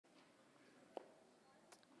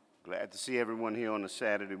Glad to see everyone here on a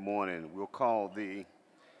Saturday morning. We'll call the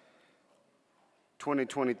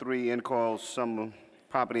 2023 NCOIL Summer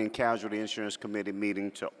Property and Casualty Insurance Committee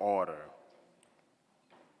meeting to order.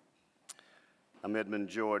 I'm Edmund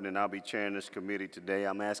Jordan, and I'll be chairing this committee today.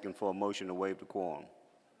 I'm asking for a motion to waive the quorum.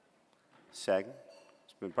 Second.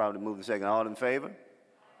 It's been probably moved and second. All in favor?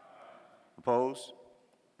 Opposed?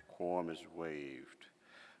 Quorum is waived.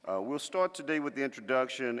 We'll start today with the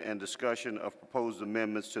introduction and discussion of proposed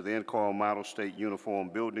amendments to the NCOIL Model State Uniform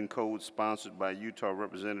Building Code, sponsored by Utah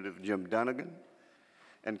Representative Jim Dunnigan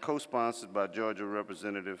and co-sponsored by Georgia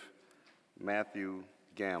Representative Matthew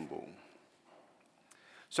Gamble.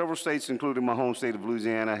 Several states, including my home state of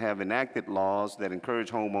Louisiana, have enacted laws that encourage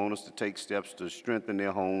homeowners to take steps to strengthen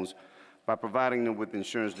their homes by providing them with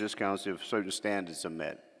insurance discounts if certain standards are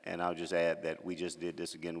met. And I'll just add that we just did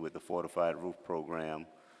this again with the Fortified Roof Program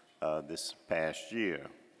this past year.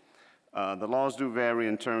 The laws do vary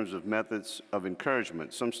in terms of methods of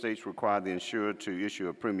encouragement. Some states require the insured to issue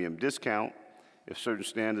a premium discount if certain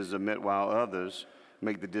standards are met, while others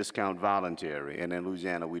make the discount voluntary. And in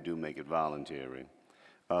Louisiana, we do make it voluntary.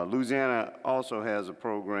 Louisiana also has a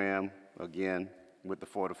program, again, with the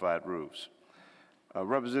fortified roofs.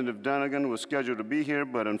 Representative Dunnigan was scheduled to be here,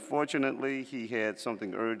 but unfortunately, he had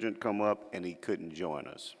something urgent come up and he couldn't join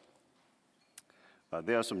us.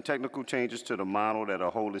 There are some technical changes to the model that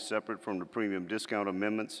are wholly separate from the premium discount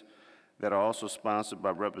amendments that are also sponsored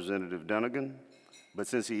by Representative Dunnigan. But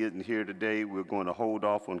since he isn't here today, we're going to hold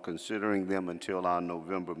off on considering them until our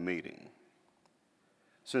November meeting.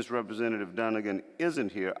 Since Representative Dunnigan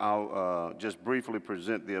isn't here, I'll just briefly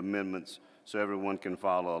present the amendments so everyone can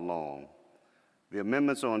follow along. The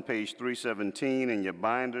amendments are on page 317 in your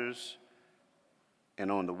binders and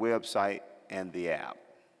on the website and the app.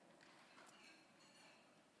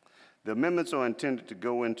 The amendments are intended to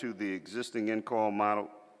go into the existing NCOIL Model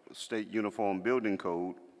State Uniform Building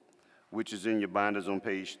Code, which is in your binders on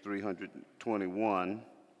page 321.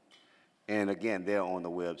 And again, they're on the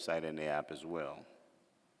website and the app as well.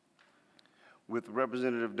 With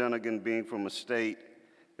Representative Dunnigan being from a state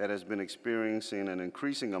that has been experiencing an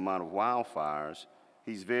increasing amount of wildfires,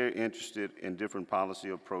 he's very interested in different policy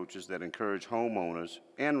approaches that encourage homeowners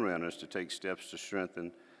and renters to take steps to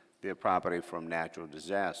strengthen their property from natural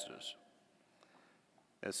disasters.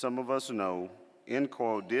 As some of us know,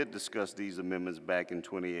 NCOIL did discuss these amendments back in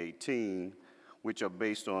 2018, which are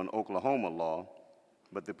based on Oklahoma law,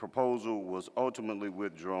 but the proposal was ultimately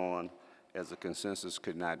withdrawn as a consensus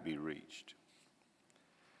could not be reached.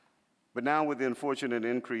 But now, with the unfortunate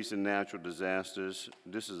increase in natural disasters,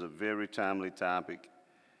 this is a very timely topic,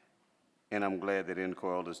 and I'm glad that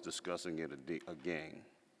NCOIL is discussing it again.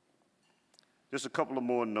 Just a couple of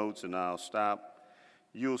more notes and I'll stop.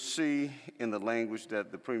 You'll see in the language that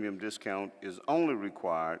the premium discount is only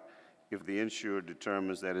required if the insured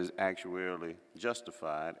determines that it is actuarially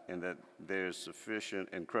justified and that there's sufficient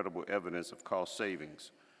and credible evidence of cost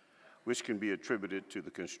savings, which can be attributed to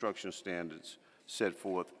the construction standards set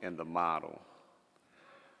forth in the model.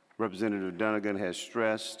 Representative Dunnigan has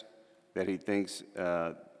stressed that he thinks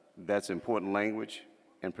that's important language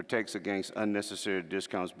and protects against unnecessary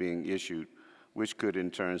discounts being issued, which could in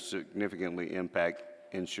turn significantly impact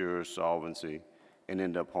insurers' solvency and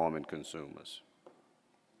end up harming consumers.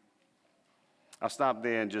 I'll stop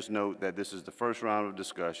there and just note that this is the first round of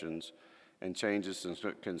discussions and changes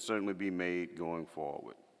can certainly be made going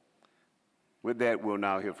forward. With that, we'll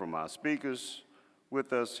now hear from our speakers.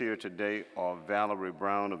 With us here today are Valerie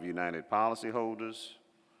Brown of United Policyholders,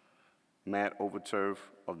 Matt Overturf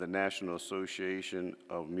of the National Association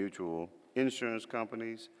of Mutual Insurance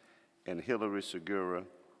Companies, and Hillary Segura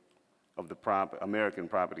of the American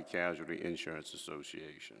Property Casualty Insurance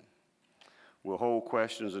Association. We'll hold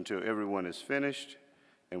questions until everyone is finished,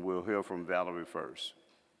 and we'll hear from Valerie first.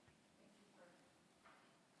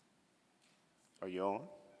 Are you on?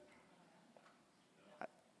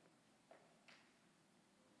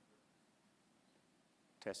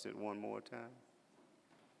 Test it one more time.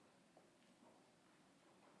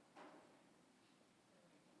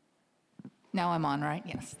 Now I'm on, right?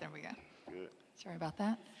 Yes, there we go. Good. Sorry about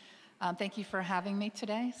that. Thank you for having me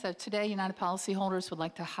today. So today, United Policyholders would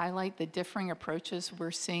like to highlight the differing approaches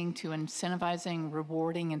we're seeing to incentivizing,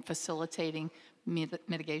 rewarding, and facilitating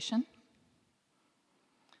mitigation.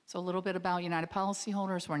 So a little bit about United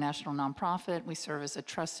Policyholders. We're a national nonprofit. We serve as a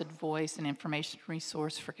trusted voice and information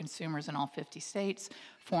resource for consumers in all 50 states,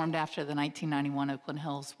 formed after the 1991 Oakland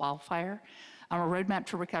Hills wildfire. Our Roadmap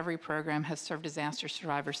to Recovery program has served disaster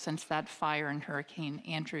survivors since that fire and Hurricane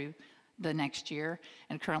Andrew the next year,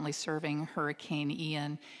 and currently serving Hurricane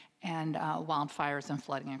Ian and wildfires and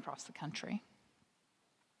flooding across the country.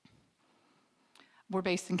 We're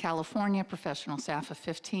based in California, professional staff of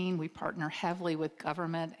 15. We partner heavily with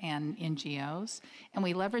government and NGOs, and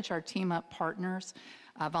we leverage our team-up partners,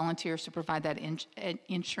 volunteers, to provide that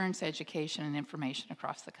insurance education and information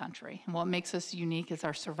across the country. And what makes us unique is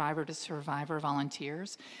our survivor-to-survivor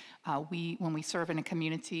volunteers. When we serve in a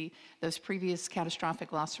community, those previous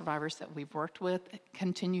catastrophic loss survivors that we've worked with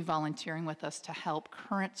continue volunteering with us to help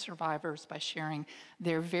current survivors by sharing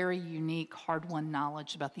their very unique, hard-won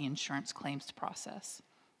knowledge about the insurance claims process.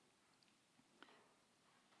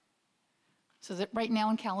 So that right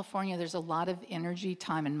now in California, there's a lot of energy,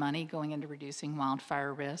 time, and money going into reducing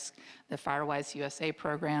wildfire risk. The FireWise USA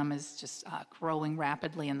program is just growing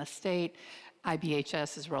rapidly in the state.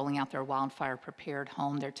 IBHS is rolling out their wildfire prepared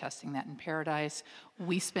home. They're testing that in Paradise.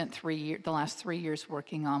 We spent the last 3 years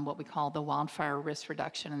working on what we call the Wildfire Risk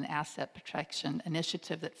Reduction and Asset Protection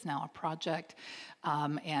Initiative that's now a project,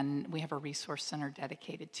 and we have a resource center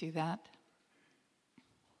dedicated to that.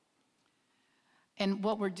 And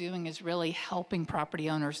what we're doing is really helping property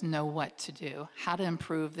owners know what to do, how to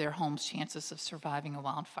improve their home's chances of surviving a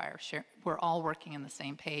wildfire. We're all working on the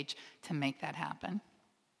same page to make that happen.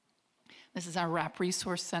 This is our RAP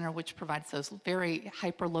Resource Center, which provides those very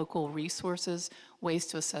hyper-local resources, ways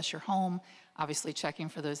to assess your home, obviously checking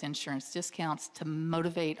for those insurance discounts to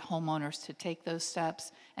motivate homeowners to take those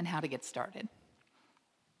steps, and how to get started.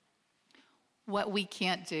 What we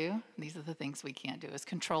can't do, these are the things we can't do, is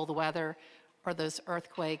control the weather or those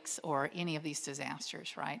earthquakes or any of these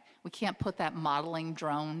disasters, right? We can't put that modeling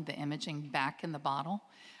drone, the imaging, back in the bottle.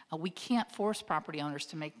 We can't force property owners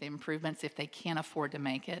to make the improvements if they can't afford to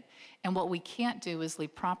make it. And what we can't do is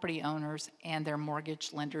leave property owners and their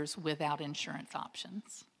mortgage lenders without insurance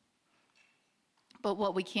options. But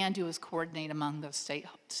what we can do is coordinate among those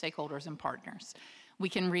stakeholders and partners. We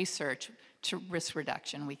can research to risk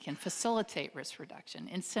reduction. We can facilitate risk reduction,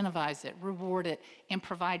 incentivize it, reward it, and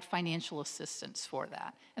provide financial assistance for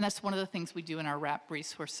that. And that's one of the things we do in our RAP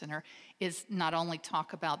Resource Center, is not only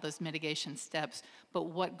talk about those mitigation steps, but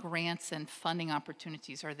what grants and funding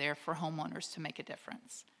opportunities are there for homeowners to make a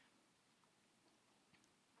difference.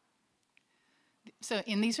 So,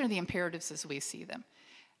 and these are the imperatives as we see them.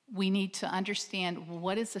 We need to understand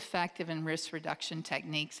what is effective in risk reduction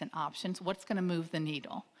techniques and options, what's going to move the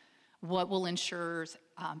needle, what will insurers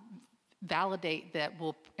validate that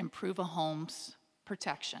will improve a home's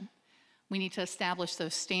protection. We need to establish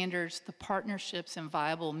those standards, the partnerships, and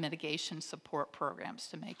viable mitigation support programs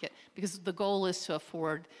to make it, because the goal is to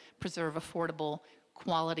preserve affordable,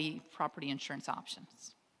 quality property insurance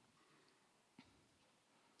options.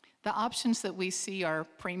 The options that we see are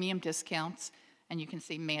premium discounts, and you can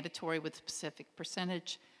see mandatory with specific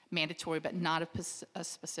percentage, mandatory but not a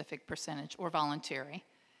specific percentage, or voluntary.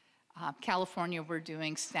 California, we're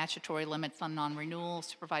doing statutory limits on non-renewals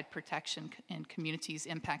to provide protection in communities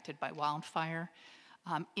impacted by wildfire.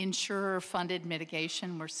 Insurer-funded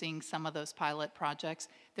mitigation, we're seeing some of those pilot projects.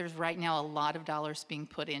 There's right now a lot of dollars being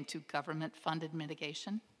put into government-funded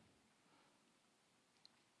mitigation.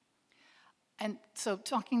 And so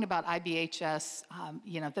talking about IBHS,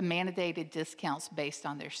 the mandated discounts based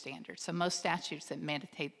on their standards. So most statutes that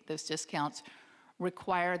mandate those discounts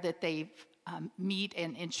require that they meet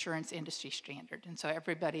an insurance industry standard. And so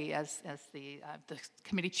everybody, as the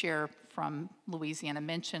committee chair from Louisiana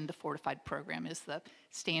mentioned, the Fortified program is the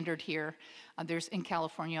standard here. There's in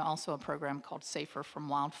California also a program called Safer from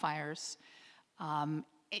Wildfires. And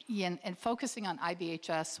focusing on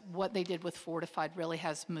IBHS, what they did with Fortified really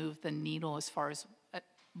has moved the needle as far as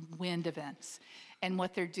wind events. And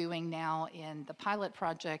what they're doing now in the pilot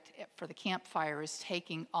project for the campfire is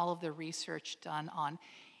taking all of the research done on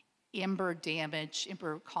ember damage,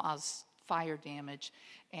 ember-caused fire damage,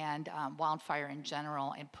 and wildfire in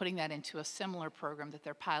general, and putting that into a similar program that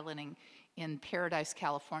they're piloting in Paradise,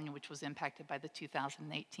 California, which was impacted by the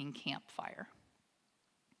 2018 campfire.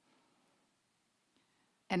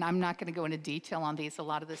 And I'm not going to go into detail on these. A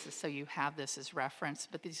lot of this is so you have this as reference,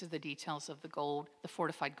 but these are the details of the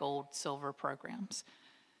Fortified Gold, Silver programs.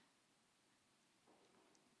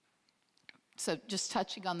 So just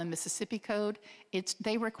touching on the Mississippi Code,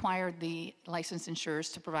 they require the licensed insurers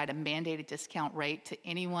to provide a mandated discount rate to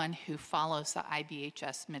anyone who follows the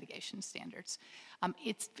IBHS mitigation standards.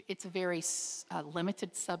 It's a very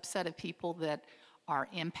limited subset of people that are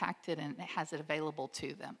impacted and has it available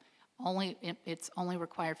to them. It's only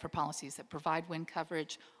required for policies that provide wind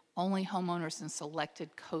coverage, only homeowners in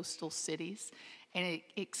selected coastal cities, and it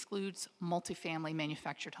excludes multifamily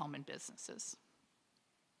manufactured home and businesses.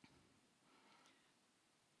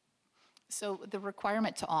 So the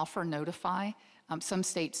requirement to offer notify, some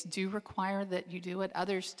states do require that you do it,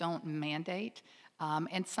 others don't mandate.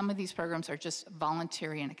 And some of these programs are just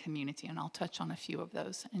voluntary in a community, and I'll touch on a few of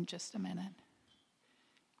those in just a minute.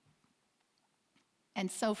 And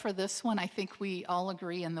so for this one, I think we all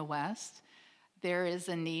agree in the West, there is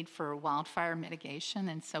a need for wildfire mitigation,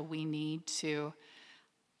 and so we need to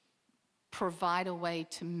provide a way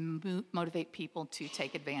to motivate people to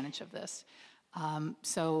take advantage of this.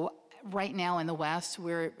 So right now in the West,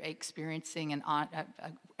 we're experiencing an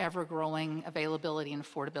ever-growing availability and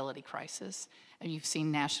affordability crisis. And you've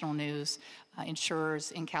seen national news.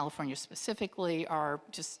 Insurers in California specifically are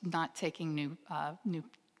just not taking new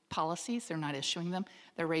policies. They're not issuing them.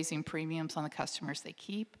 They're raising premiums on the customers they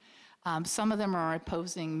keep. Some of them are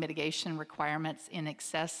imposing mitigation requirements in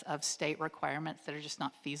excess of state requirements that are just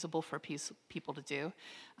not feasible for people to do.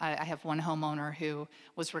 I have one homeowner who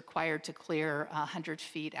was required to clear 100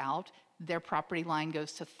 feet out. Their property line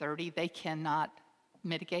goes to 30. They cannot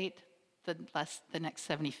mitigate the next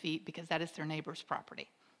 70 feet because that is their neighbor's property.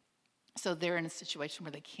 So they're in a situation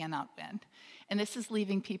where they cannot win. And this is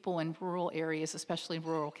leaving people in rural areas, especially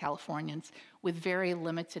rural Californians, with very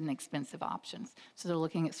limited and expensive options. So they're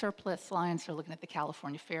looking at surplus lines, they're looking at the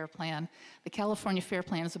California Fair Plan. The California Fair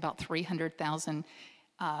Plan is about 300,000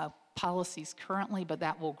 policies currently, but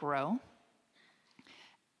that will grow.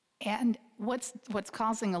 And what's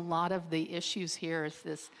causing a lot of the issues here is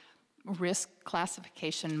this risk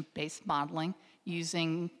classification-based modeling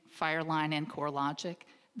using Fireline and CoreLogic.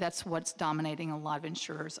 That's what's dominating a lot of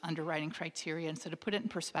insurers' underwriting criteria. And so to put it in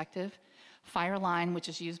perspective, Fireline, which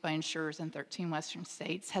is used by insurers in 13 Western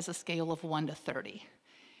states, has a scale of 1 to 30.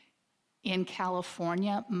 In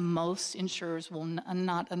California, most insurers will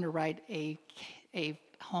not underwrite a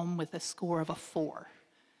home with a score of a 4.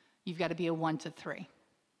 You've got to be a 1 to 3.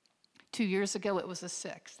 2 years ago, it was a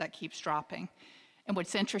 6. That keeps dropping. And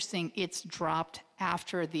what's interesting, it's dropped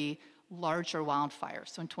after the larger wildfires.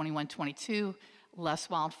 So in 21, 22, less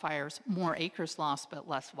wildfires, more acres lost, but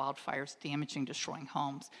less wildfires damaging, destroying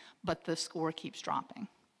homes. But the score keeps dropping.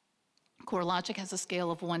 CoreLogic has a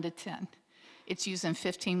scale of 1 to 10. It's used in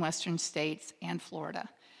 15 Western states and Florida.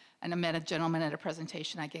 And I met a gentleman at a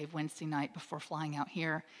presentation I gave Wednesday night before flying out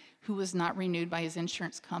here who was not renewed by his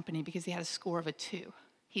insurance company because he had a score of a 2.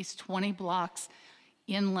 He's 20 blocks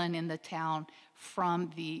inland in the town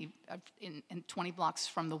from and 20 blocks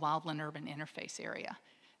from the wildland-urban interface area.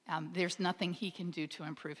 There's nothing he can do to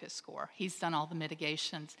improve his score. He's done all the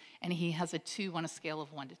mitigations, and he has a 2 on a scale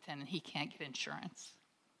of 1 to 10, and he can't get insurance.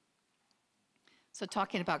 So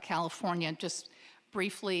talking about California, just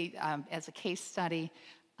briefly as a case study,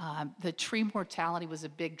 the tree mortality was a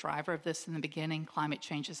big driver of this in the beginning. Climate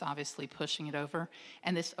change is obviously pushing it over.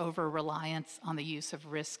 And this over-reliance on the use of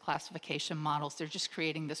risk classification models, they're just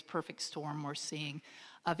creating this perfect storm we're seeing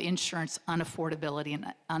of insurance unaffordability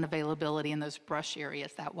and unavailability in those brush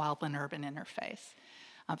areas, that wildland-urban interface.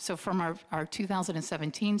 So from our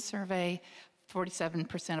 2017 survey,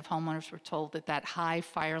 47% of homeowners were told that high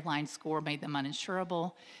Fireline score made them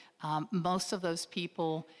uninsurable. Most of those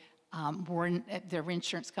people their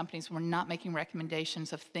insurance companies were not making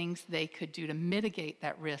recommendations of things they could do to mitigate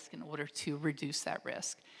that risk in order to reduce that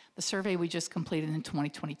risk. The survey we just completed in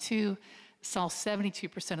 2022 saw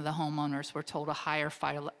 72% of the homeowners were told a high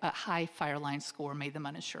Fireline score made them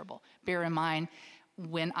uninsurable. Bear in mind,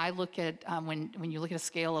 when I look at, when you look at a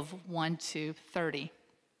scale of 1 to 30,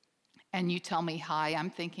 and you tell me high, I'm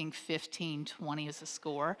thinking 15, 20 is a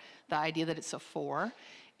score. The idea that it's a 4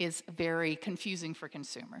 is very confusing for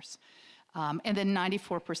consumers. And then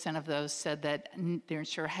 94% of those said that their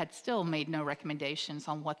insurer had still made no recommendations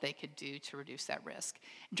on what they could do to reduce that risk.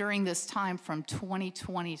 During this time from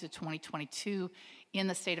 2020 to 2022, in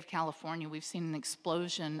the state of California, we've seen an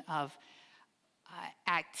explosion of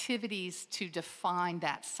activities to define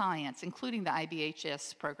that science, including the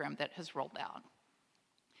IBHS program that has rolled out.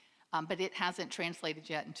 But it hasn't translated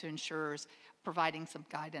yet into insurers providing some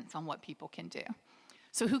guidance on what people can do.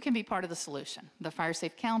 So who can be part of the solution? The fire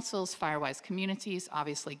safe councils, fire-wise communities,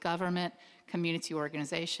 obviously government, community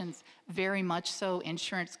organizations, very much so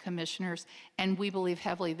insurance commissioners, and we believe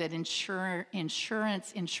heavily that insurer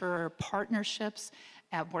partnerships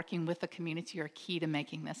working with the community are key to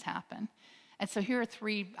making this happen. And so here are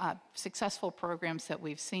 3 successful programs that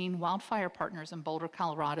we've seen. Wildfire Partners in Boulder,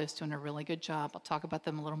 Colorado is doing a really good job. I'll talk about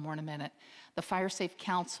them a little more in a minute. The Fire Safe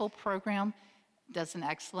Council program does an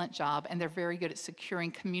excellent job, and they're very good at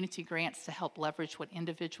securing community grants to help leverage what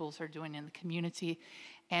individuals are doing in the community.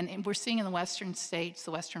 And we're seeing in the western states,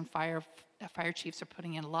 the western fire chiefs are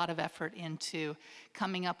putting in a lot of effort into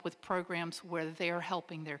coming up with programs where they're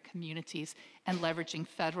helping their communities and leveraging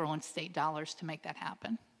federal and state dollars to make that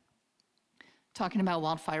happen. Talking about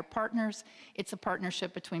Wildfire Partners, it's a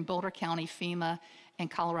partnership between Boulder County, FEMA, and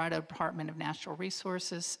Colorado Department of Natural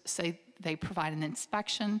Resources. They provide an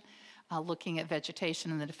inspection, looking at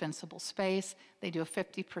vegetation in the defensible space. They do a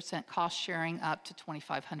 50% cost sharing up to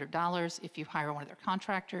 $2,500 if you hire one of their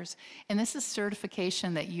contractors. And this is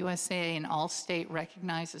certification that USA and Allstate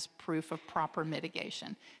recognize as proof of proper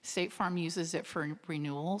mitigation. State Farm uses it for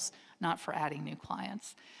renewals, not for adding new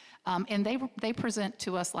clients. And they present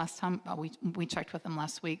to us last time, we checked with them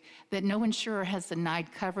last week, that no insurer has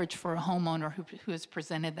denied coverage for a homeowner who has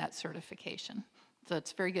presented that certification. So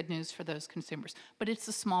it's very good news for those consumers. But it's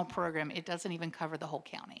a small program. It doesn't even cover the whole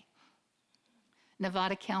county.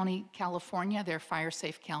 Nevada County, California, their Fire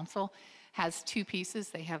Safe Council has two pieces.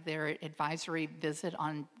 They have their advisory visit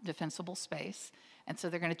on defensible space. And so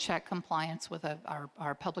they're going to check compliance with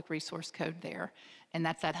our public resource code there. And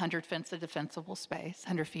that's that 100 feet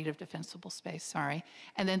of defensible space, sorry.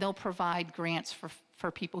 And then they'll provide grants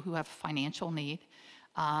for people who have financial need.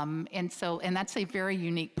 And that's a very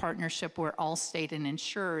unique partnership where Allstate and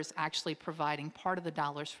insurers actually providing part of the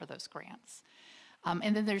dollars for those grants.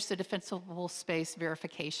 And then there's the defensible space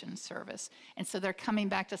verification service. And so they're coming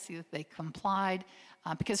back to see that they complied,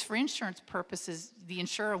 because for insurance purposes, the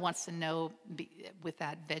insurer wants to know with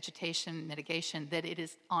that vegetation mitigation that it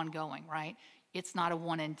is ongoing, right? It's not a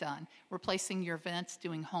one and done. Replacing your vents,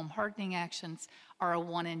 doing home hardening actions are a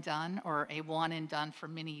one and done, or a one and done for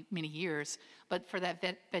many, many years. But for that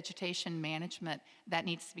vegetation management, that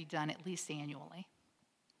needs to be done at least annually.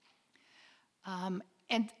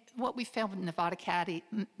 And what we found in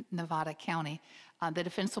Nevada County, the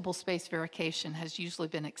defensible space verification has usually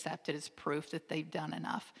been accepted as proof that they've done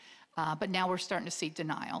enough. But now we're starting to see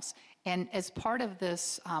denials. And as part of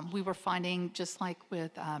this, we were finding, just like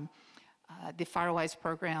with the FireWise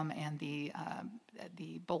program and the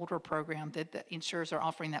Boulder program, that the insurers are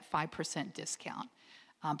offering that 5% discount.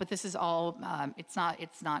 But this is all, it's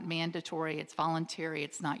not mandatory, it's voluntary,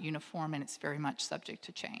 it's not uniform, and it's very much subject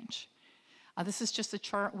to change. This is just a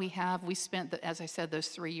chart we have. We spent, as I said, those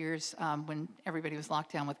 3 years when everybody was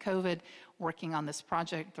locked down with COVID, working on this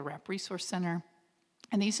project, the RAP Resource Center.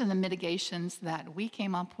 And these are the mitigations that we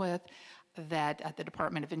came up with, that the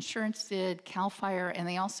Department of Insurance did, CAL FIRE, and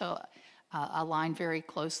they also align very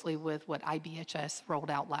closely with what IBHS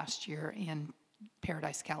rolled out last year in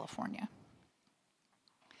Paradise, California.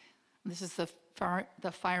 This is the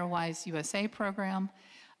FireWise USA program.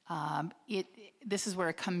 This is where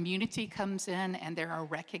a community comes in, and they're a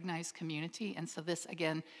recognized community. And so this,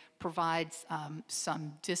 again, provides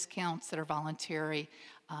some discounts that are voluntary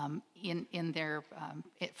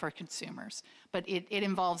for consumers. But it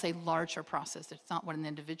involves a larger process. It's not what an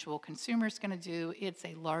individual consumer is going to do. It's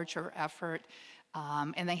a larger effort.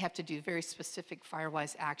 And they have to do very specific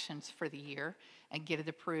FireWise actions for the year and get it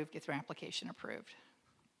approved, get their application approved.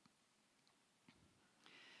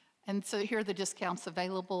 And so here are the discounts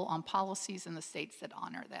available on policies in the states that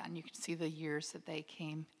honor that. And you can see the years that they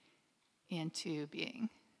came into being.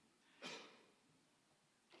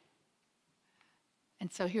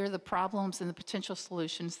 And so here are the problems and the potential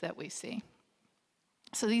solutions that we see.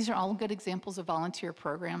 So these are all good examples of volunteer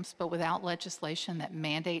programs, but without legislation that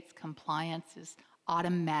mandates compliance is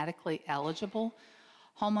automatically eligible,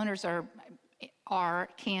 homeowners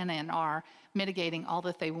can and are mitigating all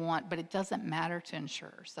that they want, but it doesn't matter to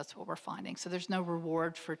insurers. That's what we're finding. So there's no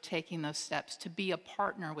reward for taking those steps to be a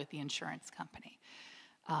partner with the insurance company.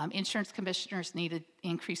 Insurance commissioners needed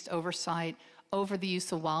increased oversight over the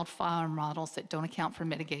use of wildfire models that don't account for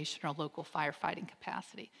mitigation or local firefighting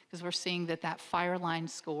capacity, because we're seeing that fire line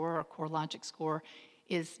score or CoreLogic score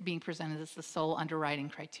is being presented as the sole underwriting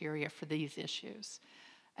criteria for these issues.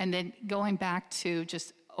 And then going back to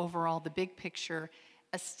just overall the big picture,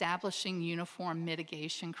 establishing uniform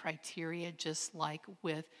mitigation criteria, just like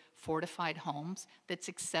with fortified homes, that's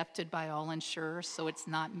accepted by all insurers, so it's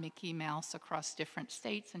not Mickey Mouse across different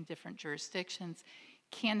states and different jurisdictions,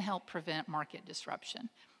 can help prevent market disruption.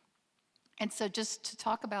 And so just to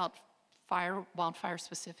talk about wildfire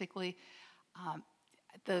specifically,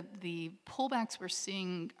 the pullbacks we're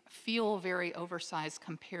seeing feel very oversized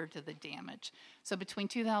compared to the damage. So between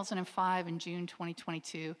 2005 and June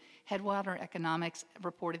 2022, Headwater Economics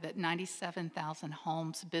reported that 97,000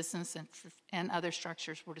 homes, businesses, and other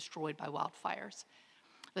structures were destroyed by wildfires.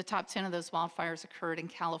 The top 10 of those wildfires occurred in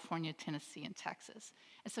California, Tennessee, and Texas.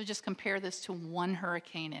 And so just compare this to one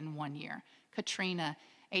hurricane in 1 year. Katrina,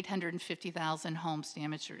 850,000 homes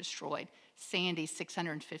damaged or destroyed. Sandy,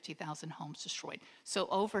 650,000 homes destroyed. So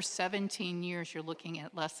over 17 years, you're looking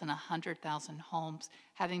at less than 100,000 homes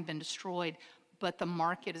having been destroyed, but the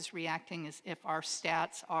market is reacting as if our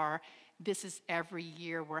stats are this is every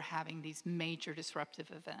year we're having these major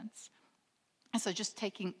disruptive events. And so just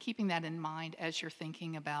keeping that in mind as you're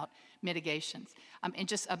thinking about mitigations. And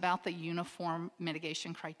just about the uniform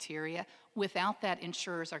mitigation criteria, without that,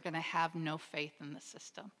 insurers are going to have no faith in the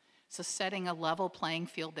system. So setting a level playing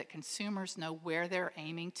field that consumers know where they're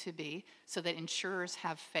aiming to be so that insurers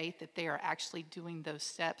have faith that they are actually doing those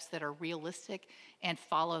steps that are realistic and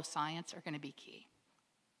follow science are going to be key.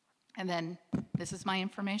 And then this is my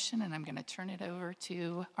information, and I'm going to turn it over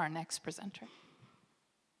to our next presenter.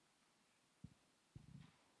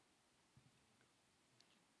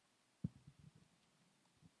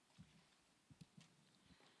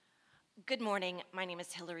 Good morning. My name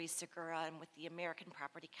is Hillary Segura. I'm with the American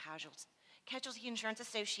Property Casualty Insurance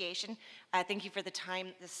Association. Thank you for the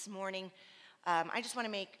time this morning. I just want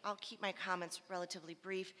to I'll keep my comments relatively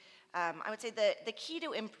brief. I would say the key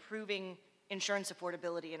to improving insurance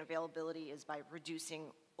affordability and availability is by reducing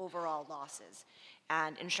overall losses.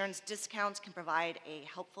 And insurance discounts can provide a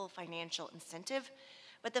helpful financial incentive,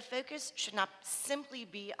 but the focus should not simply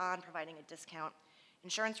be on providing a discount.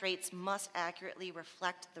 Insurance rates must accurately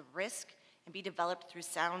reflect the risk and be developed through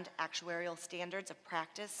sound actuarial standards of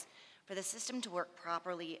practice for the system to work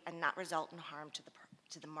properly and not result in harm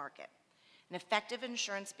to the market. An effective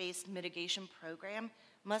insurance-based mitigation program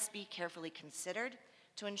must be carefully considered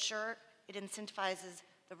to ensure it incentivizes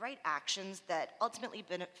the right actions that ultimately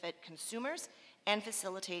benefit consumers and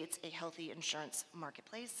facilitates a healthy insurance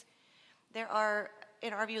marketplace. In our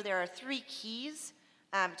view, there are three keys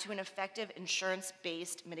to an effective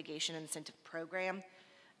insurance-based mitigation incentive program.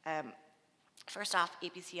 First off,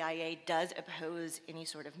 APCIA does oppose any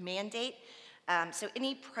sort of mandate, so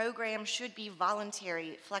any program should be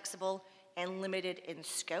voluntary, flexible, and limited in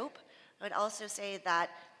scope. I would also say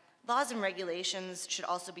that laws and regulations should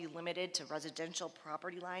also be limited to residential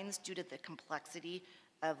property lines due to the complexity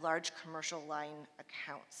of large commercial line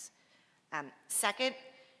accounts. Second,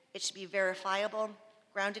 it should be verifiable,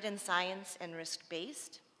 grounded in science, and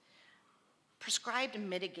risk-based. Prescribed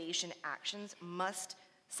mitigation actions must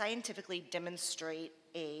scientifically demonstrate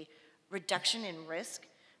a reduction in risk,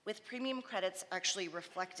 with premium credits actually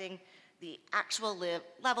reflecting the actual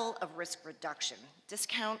level of risk reduction.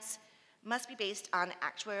 Discounts must be based on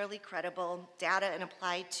actuarially credible data and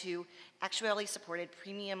apply to actuarially supported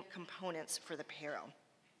premium components for the peril.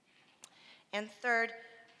 And third,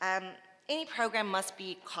 any program must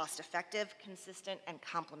be cost-effective, consistent, and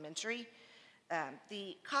complementary.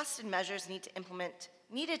 The costs and measures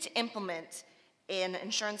needed to implement an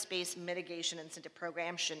insurance-based mitigation incentive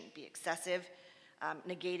program shouldn't be excessive,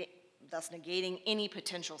 thus negating any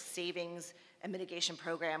potential savings a mitigation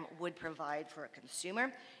program would provide for a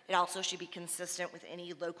consumer. It also should be consistent with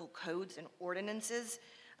any local codes and ordinances,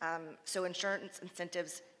 so insurance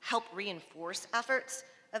incentives help reinforce efforts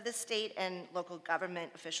of the state and local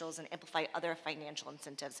government officials and amplify other financial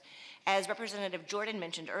incentives. As Representative Jordan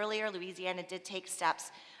mentioned earlier, Louisiana did take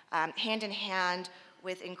steps hand in hand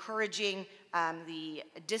with encouraging the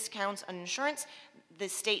discounts on insurance. The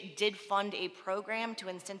state did fund a program to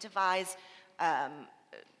incentivize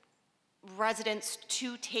residents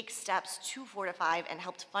to take steps to fortify and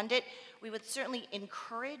helped fund it. We would certainly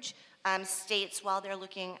encourage states, while they're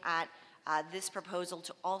looking at this proposal,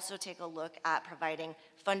 to also take a look at providing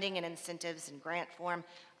funding and incentives in grant form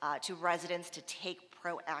to residents to take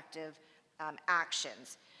proactive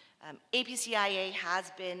actions. APCIA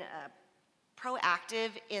has been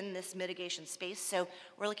proactive in this mitigation space, so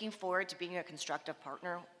we're looking forward to being a constructive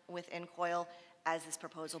partner with NCOIL as this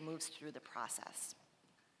proposal moves through the process.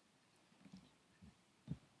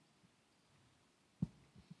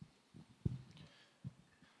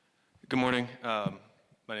 Good morning.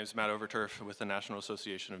 My name is Matt Overturf with the National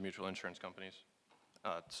Association of Mutual Insurance Companies.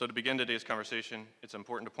 So to begin today's conversation, it's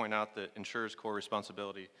important to point out that insurers' core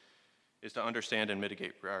responsibility is to understand and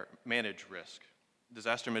manage risk.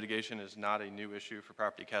 Disaster mitigation is not a new issue for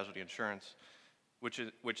property casualty insurance, which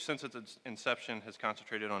since its inception has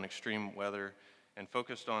concentrated on extreme weather and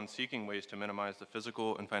focused on seeking ways to minimize the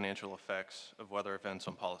physical and financial effects of weather events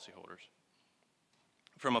on policyholders.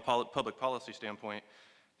 From a public policy standpoint,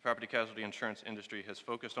 the property casualty insurance industry has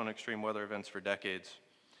focused on extreme weather events for decades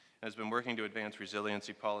and has been working to advance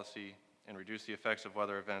resiliency policy and reduce the effects of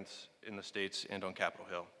weather events in the states and on Capitol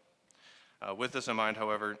Hill. With this in mind,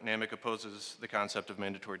 however, NAMIC opposes the concept of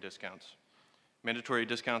mandatory discounts. Mandatory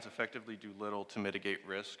discounts effectively do little to mitigate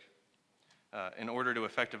risk. In order to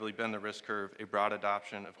effectively bend the risk curve, a broad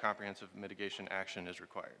adoption of comprehensive mitigation action is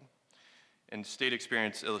required. And state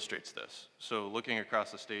experience illustrates this. So looking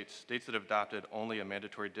across the states that have adopted only a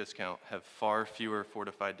mandatory discount have far fewer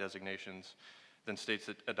fortified designations than states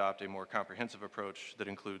that adopt a more comprehensive approach that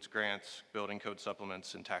includes grants, building code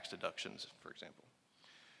supplements, and tax deductions, for example.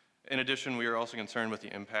 In addition, we are also concerned with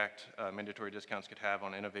the impact mandatory discounts could have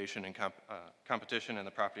on innovation and competition in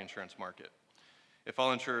the property insurance market. If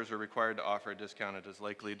all insurers are required to offer a discount, it is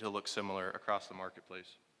likely to look similar across the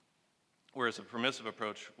marketplace, whereas a permissive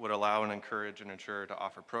approach would allow and encourage an insurer to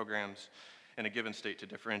offer programs in a given state to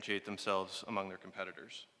differentiate themselves among their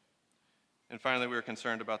competitors. And finally, we are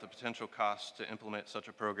concerned about the potential costs to implement such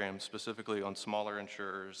a program, specifically on smaller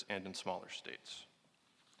insurers and in smaller states.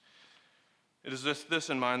 It is this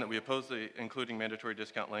in mind that we oppose including mandatory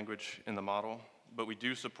discount language in the model, but we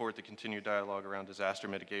do support the continued dialogue around disaster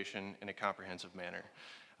mitigation in a comprehensive manner.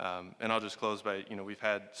 And I'll just close by, we've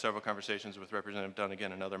had several conversations with Representative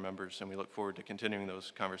Dunnigan and other members, and we look forward to continuing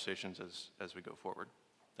those conversations as we go forward.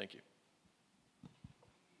 Thank you.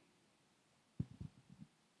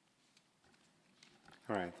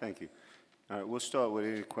 All right, thank you. All right, we'll start with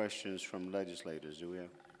any questions from legislators. Do we have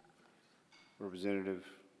Representative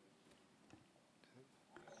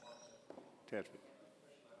Tedford?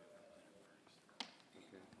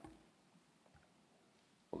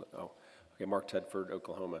 Oh, okay, Mark Tedford,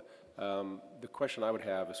 Oklahoma. The question I would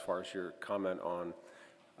have as far as your comment on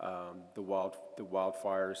the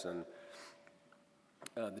wildfires and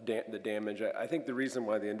the damage, I think the reason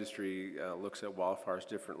why the industry looks at wildfires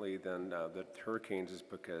differently than the hurricanes is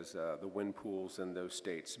because the wind pools in those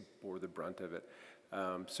states bore the brunt of it.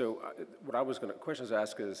 So what I was going to questions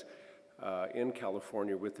ask is, in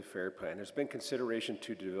California with the FAIR Plan, there's been consideration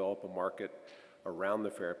to develop a market around the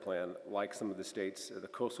FAIR Plan, like some of the states, the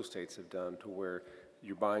coastal states have done, to where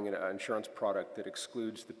you're buying an insurance product that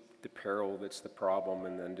excludes the peril that's the problem,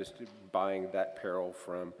 and then just buying that peril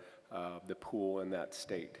from the pool in that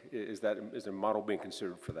state. Is there a model being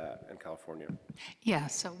considered for that in California? Yeah,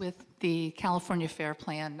 so with the California FAIR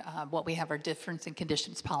Plan, what we have are difference in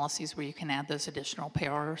conditions policies where you can add those additional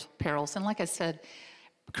perils. And like I said,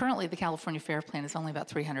 currently the California FAIR Plan is only about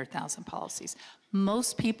 300,000 policies.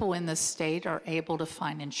 Most people in the state are able to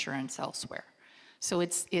find insurance elsewhere. So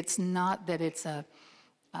it's not that it's a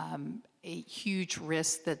huge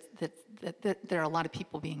risk that there are a lot of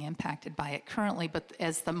people being impacted by it currently, but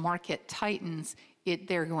as the market tightens,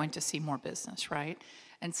 they're going to see more business, right?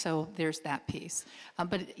 And so there's that piece.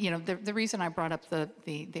 But the reason I brought up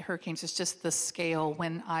the hurricanes is just the scale.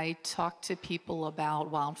 When I talk to people about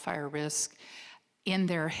wildfire risk, in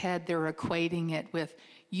their head they're equating it with,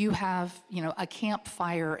 you have a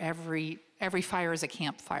campfire, every fire is a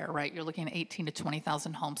campfire, right? You're looking at 18 to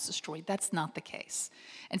 20,000 homes destroyed. That's not the case.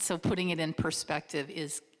 And so putting it in perspective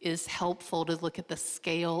is helpful to look at the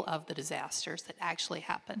scale of the disasters that actually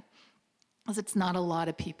happen. Because it's not a lot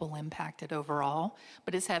of people impacted overall,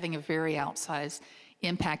 but it's having a very outsized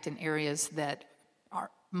impact in areas that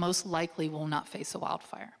are most likely will not face a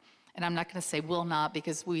wildfire. And I'm not going to say will not,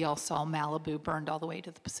 because we all saw Malibu burned all the way to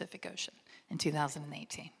the Pacific Ocean in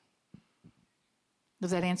 2018.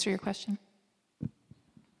 Does that answer your question?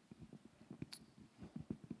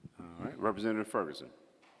 All right, Representative Ferguson.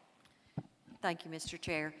 Thank you, Mr.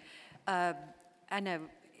 Chair. I know,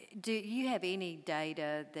 do you have any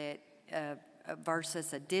data that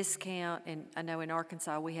versus a discount? And I know in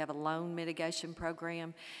Arkansas we have a loan mitigation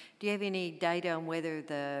program. Do you have any data on whether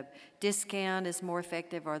the discount is more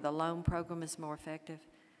effective or the loan program is more effective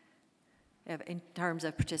in terms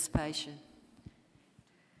of participation?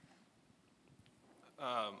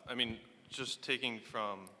 I mean, just taking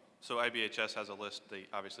from, so IBHS has a list, they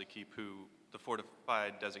obviously keep the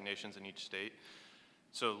fortified designations in each state.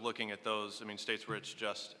 So looking at those, I mean, states where it's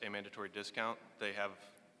just a mandatory discount, they have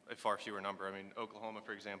a far fewer number. I mean, Oklahoma,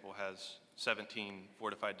 for example, has 17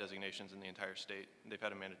 fortified designations in the entire state. They've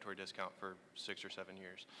had a mandatory discount for 6 or 7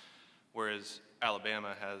 years. Whereas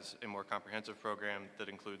Alabama has a more comprehensive program that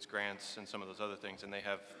includes grants and some of those other things, and they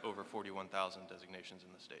have over 41,000 designations in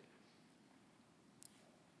the state.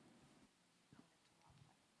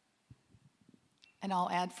 And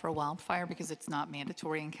I'll add for wildfire, because it's not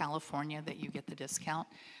mandatory in California that you get the discount.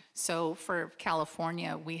 So for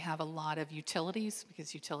California, we have a lot of utilities,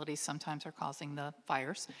 because utilities sometimes are causing the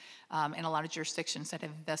fires, and a lot of jurisdictions that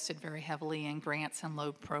have invested very heavily in grants and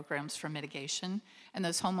load programs for mitigation. And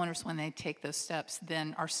those homeowners, when they take those steps,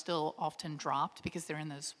 then are still often dropped because they're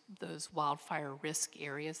in those wildfire risk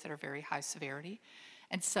areas that are very high severity.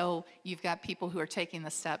 And so you've got people who are taking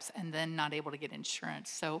the steps and then not able to get insurance.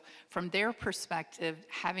 So from their perspective,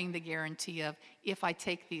 having the guarantee of, if I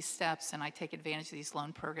take these steps and I take advantage of these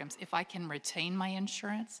loan programs, if I can retain my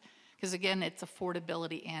insurance, because again, it's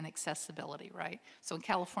affordability and accessibility, right? So in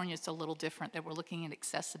California, it's a little different, that we're looking at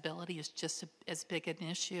accessibility as just as big an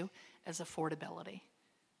issue as affordability.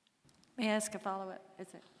 May I ask a follow-up? Is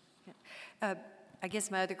it? Yeah. I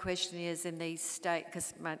guess my other question is in these states,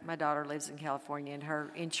 because my daughter lives in California and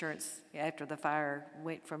her insurance after the fire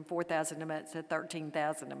went from $4,000 a month to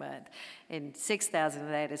 $13,000 a month, and $6,000 of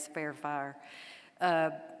that is fair fire.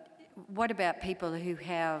 What about people who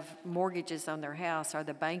have mortgages on their house? Are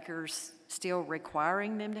the bankers still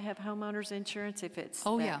requiring them to have homeowners insurance if it's?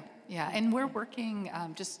 Oh, yeah, yeah. And we're working,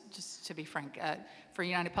 just to be frank, for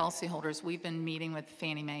United policyholders, we've been meeting with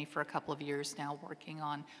Fannie Mae for a couple of years now, working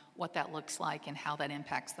on what that looks like and how that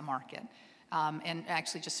impacts the market. And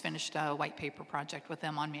actually just finished a white paper project with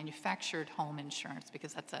them on manufactured home insurance,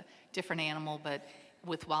 because that's a different animal, but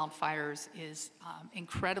with wildfires is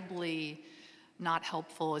incredibly not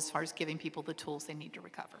helpful as far as giving people the tools they need to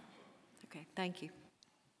recover. Okay, thank you.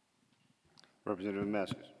 Representative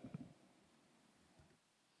Masters.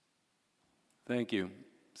 Thank you.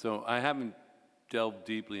 So I haven't delved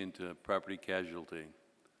deeply into property casualty,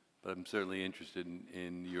 but I'm certainly interested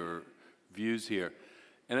in your views here.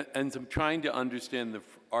 And I'm trying to understand the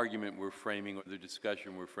argument we're framing or the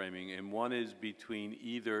discussion we're framing, and one is between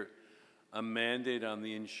either a mandate on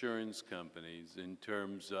the insurance companies in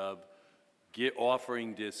terms of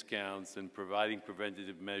offering discounts and providing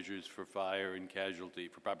preventative measures for fire and casualty,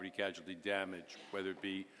 for property casualty damage, whether it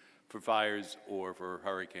be for fires or for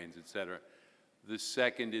hurricanes, et cetera. The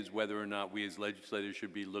second is whether or not we as legislators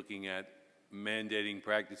should be looking at mandating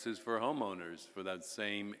practices for homeowners for that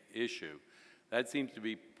same issue. That seems to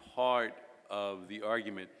be part of the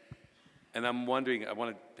argument. And I'm wondering, I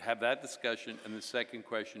want to have that discussion, and the second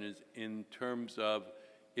question is in terms of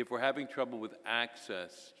if we're having trouble with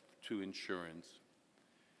access to insurance,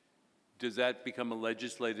 does that become a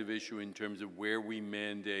legislative issue in terms of where we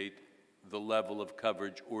mandate the level of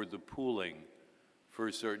coverage or the pooling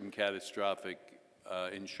for certain catastrophic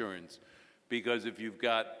insurance? Because if you've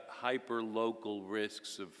got hyper-local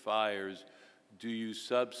risks of fires, do you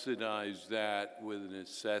subsidize that with an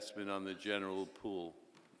assessment on the general pool?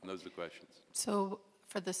 And those are the questions. So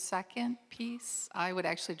for the second piece, I would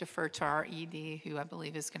actually defer to our ED, who I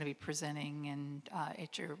believe is going to be presenting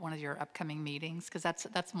at one of your upcoming meetings, because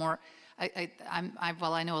that's more.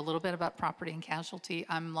 While I know a little bit about property and casualty,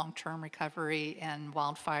 I'm long-term recovery and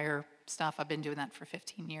wildfire stuff. I've been doing that for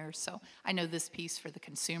 15 years, so I know this piece for the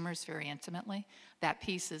consumers very intimately. That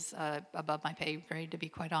piece is above my pay grade, to be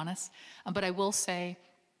quite honest. But I will say,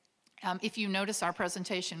 if you notice our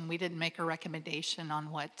presentation, we didn't make a recommendation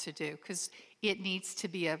on what to do, because it needs to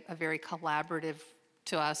be a very collaborative,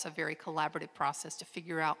 to us, a very collaborative process to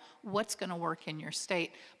figure out what's going to work in your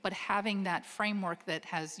state. But having that framework that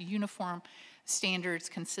has uniform standards,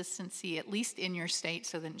 consistency, at least in your state,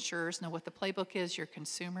 so that insurers know what the playbook is, your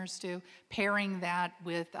consumers do, pairing that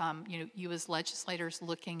with you as legislators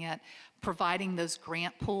looking at providing those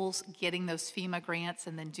grant pools, getting those FEMA grants,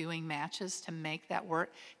 and then doing matches to make that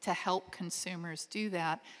work, to help consumers do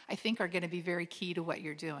that, I think are going to be very key to what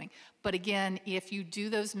you're doing. But again, if you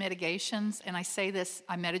do those mitigations, and I say this,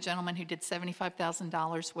 I met a gentleman who did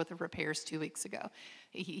 $75,000 worth of repairs 2 weeks ago.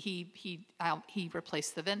 He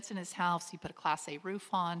replaced the vents in his house. He put a Class A roof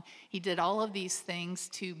on. He did all of these things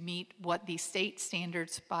to meet what the state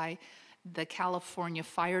standards by the California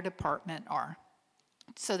Fire Department are,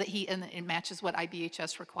 so that and it matches what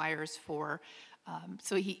IBHS requires for.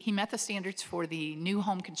 So he met the standards for the new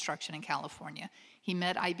home construction in California. He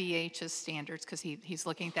met IBH's standards because he's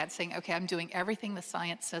looking at that saying, okay, I'm doing everything the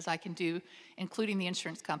science says I can do, including the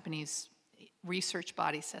insurance companies' research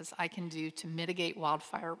body says I can do to mitigate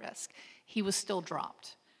wildfire risk. He was still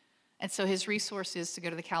dropped. And so his resource is to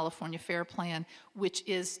go to the California FAIR Plan, which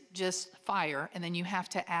is just fire, and then you have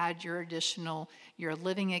to add your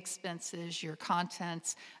living expenses, your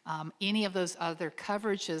contents, any of those other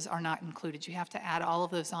coverages are not included. You have to add all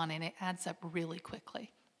of those on, and it adds up really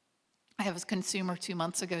quickly. I have a consumer 2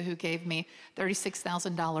 months ago who gave me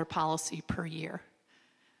 $36,000 policy per year.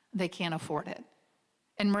 They can't afford it.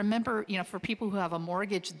 And remember, for people who have a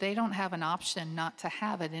mortgage, they don't have an option not to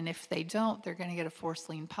have it. And if they don't, they're going to get a forced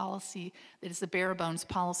lien policy that is a bare bones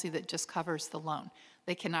policy that just covers the loan.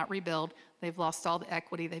 They cannot rebuild. They've lost all the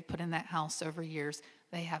equity they've put in that house over years.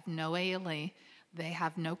 They have no ALE. They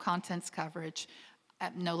have no contents coverage,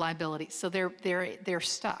 no liability. So they're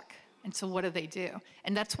stuck. And so what do?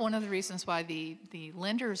 And that's one of the reasons why the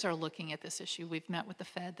lenders are looking at this issue. We've met with the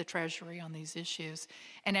Fed, the Treasury on these issues,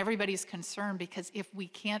 and everybody's concerned because if we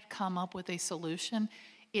can't come up with a solution,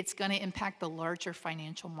 it's going to impact the larger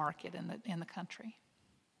financial market in the country.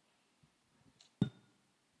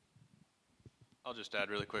 I'll just add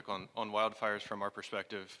really quick on wildfires from our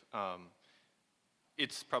perspective.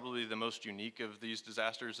 It's probably the most unique of these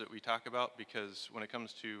disasters that we talk about because when it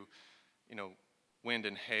comes to, wind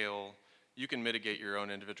and hail, you can mitigate your own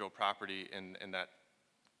individual property, and that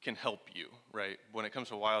can help you, right? When it comes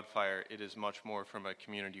to wildfire, it is much more from a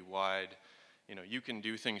community-wide, you can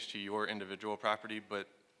do things to your individual property, but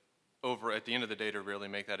at the end of the day, to really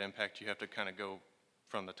make that impact, you have to kind of go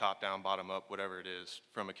from the top down, bottom up, whatever it is,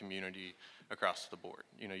 from a community across the board.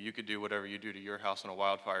 You could do whatever you do to your house in a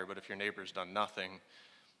wildfire, but if your neighbor's done nothing,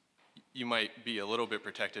 you might be a little bit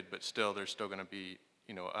protected, but still, there's still going to be,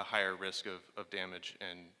 a higher risk of damage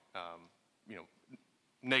and,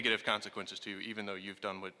 negative consequences to you, even though you've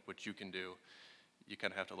done what you can do. You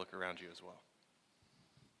kind of have to look around you as well.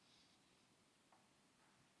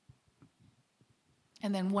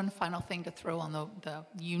 And then one final thing to throw on the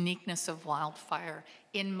uniqueness of wildfire.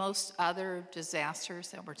 In most other disasters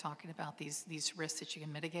that we're talking about, these risks that you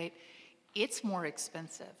can mitigate, it's more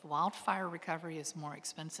expensive. Wildfire recovery is more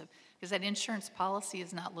expensive because that insurance policy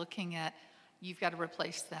is not looking at, you've got to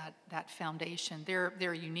replace that foundation. There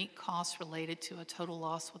are unique costs related to a total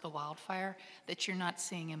loss with a wildfire that you're not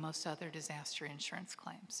seeing in most other disaster insurance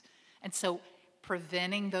claims. And so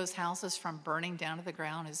preventing those houses from burning down to the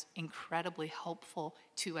ground is incredibly helpful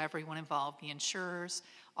to everyone involved, the insurers,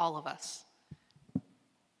 all of us.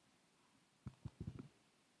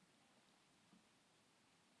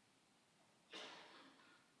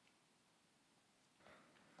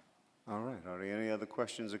 All right, are there any other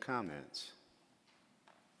questions or comments?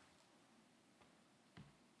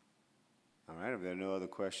 All right, if there are no other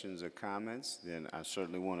questions or comments, then I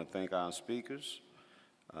certainly want to thank our speakers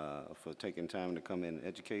for taking time to come in and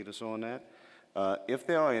educate us on that. If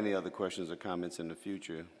there are any other questions or comments in the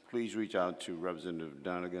future, please reach out to Representative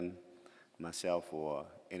Donegan, myself, or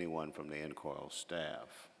anyone from the NCOIL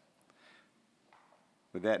staff.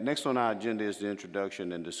 With that, next on our agenda is the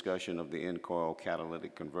introduction and discussion of the NCOIL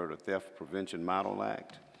Catalytic Converter Theft Prevention Model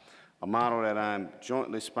Act, a model that I'm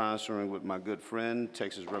jointly sponsoring with my good friend,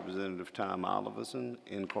 Texas Representative Tom Oliverson,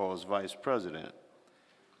 NCOIL's Vice President.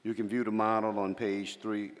 You can view the model on page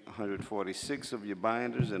 346 of your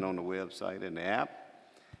binders and on the website and the app.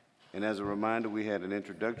 And as a reminder, we had an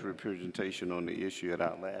introductory presentation on the issue at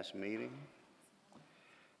our last meeting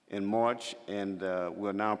in March, and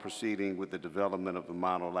we're now proceeding with the development of the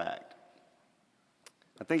Model Act.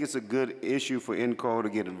 I think it's a good issue for NCOIL to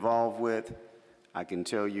get involved with. I can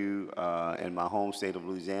tell you in my home state of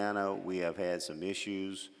Louisiana, we have had some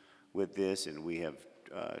issues with this, and we have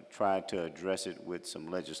tried to address it with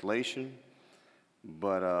some legislation.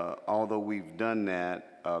 But although we've done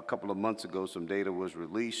that, a couple of months ago, some data was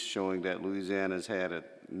released showing that Louisiana's had a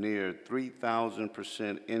near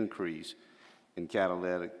 3,000% increase in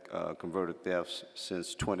catalytic converter thefts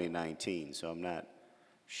since 2019. So I'm not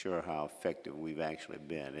sure how effective we've actually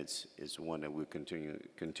been. It's one that we're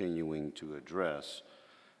continuing to address.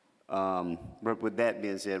 But with that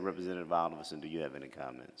being said, Representative Oliverson, do you have any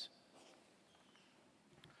comments?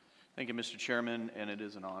 Thank you, Mr. Chairman, and it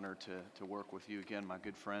is an honor to work with you again, my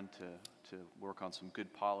good friend, to work on some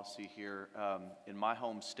good policy here. In my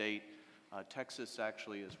home state, Texas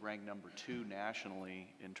actually is ranked #2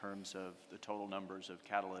 nationally in terms of the total numbers of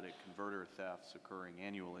catalytic converter thefts occurring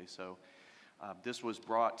annually. So this was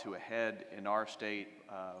brought to a head in our state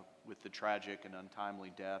with the tragic and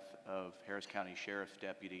untimely death of Harris County Sheriff's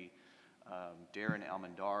Deputy Darren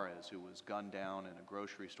Almendarez, who was gunned down in a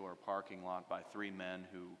grocery store parking lot by 3 men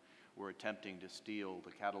who were attempting to steal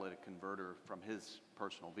the catalytic converter from his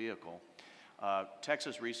personal vehicle.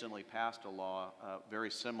 Texas recently passed a law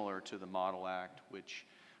very similar to the Model Act, which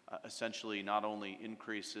essentially not only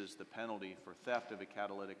increases the penalty for theft of a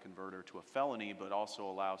catalytic converter to a felony, but also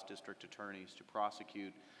allows district attorneys to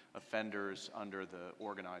prosecute offenders under the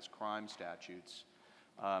organized crime statutes.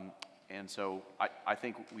 And so I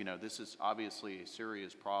think, this is obviously a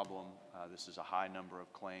serious problem. This is a high number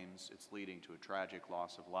of claims. It's leading to a tragic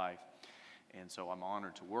loss of life. And so I'm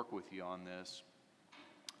honored to work with you on this.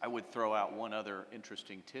 I would throw out one other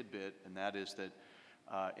interesting tidbit, and that is that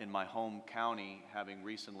in my home county, having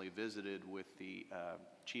recently visited with the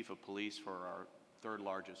chief of police for our 3rd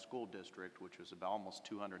largest school district, which was about almost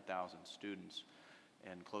 200,000 students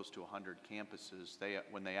and close to 100 campuses,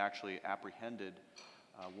 when they actually apprehended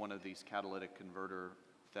one of these catalytic converter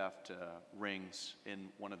theft rings in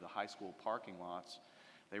one of the high school parking lots,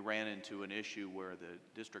 they ran into an issue where the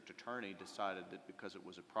district attorney decided that because it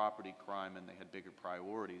was a property crime and they had bigger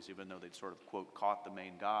priorities, even though they'd sort of, quote, caught the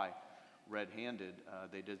main guy red-handed,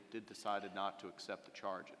 they decided not to accept the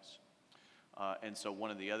charges. And so one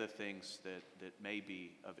of the other things that may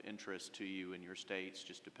be of interest to you in your states,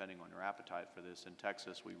 just depending on your appetite for this, in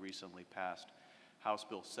Texas we recently passed House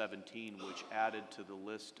Bill 17, which added to the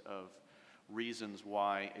list of reasons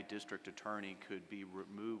why a district attorney could be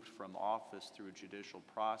removed from office through a judicial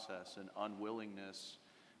process and unwillingness,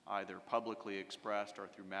 either publicly expressed or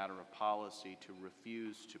through matter of policy, to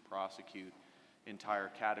refuse to prosecute entire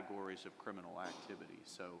categories of criminal activity.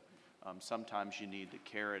 So sometimes you need the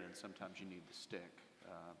carrot and sometimes you need the stick.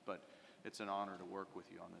 But it's an honor to work with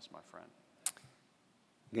you on this, my friend.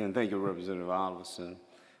 Again, thank you, Representative Oliverson.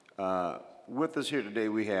 With us here today,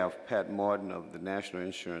 we have Pat Martin of the National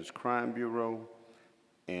Insurance Crime Bureau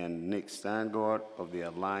and Nick Steingart of the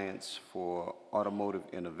Alliance for Automotive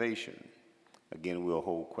Innovation. Again, we'll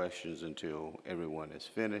hold questions until everyone is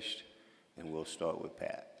finished, and we'll start with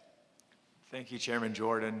Pat. Thank you, Chairman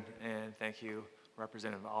Jordan, and thank you,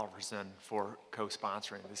 Representative Oliverson, for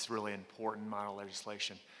co-sponsoring this really important model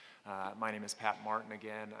legislation. My name is Pat Martin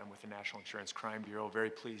again. I'm with the National Insurance Crime Bureau. Very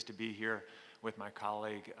pleased to be here with my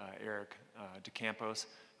colleague, Eric DeCampos,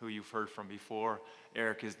 who you've heard from before.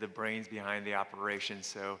 Eric is the brains behind the operation.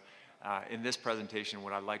 So in this presentation,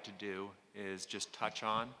 what I'd like to do is just touch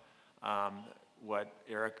on what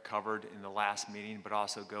Eric covered in the last meeting, but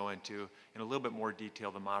also go into, in a little bit more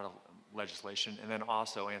detail, the model legislation, and then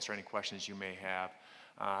also answer any questions you may have.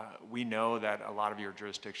 We know that a lot of your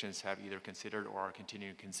jurisdictions have either considered or are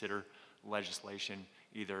continuing to consider legislation,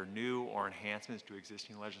 either new or enhancements to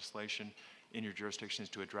existing legislation in your jurisdictions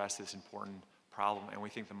to address this important problem. And we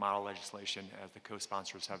think the model legislation, as the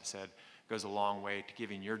co-sponsors have said, goes a long way to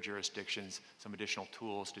giving your jurisdictions some additional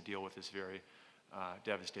tools to deal with this very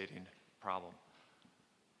devastating problem.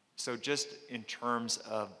 So just in terms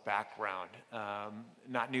of background,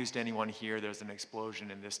 not news to anyone here, there's an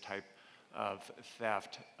explosion in this type of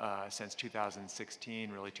theft since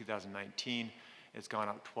 2016, really 2019. It's gone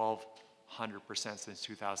up 1,200% since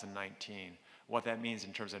 2019. What that means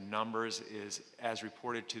in terms of numbers is, as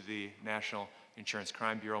reported to the National Insurance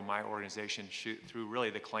Crime Bureau, my organization, through really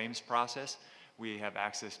the claims process, we have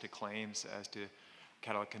access to claims as to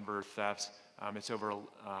catalytic converter thefts. It's over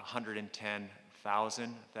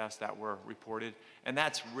 110,000 thefts that were reported. And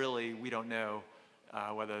that's really, we don't know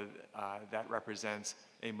whether that represents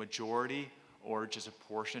a majority or just a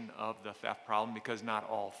portion of the theft problem, because not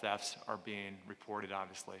all thefts are being reported,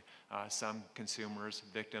 obviously. Some consumers,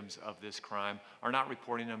 victims of this crime, are not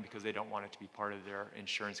reporting them because they don't want it to be part of their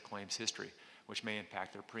insurance claims history, which may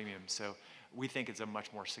impact their premiums. So we think it's a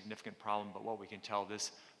much more significant problem, but what we can tell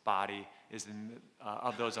this body is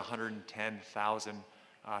of those 110,000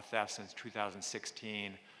 thefts since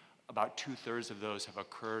 2016, about 2/3 of those have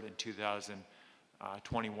occurred in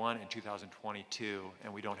 2021 and 2022,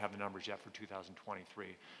 and we don't have the numbers yet for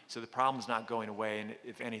 2023. So the problem's not going away, and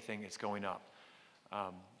if anything, it's going up.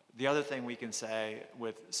 The other thing we can say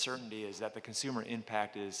with certainty is that the consumer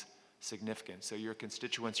impact is significant. So your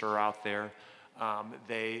constituents are out there.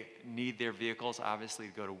 They need their vehicles, obviously,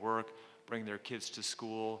 to go to work, bring their kids to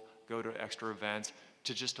school, go to extra events,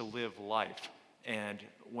 to live life. And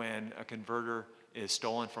when a converter is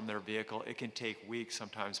stolen from their vehicle, it can take weeks,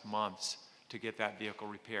 sometimes months, to get that vehicle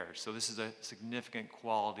repaired. So this is a significant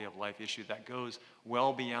quality of life issue that goes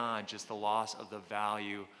well beyond just the loss of the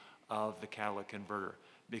value of the catalytic converter,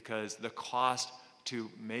 because the cost to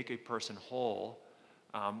make a person whole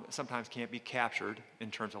sometimes can't be captured in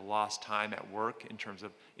terms of lost time at work, in terms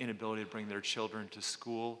of inability to bring their children to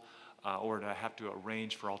school, or to have to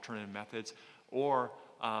arrange for alternative methods, or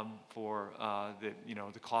for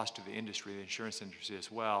the cost to the industry, the insurance industry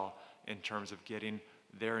as well, in terms of getting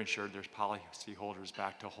their insured, their policyholders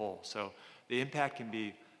back to whole. So the impact can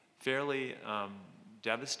be fairly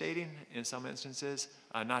devastating in some instances,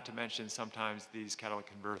 not to mention sometimes these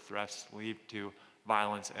catalytic converter thefts lead to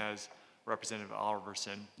violence, as Representative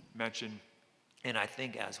Oliverson mentioned, and I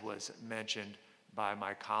think as was mentioned by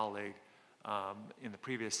my colleague in the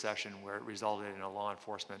previous session, where it resulted in a law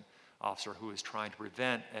enforcement officer who was trying to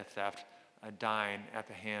prevent a theft dying at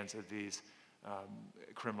the hands of these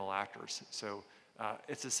criminal actors. So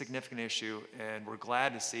it's a significant issue, and we're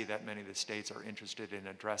glad to see that many of the states are interested in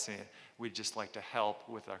addressing it. We'd just like to help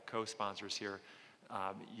with our co-sponsors here.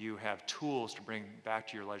 You have tools to bring back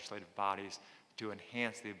to your legislative bodies to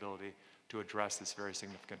enhance the ability to address this very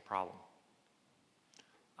significant problem.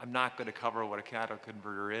 I'm not going to cover what a catalytic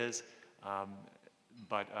converter is,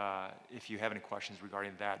 but if you have any questions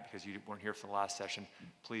regarding that, because you weren't here for the last session,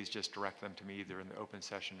 please just direct them to me either in the open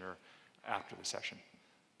session or after the session.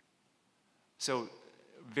 So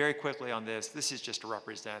very quickly on this is just to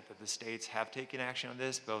represent that the states have taken action on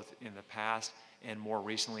this, both in the past and more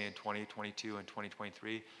recently in 2022 and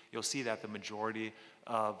 2023. You'll see that the majority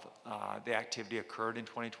of the activity occurred in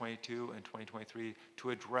 2022 and 2023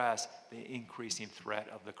 to address the increasing threat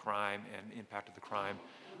of the crime and impact of the crime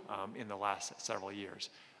in the last several years.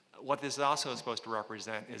 What this also is supposed to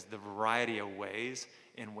represent is the variety of ways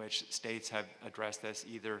in which states have addressed this,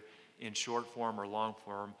 either in short form or long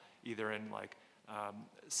form, either in like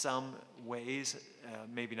some ways,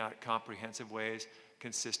 maybe not comprehensive ways,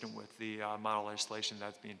 consistent with the model legislation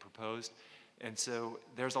that's being proposed. And so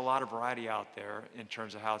there's a lot of variety out there in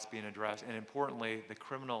terms of how it's being addressed. And importantly, the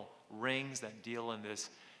criminal rings that deal in this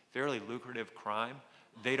fairly lucrative crime,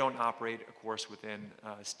 they don't operate, of course, within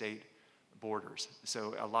state borders.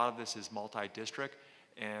 So a lot of this is multi-district,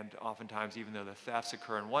 and oftentimes, even though the thefts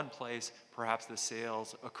occur in one place, perhaps the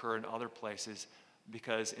sales occur in other places,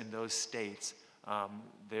 because in those states,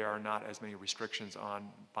 there are not as many restrictions on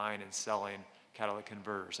buying and selling catalytic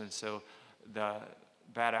converters. And so the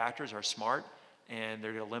bad actors are smart, and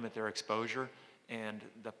they're going to limit their exposure, and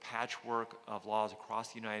the patchwork of laws across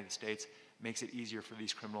the United States makes it easier for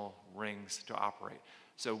these criminal rings to operate.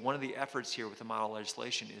 So one of the efforts here with the model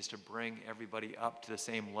legislation is to bring everybody up to the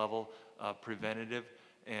same level of preventative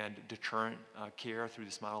and deterrent care through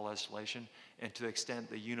this model legislation, and to the extent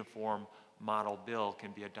the uniform model bill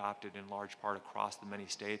can be adopted in large part across the many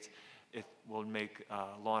states, it will make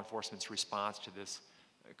law enforcement's response to this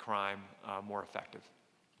crime more effective.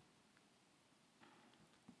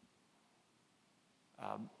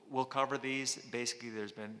 We'll cover these. Basically,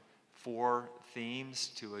 there's been 4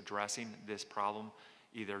 themes to addressing this problem: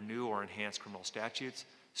 either new or enhanced criminal statutes,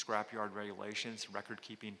 scrapyard regulations,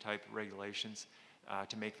 record-keeping type regulations,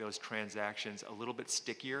 to make those transactions a little bit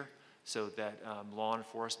stickier, so that law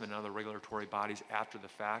enforcement and other regulatory bodies after the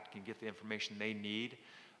fact can get the information they need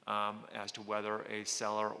as to whether a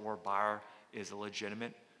seller or buyer is a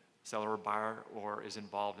legitimate seller or buyer or is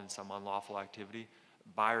involved in some unlawful activity.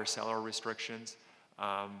 Buyer-seller restrictions,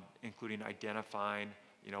 including identifying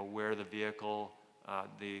where the vehicle,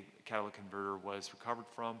 the catalytic converter was recovered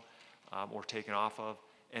from or taken off of.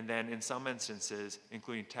 And then in some instances,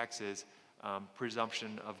 including Texas,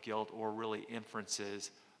 presumption of guilt or really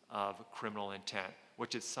inferences of criminal intent,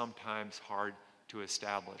 which is sometimes hard to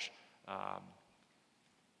establish.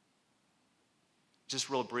 Just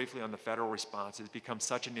real briefly on the federal response, it's become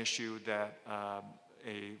such an issue that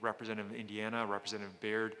a representative of Indiana, Representative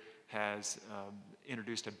Baird, has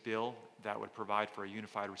introduced a bill that would provide for a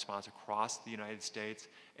unified response across the United States,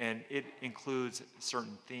 and it includes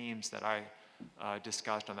certain themes that I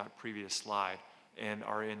discussed on that previous slide and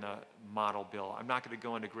are in the model bill. I'm not going to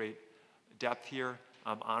go into great depth here,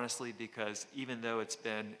 honestly, because even though it's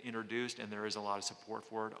been introduced and there is a lot of support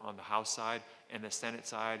for it on the House side and the Senate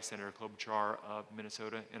side, Senator Klobuchar of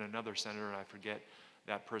Minnesota and another senator, and I forget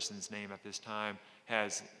that person's name at this time,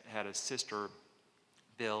 has had a sister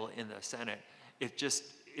bill in the Senate, it just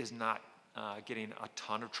is not getting a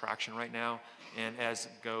ton of traction right now. And as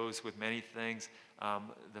goes with many things,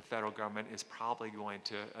 the federal government is probably going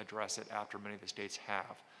to address it after many of the states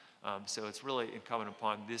have. So it's really incumbent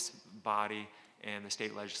upon this body and the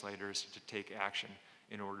state legislators to take action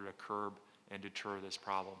in order to curb and deter this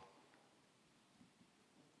problem.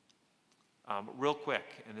 Real quick,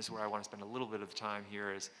 and this is where I want to spend a little bit of time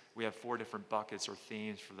here, is we have 4 different buckets or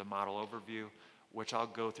themes for the model overview, which I'll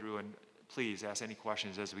go through, and please ask any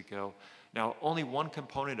questions as we go. Now, only one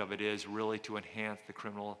component of it is really to enhance the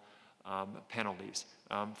criminal penalties.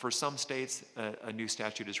 For some states, a new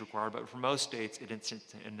statute is required, but for most states, it's an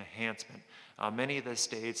enhancement. Many of the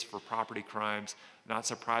states for property crimes, not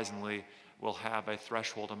surprisingly, will have a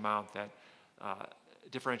threshold amount that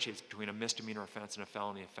differentiates between a misdemeanor offense and a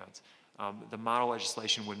felony offense. The model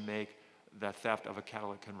legislation would make the theft of a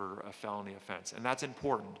catalytic converter a felony offense, and that's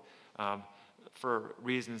important for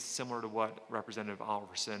reasons similar to what Representative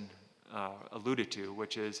Alverson alluded to,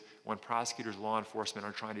 which is when prosecutors, law enforcement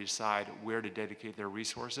are trying to decide where to dedicate their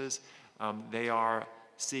resources, they are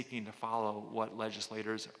seeking to follow what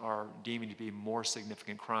legislators are deeming to be more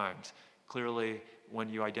significant crimes. Clearly, when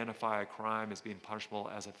you identify a crime as being punishable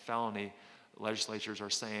as a felony, legislatures are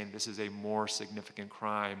saying this is a more significant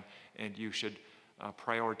crime and you should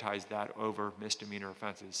prioritize that over misdemeanor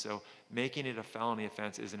offenses. So making it a felony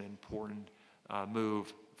offense is an important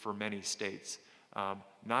move for many states.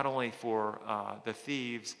 Not only for the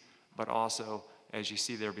thieves, but also, as you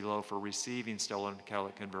see there below, for receiving stolen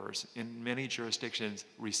catalytic converters. In many jurisdictions,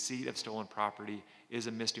 receipt of stolen property is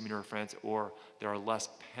a misdemeanor offense, or there are less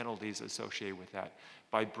penalties associated with that.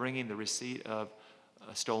 By bringing the receipt of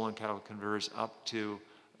stolen catalytic converters up to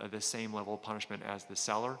the same level of punishment as the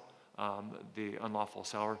seller, the unlawful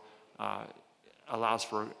seller, allows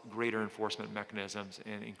for greater enforcement mechanisms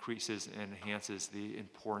and increases and enhances the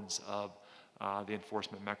importance of the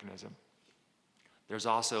enforcement mechanism. There's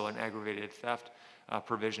also an aggravated theft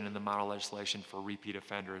provision in the model legislation for repeat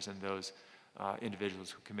offenders and those individuals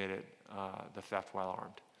who committed the theft while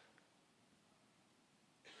armed.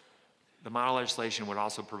 model legislation would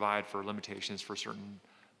also provide for limitations for certain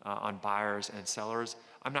on buyers and sellers.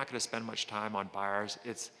 I'm not going to spend much time on buyers.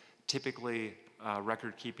 It's typically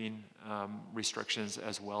record-keeping restrictions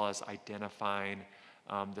as well as identifying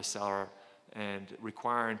the seller and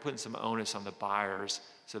putting some onus on the buyers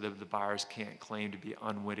so that the buyers can't claim to be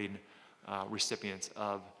unwitting recipients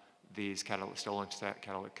of these stolen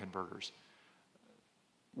catalytic converters.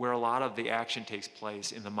 Where a lot of the action takes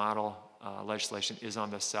place in the model legislation is on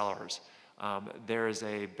the sellers. There is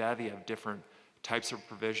a bevy of different types of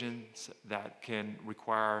provisions that can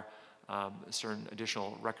require certain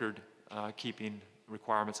additional record keeping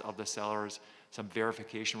requirements of the sellers, some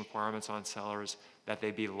verification requirements on sellers that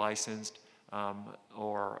they be licensed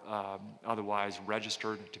or otherwise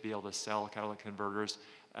registered to be able to sell catalytic converters.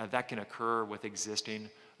 That can occur with existing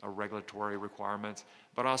regulatory requirements,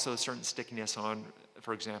 but also certain stickiness on,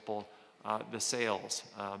 for example, the sales.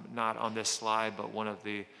 Not on this slide, but one of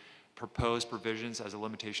the proposed provisions as a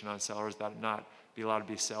limitation on sellers that not be allowed to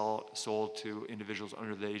be sold to individuals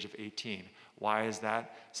under the age of 18. Why is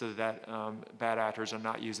that? So that bad actors are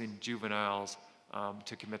not using juveniles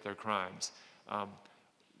to commit their crimes.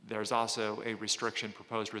 There's also a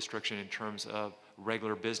proposed restriction in terms of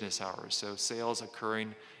regular business hours. So sales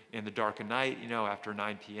occurring in the dark of night, after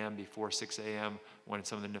 9 p.m., before 6 a.m., when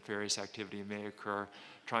some of the nefarious activity may occur,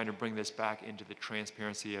 trying to bring this back into the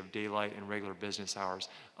transparency of daylight and regular business hours.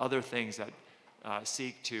 Other things that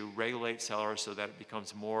seek to regulate sellers so that it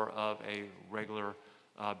becomes more of a regular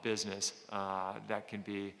business that can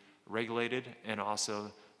be regulated, and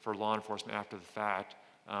also for law enforcement after the fact,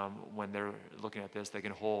 when they're looking at this, they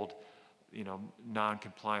can hold,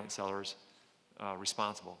 non-compliant sellers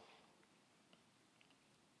responsible.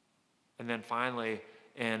 And then finally,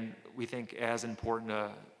 and we think as important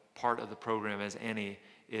a part of the program as any,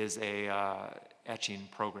 is a etching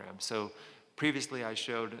program. So previously I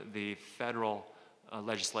showed the federal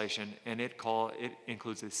legislation, and it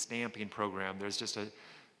includes a stamping program. There's just a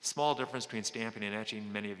small difference between stamping and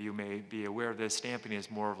etching. Many of you may be aware of this. Stamping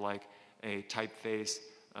is more of like a typeface,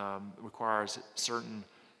 requires certain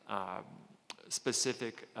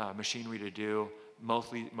specific machinery to do,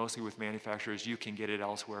 mostly with manufacturers. You can get it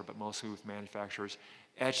elsewhere, but mostly with manufacturers.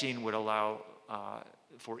 Etching would allow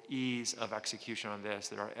for ease of execution on this.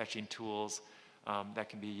 There are etching tools that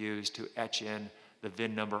can be used to etch in the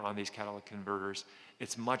VIN number on these catalytic converters.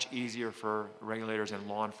 It's much easier for regulators and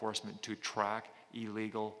law enforcement to track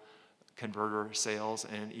illegal converter sales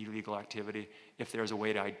and illegal activity if there's a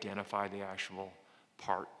way to identify the actual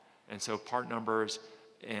part. And so part numbers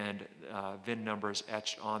and VIN numbers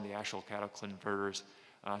etched on the actual catalytic converters,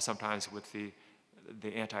 sometimes with the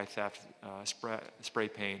anti-theft spray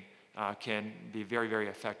paint, can be a very, very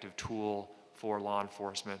effective tool for law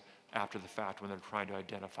enforcement after the fact when they're trying to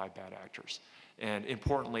identify bad actors. And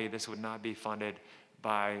importantly, this would not be funded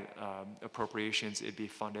by appropriations. It'd be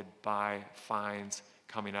funded by fines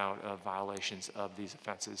coming out of violations of these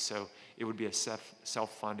offenses. So it would be a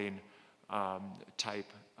self-funding type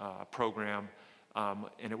program,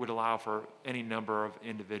 and it would allow for any number of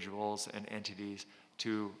individuals and entities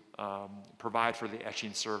to provide for the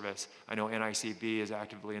etching service. I know NICB is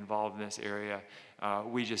actively involved in this area.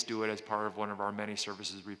 We just do it as part of one of our many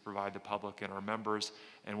services we provide the public and our members,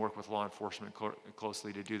 and work with law enforcement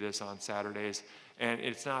closely to do this on Saturdays. And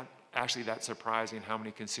it's not actually that surprising how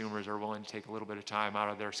many consumers are willing to take a little bit of time out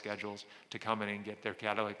of their schedules to come in and get their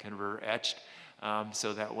catalytic converter etched,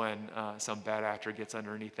 so that when some bad actor gets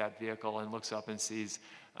underneath that vehicle and looks up and sees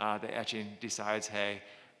the etching, decides, hey,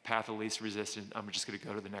 path of least resistance, I'm just going to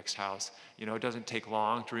go to the next house. It doesn't take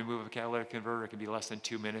long to remove a catalytic converter. It can be less than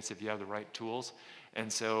 2 minutes if you have the right tools.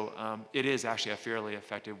 And so it is actually a fairly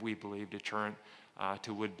effective, we believe, deterrent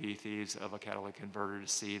to would-be thieves of a catalytic converter to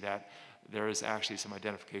see that there is actually some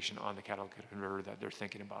identification on the catalytic converter that they're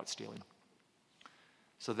thinking about stealing.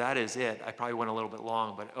 So that is it. I probably went a little bit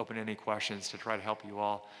long, but open any questions to try to help you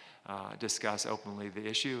all discuss openly the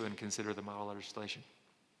issue and consider the model legislation.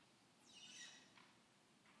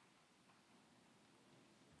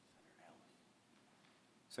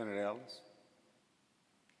 Senator Ellis?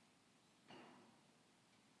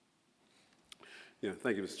 Yeah,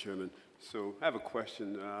 thank you, Mr. Chairman. So I have a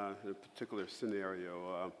question in a particular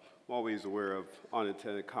scenario. I'm always aware of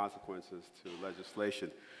unintended consequences to legislation.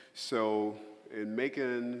 So in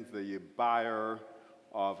making the buyer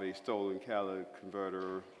of a stolen catalytic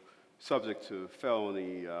converter subject to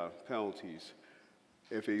felony penalties,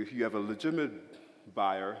 if you have a legitimate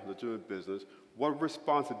buyer, legitimate business, what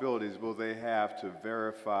responsibilities will they have to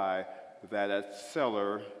verify that that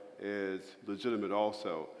seller is legitimate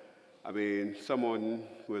also? I mean, someone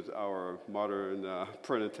with our modern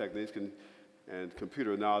printing techniques can and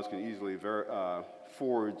computer knowledge can easily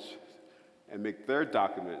forge and make their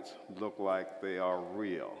documents look like they are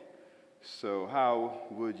real. So how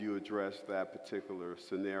would you address that particular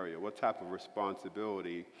scenario? What type of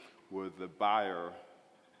responsibility would the buyer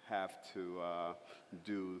have to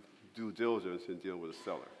do due diligence in dealing with a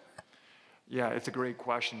seller? Yeah, it's a great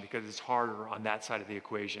question because it's harder on that side of the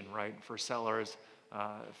equation, right? For sellers,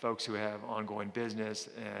 folks who have ongoing business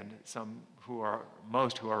and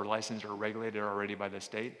most who are licensed or regulated already by the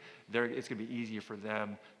state, it's going to be easier for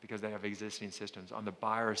them because they have existing systems. On the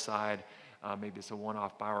buyer side, maybe it's a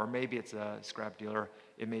one-off buyer, or maybe it's a scrap dealer.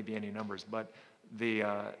 It may be any numbers, but the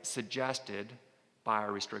suggested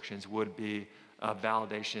buyer restrictions would be a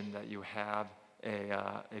validation that you have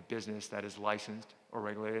a business that is licensed or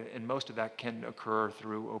regulated, and most of that can occur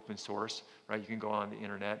through open source, right? You can go on the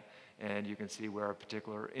internet and you can see where a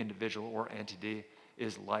particular individual or entity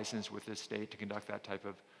is licensed with the state to conduct that type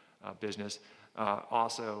of business.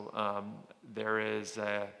 Also, there is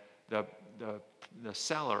the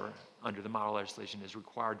seller under the model legislation is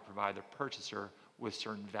required to provide the purchaser with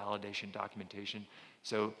certain validation documentation.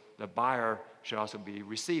 So the buyer should also be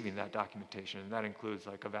receiving that documentation, and that includes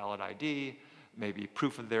like a valid ID, maybe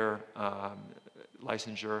proof of their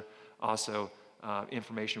licensure, also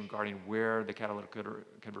information regarding where the catalytic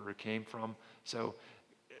converter came from. So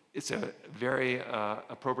it's a very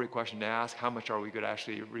appropriate question to ask. How much are we going to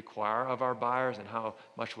actually require of our buyers, and how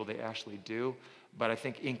much will they actually do? But I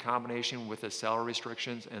think in combination with the seller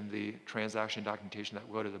restrictions and the transaction documentation that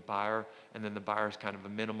will go to the buyer, and then the buyer's kind of a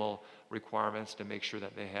minimal requirements to make sure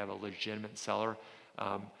that they have a legitimate seller,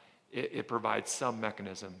 it provides some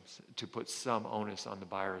mechanisms to put some onus on the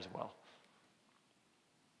buyer as well.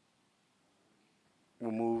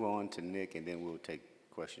 We'll move on to Nick, and then we'll take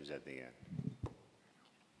questions at the end.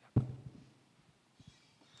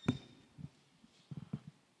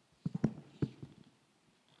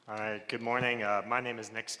 All right, good morning. My name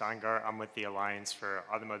is Nick Steingart. I'm with the Alliance for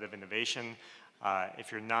Automotive Innovation.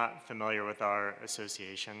 If you're not familiar with our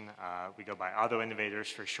association, we go by Auto Innovators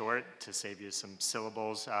for short, to save you some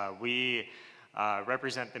syllables. We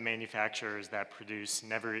represent the manufacturers that produce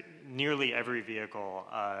nearly every vehicle,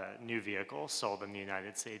 new vehicle sold in the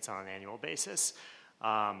United States on an annual basis.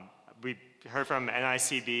 We heard from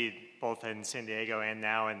NICB both in San Diego and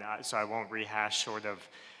now, and so I won't rehash sort of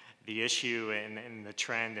the issue and the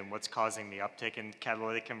trend and what's causing the uptick in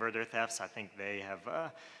catalytic converter thefts. I think they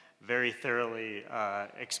have very thoroughly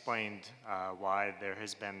explained why there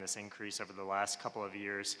has been this increase over the last couple of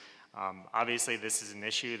years. Obviously, this is an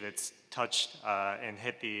issue that's touched and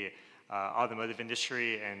hit the automotive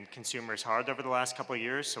industry and consumers hard over the last couple of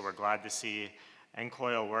years, so we're glad to see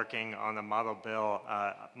NCOIL working on a model bill.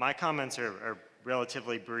 My comments are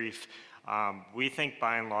relatively brief. We think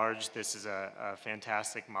by and large this is a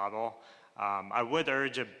fantastic model. I would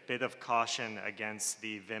urge a bit of caution against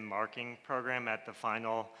the VIN marking program at the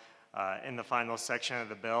final, in the final section of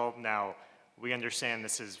the bill. Now, we understand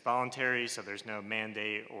this is voluntary, so there's no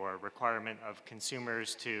mandate or requirement of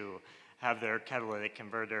consumers to have their catalytic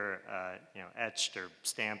converter etched or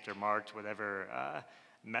stamped or marked, whatever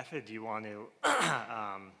method you want to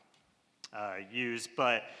use.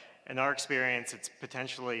 But in our experience, it's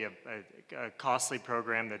potentially a costly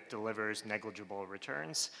program that delivers negligible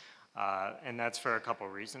returns. And that's for a couple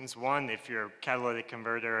reasons. One, if your catalytic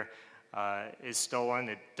converter is stolen,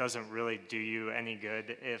 it doesn't really do you any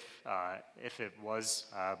good if it was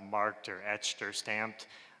marked or etched or stamped.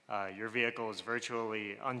 Your vehicle is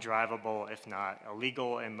virtually undrivable, if not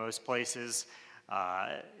illegal in most places.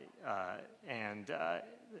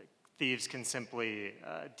 Thieves can simply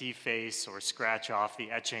deface or scratch off the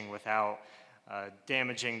etching without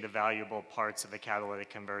damaging the valuable parts of the catalytic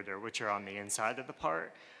converter, which are on the inside of the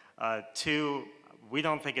part. Two, we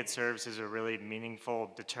don't think it serves as a really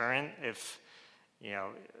meaningful deterrent if,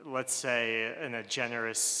 let's say in a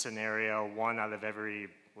generous scenario, 1 out of every,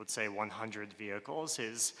 let's say 100 vehicles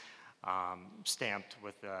is stamped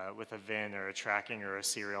with a VIN or a tracking or a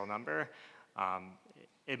serial number.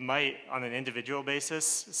 It might, on an individual basis,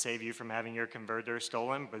 save you from having your converter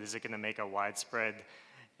stolen, but is it going to make a widespread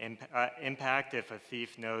impact if a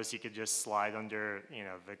thief knows he could just slide under,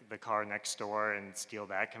 the car next door and steal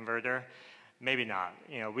that converter? Maybe not.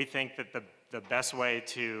 We think that the best way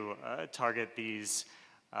to target these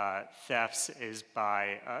thefts is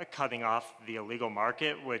by cutting off the illegal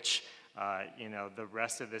market, which the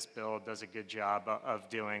rest of this bill does a good job of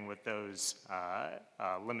doing with those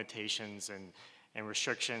limitations and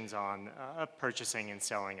restrictions on purchasing and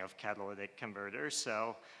selling of catalytic converters.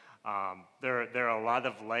 So there are a lot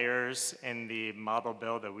of layers in the model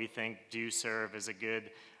bill that we think do serve as a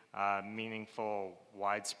good meaningful,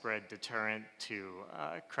 widespread deterrent to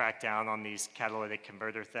crack down on these catalytic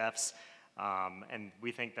converter thefts. And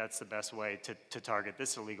we think that's the best way to target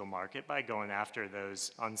this illegal market, by going after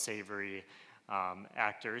those unsavory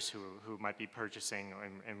actors who might be purchasing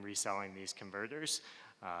and reselling these converters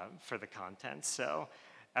for the content. So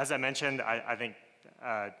as I mentioned, I think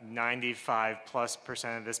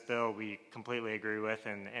 95+% of this bill we completely agree with,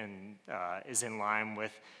 and is in line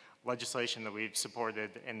with legislation that we've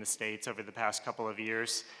supported in the states over the past couple of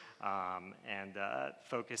years, and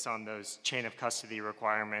focus on those chain of custody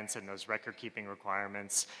requirements and those record-keeping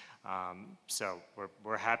requirements. So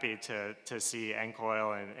we're happy to see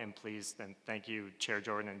NCOIL, and please, and thank you, Chair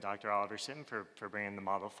Jordan and Dr. Oliverson, for bringing the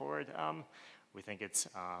model forward. We think it's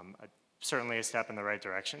certainly a step in the right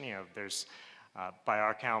direction. You know, there's, by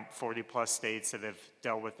our count, 40+ states that have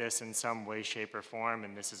dealt with this in some way, shape, or form,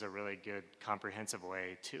 and this is a really good, comprehensive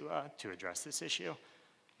way to address this issue.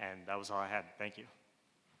 And that was all I had. Thank you.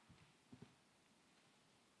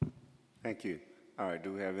 Thank you. All right,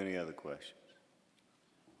 do we have any other questions?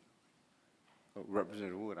 Oh,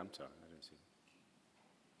 Representative Wood, I'm sorry, I didn't see.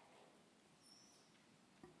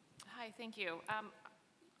 Hi, thank you.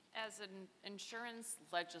 As an insurance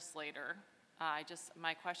legislator,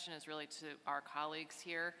 my question is really to our colleagues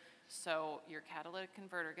here. So your catalytic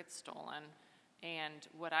converter gets stolen, and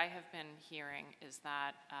what I have been hearing is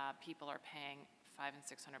that people are paying $500 and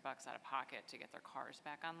 $600 out of pocket to get their cars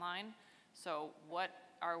back online. So what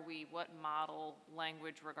model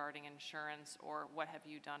language regarding insurance, or what have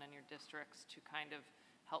you done in your districts to kind of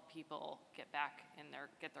help people get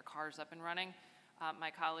their cars up and running?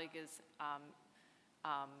 My colleague is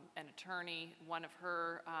an attorney. One of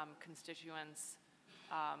her constituents'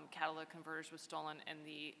 catalytic converters was stolen, and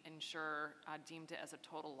the insurer deemed it as a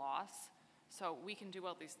total loss. So we can do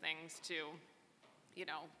all these things to, you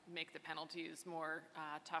know, make the penalties more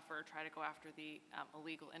tougher, try to go after the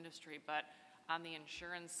illegal industry. But on the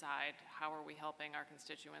insurance side, how are we helping our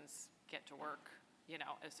constituents get to work, you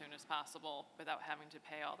know, as soon as possible without having to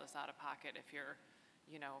pay all this out of pocket if you're,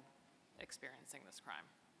 you know, experiencing this crime?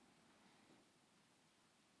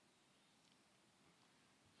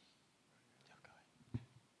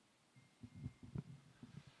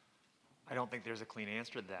 I don't think there's a clean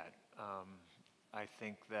answer to that. I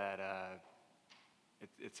think that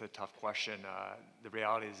it's a tough question. The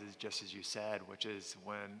reality is just as you said, which is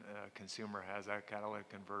when a consumer has that catalytic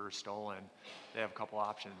converter stolen, they have a couple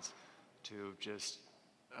options: to just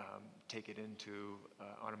take it into an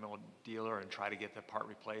automobile dealer and try to get the part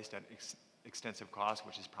replaced at extensive cost,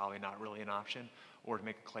 which is probably not really an option, or to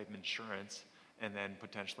make a claim insurance and then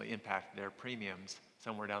potentially impact their premiums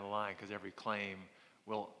somewhere down the line, because every claim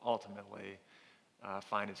will ultimately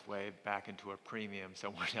find its way back into a premium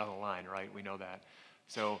somewhere down the line, right? We know that.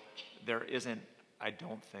 So there isn't, I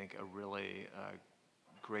don't think, a really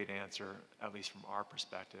great answer, at least from our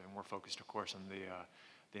perspective. And we're focused, of course, on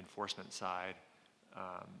the enforcement side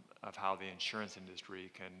of how the insurance industry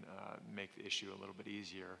can make the issue a little bit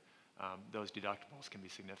easier. Those deductibles can be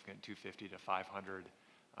significant, $250 to $500,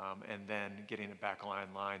 and then getting it back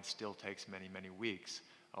online still takes many, many weeks.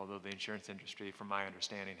 Although the insurance industry, from my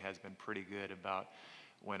understanding, has been pretty good about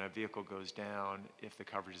when a vehicle goes down, if the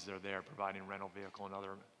coverages are there, providing rental vehicle and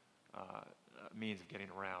other means of getting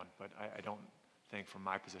around. But I don't think from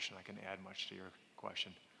my position I can add much to your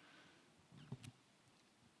question.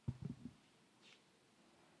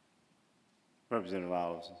 Representative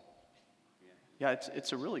Oliverson. Yeah,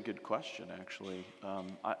 it's a really good question, actually.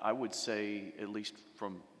 I would say, at least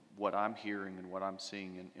from what I'm hearing and what I'm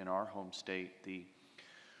seeing in our home state,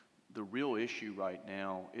 the real issue right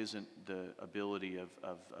now isn't the ability of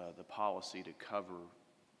the policy to cover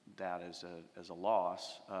that as a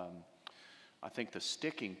loss. I think the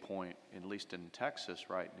sticking point, at least in Texas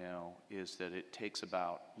right now, is that it takes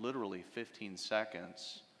about literally 15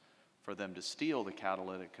 seconds for them to steal the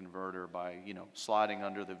catalytic converter by, you know, sliding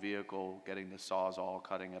under the vehicle, getting the Sawzall,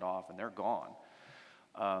 cutting it off, and they're gone.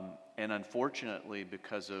 And unfortunately,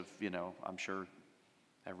 because of, you know, I'm sure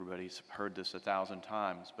everybody's heard this 1,000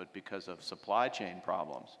 times, but because of supply chain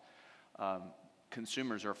problems,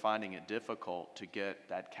 consumers are finding it difficult to get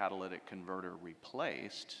that catalytic converter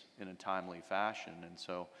replaced in a timely fashion. And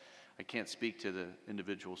so I can't speak to the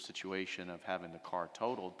individual situation of having the car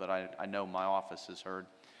totaled, but I know my office has heard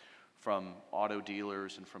from auto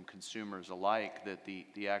dealers and from consumers alike that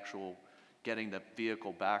the actual getting the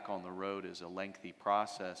vehicle back on the road is a lengthy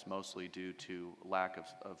process, mostly due to lack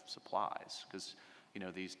of supplies, because, you know,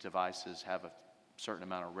 these devices have a certain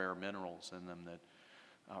amount of rare minerals in them that,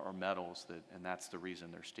 or metals that, and that's the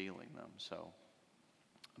reason they're stealing them. So,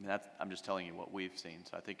 I mean, I'm just telling you what we've seen.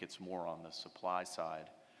 So I think it's more on the supply side.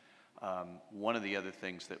 One of the other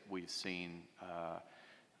things that we've seen,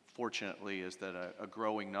 fortunately, is that a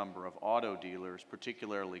growing number of auto dealers,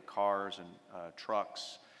 particularly cars and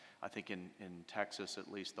trucks, I think in Texas,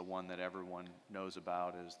 at least the one that everyone knows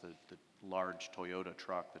about is the large Toyota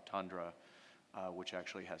truck, the Tundra, which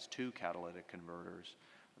actually has 2 catalytic converters.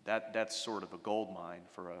 That's sort of a gold mine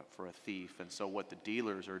for a thief. And so what the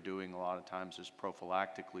dealers are doing a lot of times is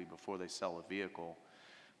prophylactically, before they sell a vehicle,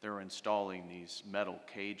 they're installing these metal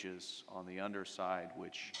cages on the underside,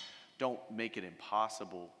 which don't make it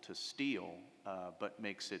impossible to steal, but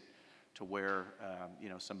makes it to where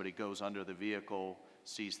somebody goes under the vehicle,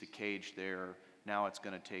 sees the cage there. Now it's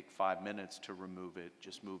going to take 5 minutes to remove it,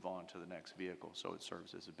 just move on to the next vehicle. So it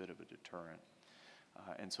serves as a bit of a deterrent.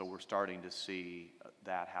 And so we're starting to see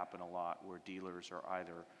that happen a lot, where dealers are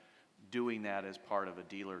either doing that as part of a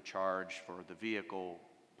dealer charge for the vehicle,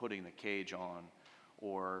 putting the cage on,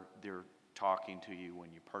 or they're talking to you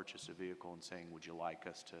when you purchase a vehicle and saying, would you like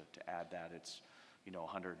us to add that? It's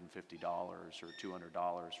 $150 or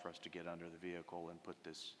 $200 for us to get under the vehicle and put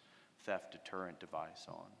this theft deterrent device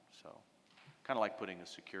on. So kind of like putting a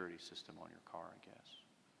security system on your car, I guess.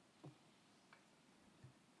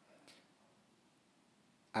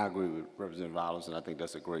 I agree with Representative Olives, and I think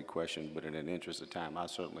that's a great question, but in the interest of time, I'll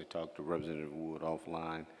certainly talk to Representative Wood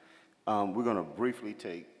offline. We're going to briefly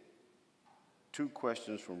take 2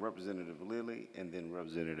 questions from Representative Lilly and then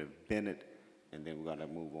Representative Bennett, and then we're going to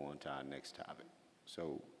move on to our next topic.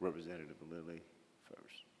 So Representative Lilly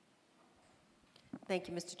first. Thank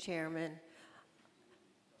you, Mr. Chairman.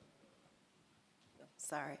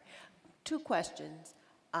 Sorry. 2 questions.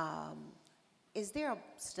 Is there a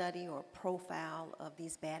study or profile of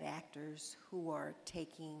these bad actors who are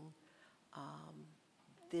taking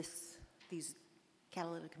these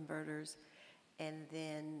catalytic converters? And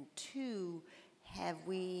then 2, have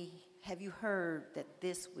you heard that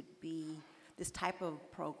this type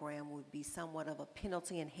of program would be somewhat of a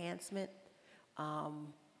penalty enhancement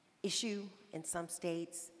issue in some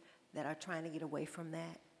states that are trying to get away from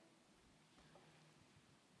that?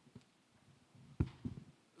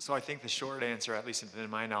 So I think the short answer, at least in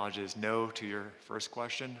my knowledge, is no to your first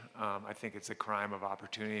question. I think it's a crime of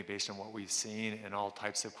opportunity based on what we've seen, and all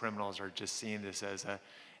types of criminals are just seeing this as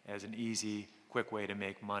an easy, quick way to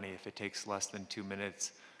make money. If it takes less than 2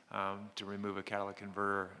 minutes to remove a catalytic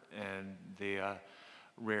converter, and the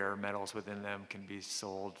rare metals within them can be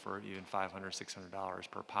sold for even $500, $600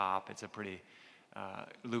 per pop. It's a pretty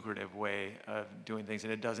lucrative way of doing things,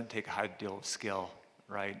 and it doesn't take a high deal of skill,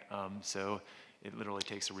 right? So it literally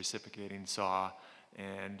takes a reciprocating saw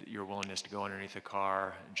and your willingness to go underneath the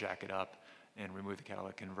car, jack it up, and remove the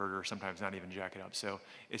catalytic converter, sometimes not even jack it up. So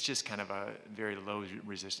it's just kind of a very low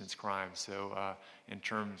resistance crime. So in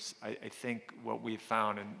terms, I think what we've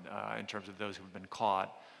found in terms of those who've been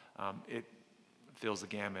caught, it fills the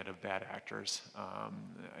gamut of bad actors.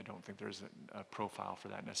 I don't think there's a profile for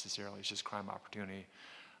that necessarily. It's just crime opportunity.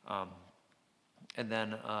 And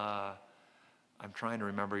then I'm trying to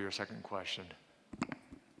remember your second question.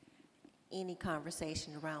 Any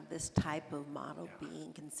conversation around this type of model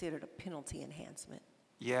being considered a penalty enhancement?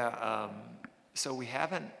 Yeah, so we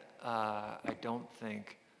haven't, I don't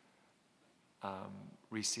think,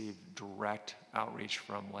 received direct outreach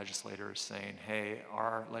from legislators saying, hey,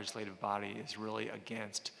 our legislative body is really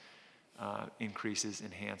against increases,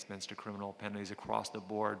 enhancements to criminal penalties across the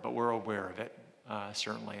board, but we're aware of it,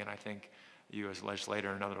 certainly, and I think you as a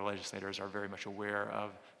legislator and other legislators are very much aware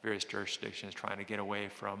of various jurisdictions trying to get away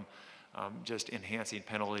from just enhancing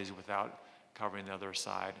penalties without covering the other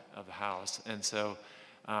side of the house. And so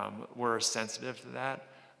we're sensitive to that.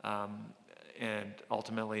 And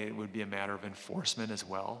ultimately, it would be a matter of enforcement as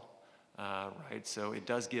well, right? So it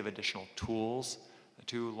does give additional tools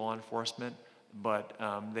to law enforcement, but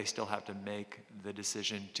they still have to make the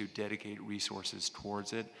decision to dedicate resources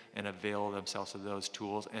towards it and avail themselves of those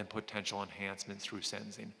tools and potential enhancements through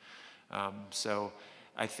sentencing. So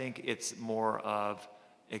I think it's more of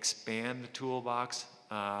expand the toolbox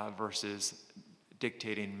versus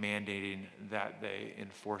dictating, mandating that they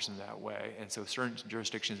enforce in that way. And so certain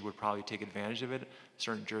jurisdictions would probably take advantage of it,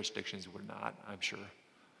 certain jurisdictions would not, I'm sure.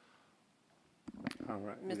 All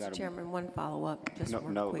right. Mr. Chairman, one follow-up, just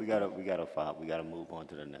one No, quick. we gotta move on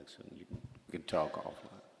to the next one. You can talk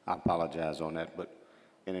offline. I apologize on that, but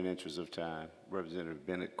in an interest of time, Representative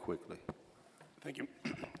Bennett, quickly. Thank you.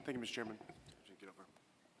 Thank you, Mr. Chairman. Get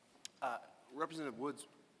over. Representative Wood's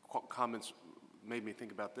comments made me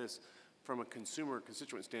think about this. From a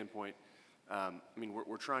constituent standpoint, I mean,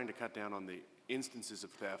 we're trying to cut down on the instances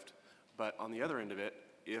of theft, but on the other end of it,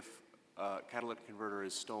 if a catalytic converter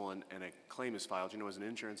is stolen and a claim is filed, you know, as an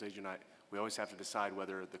insurance agent, we always have to decide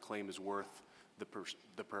whether the claim is worth the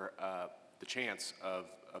chance of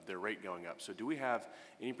their rate going up. So do we have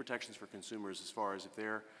any protections for consumers as far as if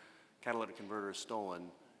their catalytic converter is stolen,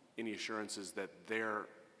 any assurances that their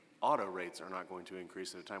auto rates are not going to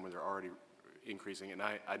increase at a time when they're already increasing? And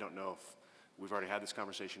I don't know if we've already had this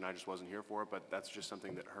conversation, I just wasn't here for it, but that's just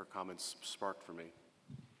something that her comments sparked for me.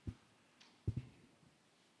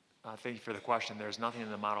 Thank you for the question. There's nothing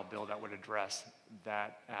in the model bill that would address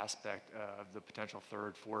that aspect of the potential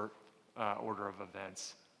third, fourth order of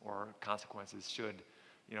events or consequences should,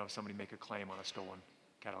 somebody make a claim on a stolen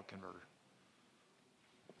catalytic converter.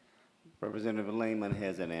 Representative Lehman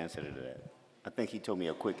has an answer to that. I think he told me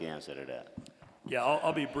a quick answer to that. Yeah,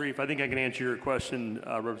 I'll be brief. I think I can answer your question,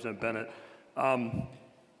 Representative Bennett.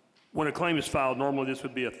 When a claim is filed, normally this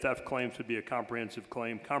would be a theft claim, this would be a comprehensive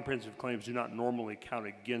claim. Comprehensive claims do not normally count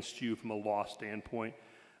against you from a loss standpoint.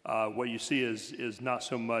 What you see is not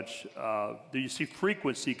so much, you see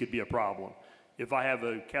frequency could be a problem. If I have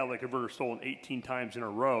a catalytic converter stolen 18 times in a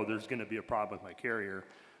row, there's going to be a problem with my carrier.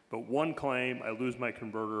 But one claim, I lose my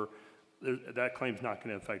converter, that claim's not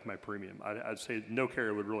going to affect my premium. I'd say no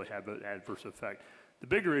carrier would really have an adverse effect. The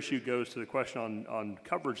bigger issue goes to the question on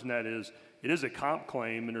coverage, and that is, it is a comp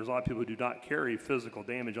claim, and there's a lot of people who do not carry physical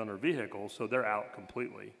damage on their vehicles, so they're out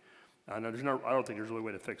completely. I don't think there's really a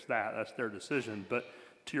way to fix that. That's their decision. But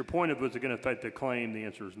to your point of, is it going to affect the claim, the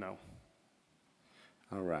answer is no.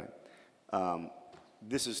 All right.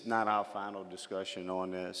 This is not our final discussion on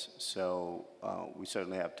this, so we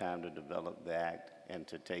certainly have time to develop the act and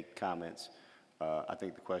to take comments. I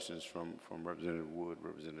think the questions from Representative Wood,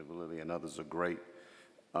 Representative Lilly, and others are great.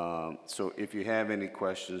 So if you have any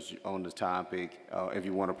questions on the topic, if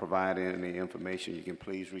you want to provide any information, you can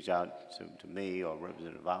please reach out to me or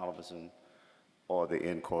Representative Oliverson or the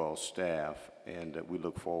NCOIL staff, and we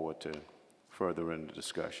look forward to furthering the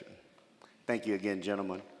discussion. Thank you again,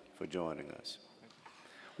 gentlemen, for joining us.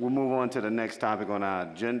 We'll move on to the next topic on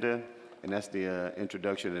our agenda, and that's the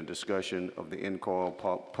introduction and discussion of the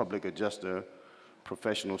NCOIL Public Adjuster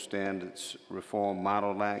Professional Standards Reform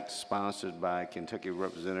Model Act, sponsored by Kentucky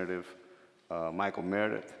Representative Michael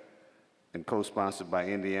Meredith and co-sponsored by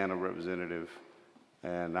Indiana Representative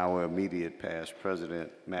and our immediate past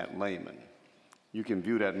President Matt Lehman. You can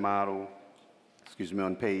view that model,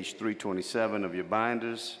 on page 327 of your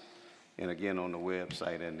binders, and again on the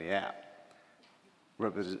website and the app.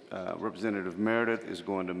 Representative Meredith is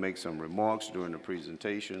going to make some remarks during the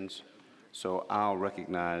presentations, so I'll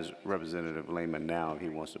recognize Representative Lehman now if he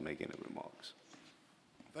wants to make any remarks.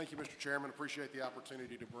 Thank you, Mr. Chairman. Appreciate the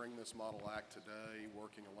opportunity to bring this model act today,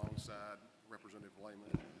 working alongside Representative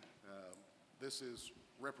Lehman. This is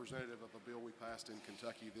representative of a bill we passed in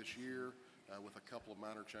Kentucky this year with a couple of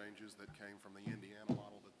minor changes that came from the Indiana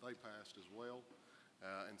model that they passed as well.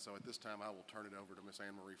 And so at this time, I will turn it over to Ms.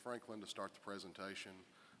 Anne-Marie Franklin to start the presentation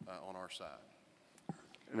on our side.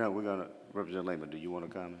 No, we're going to, Representative Lehman, do you want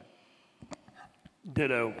to comment?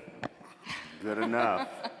 Ditto. Good enough.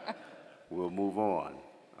 We'll move on.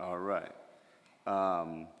 All right.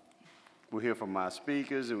 We'll hear from our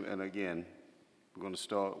speakers, and again, we're going to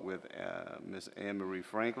start with Ms. Anne-Marie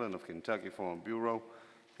Franklin of Kentucky Farm Bureau,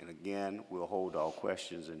 and again, we'll hold all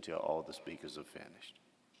questions until all the speakers are finished.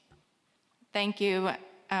 Thank you.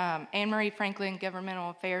 Anne-Marie Franklin, Governmental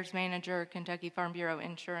Affairs Manager, Kentucky Farm Bureau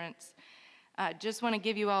Insurance. Just want to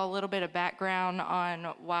give you all a little bit of background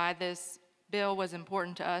on why this bill was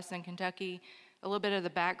important to us in Kentucky, a little bit of the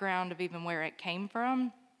background of even where it came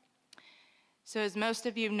from. So as most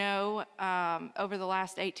of you know, over the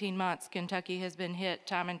last 18 months, Kentucky has been hit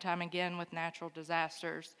time and time again with natural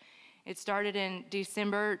disasters. It started in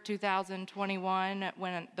December 2021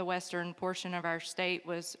 when the western portion of our state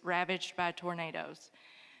was ravaged by tornadoes.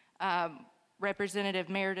 Representative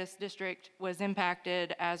Meredith's district was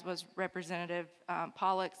impacted, as was Representative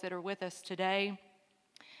Pollak's that are with us today.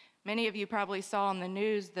 Many of you probably saw on the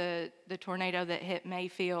news the tornado that hit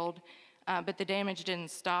Mayfield, but the damage didn't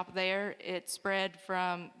stop there. It spread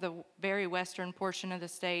from the very western portion of the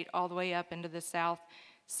state all the way up into the south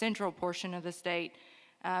central portion of the state.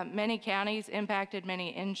 Many counties impacted,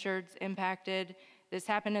 many insureds impacted. This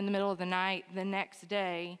happened in the middle of the night. The next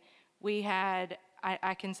day, we had,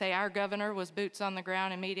 I can say our governor was boots on the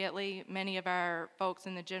ground immediately. Many of our folks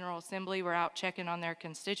in the General Assembly were out checking on their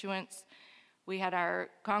constituents. We had our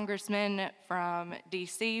congressmen from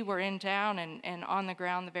DC were in town and on the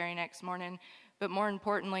ground the very next morning. But more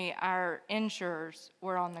importantly, our insurers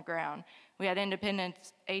were on the ground. We had independent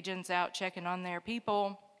agents out checking on their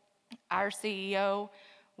people. Our CEO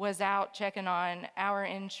was out checking on our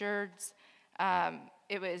insureds.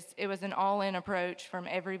 it was an all-in approach from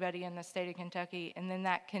everybody in the state of Kentucky, and then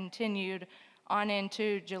that continued on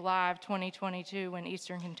into July of 2022 when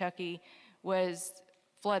Eastern Kentucky was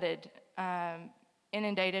flooded,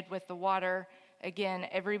 inundated with the water. Again,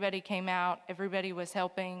 everybody came out, everybody was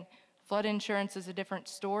helping. Flood insurance is a different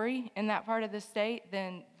story in that part of the state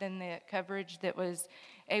than the coverage that was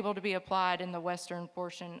able to be applied in the western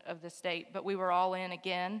portion of the state, but we were all in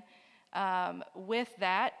again. With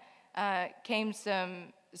that came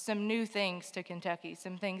some new things to Kentucky,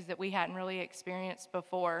 some things that we hadn't really experienced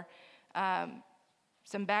before.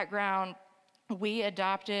 Some background, we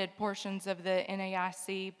adopted portions of the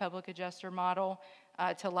NAIC public adjuster model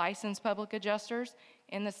to license public adjusters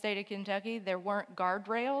in the state of Kentucky. There weren't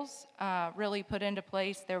guardrails really put into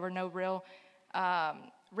place. There were no real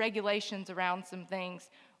regulations around some things.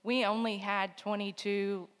 We only had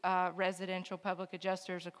 22 residential public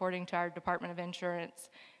adjusters according to our Department of Insurance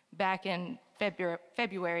back in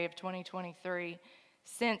February of 2023.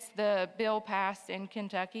 Since the bill passed in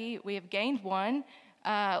Kentucky, we have gained one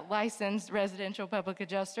licensed residential public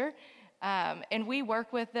adjuster. And we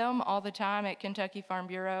work with them all the time at Kentucky Farm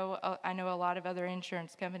Bureau. I know a lot of other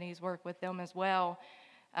insurance companies work with them as well.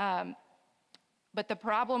 But the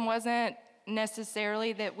problem wasn't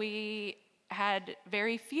necessarily that we had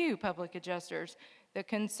very few public adjusters. The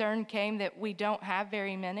concern came that we don't have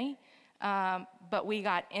very many, but we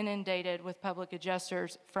got inundated with public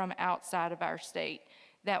adjusters from outside of our state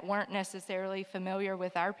that weren't necessarily familiar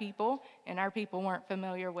with our people, and our people weren't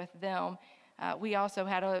familiar with them. We also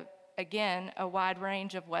had again, a wide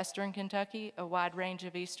range of Western Kentucky, a wide range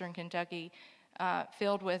of Eastern Kentucky,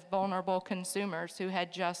 filled with vulnerable consumers who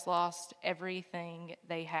had just lost everything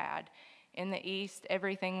they had. In the East,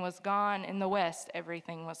 everything was gone. In the West,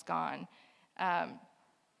 everything was gone.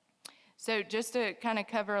 So just to kind of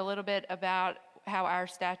cover a little bit about how our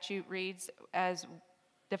statute reads as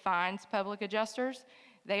defines public adjusters,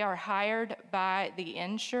 they are hired by the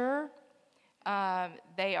insurer.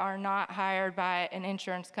 They are not hired by an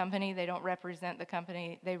insurance company. They don't represent the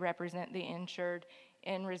company. They represent the insured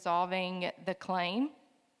in resolving the claim.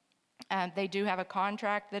 They do have a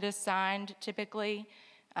contract that is signed typically.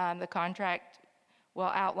 The contract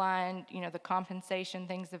will outline, the compensation,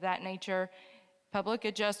 things of that nature. Public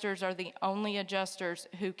adjusters are the only adjusters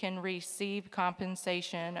who can receive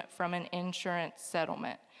compensation from an insurance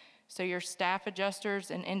settlement. So your staff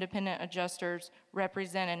adjusters and independent adjusters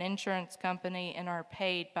represent an insurance company and are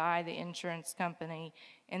paid by the insurance company,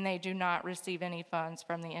 and they do not receive any funds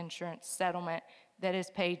from the insurance settlement that is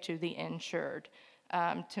paid to the insured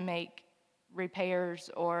to make repairs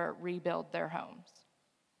or rebuild their homes.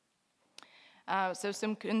 So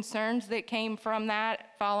some concerns that came from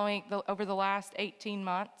that over the last 18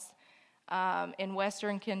 months. In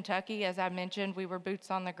Western Kentucky, as I mentioned, we were boots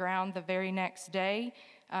on the ground the very next day.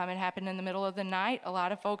 It happened in the middle of the night. A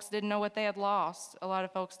lot of folks didn't know what they had lost. A lot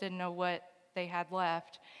of folks didn't know what they had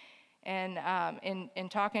left. And in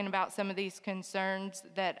talking about some of these concerns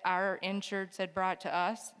that our insureds had brought to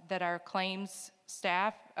us, that our claims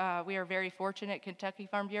staff, we are very fortunate at Kentucky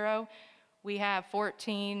Farm Bureau. We have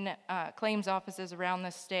 14 claims offices around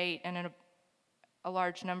the state and a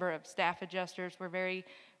large number of staff adjusters. We're very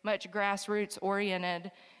much grassroots oriented.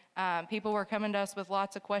 People were coming to us with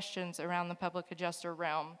lots of questions around the public adjuster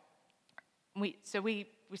realm. So we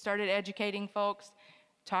started educating folks,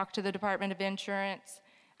 talked to the Department of Insurance.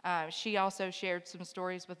 She also shared some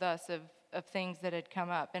stories with us of things that had come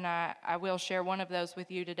up, and I will share one of those with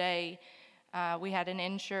you today. We had an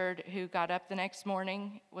insured who got up the next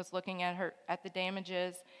morning, was looking at the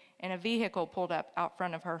damages, and a vehicle pulled up out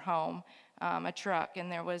front of her home, a truck,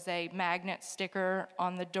 and there was a magnet sticker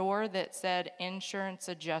on the door that said insurance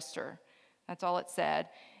adjuster. That's all it said.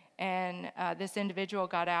 And this individual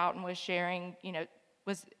got out and was sharing,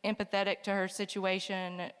 was empathetic to her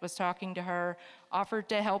situation, was talking to her, offered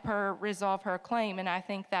to help her resolve her claim, and I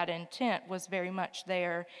think that intent was very much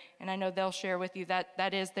there. And I know they'll share with you that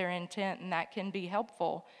that is their intent, and that can be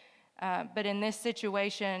helpful. But in this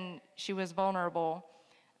situation, she was vulnerable.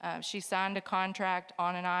 She signed a contract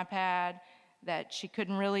on an iPad that she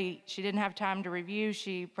didn't have time to review.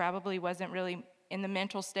 She probably wasn't really in the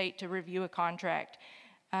mental state to review a contract.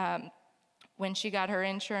 When she got her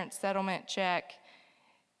insurance settlement check,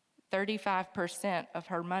 35% of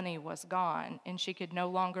her money was gone, and she could no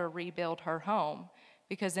longer rebuild her home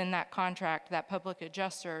because in that contract, that public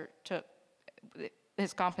adjuster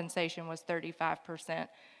his compensation was 35%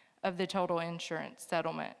 of the total insurance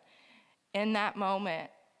settlement. In that moment,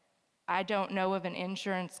 I don't know of an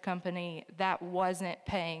insurance company that wasn't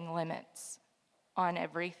paying limits on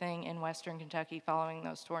everything in Western Kentucky following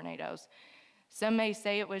those tornadoes. Some may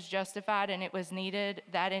say it was justified and it was needed.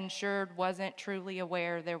 That insured wasn't truly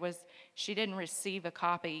aware. She didn't receive a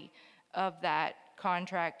copy of that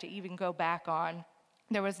contract to even go back on.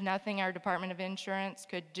 There was nothing our Department of Insurance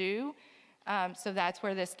could do. So that's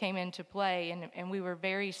where this came into play, and we were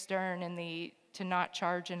very stern to not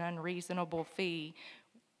charge an unreasonable fee.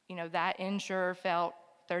 You know, that insurer felt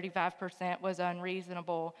 35% was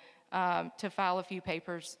unreasonable to file a few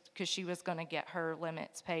papers because she was going to get her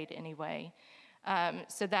limits paid anyway.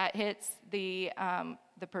 So that hits the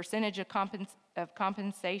percentage of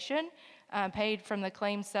compensation paid from the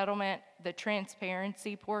claim settlement, the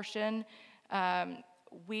transparency portion.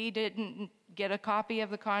 We didn't get a copy of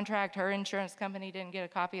the contract. Her insurance company didn't get a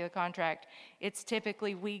copy of the contract. It's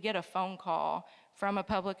typically we get a phone call from a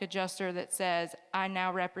public adjuster that says, I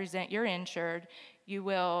now represent your insured. You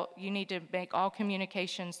need to make all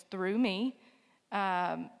communications through me,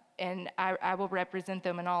 and I will represent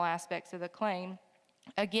them in all aspects of the claim.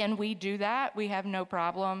 Again, we do that. We have no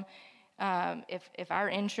problem. If our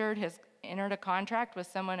insured has entered a contract with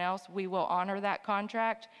someone else, we will honor that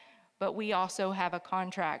contract. But we also have a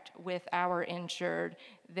contract with our insured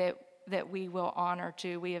that we will honor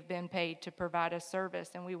too. We have been paid to provide a service,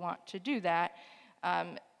 and we want to do that.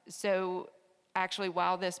 So actually,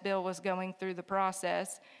 while this bill was going through the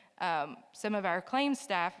process, some of our claims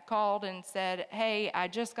staff called and said, hey, I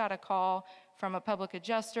just got a call from a public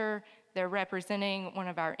adjuster. They're representing one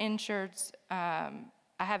of our insureds. I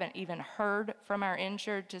haven't even heard from our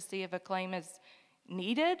insured to see if a claim is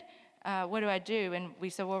needed. What do I do? And we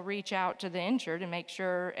said, well, reach out to the insured and make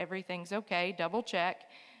sure everything's okay, double check.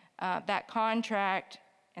 That contract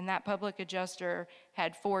and that public adjuster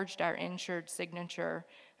had forged our insured signature.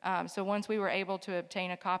 So once we were able to obtain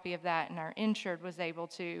a copy of that and our insured was able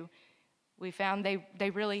to, we found they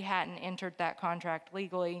really hadn't entered that contract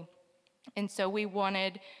legally. And so we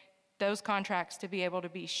wanted those contracts to be able to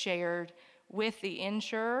be shared with the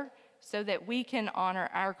insurer so that we can honor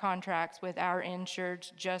our contracts with our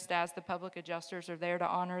insureds just as the public adjusters are there to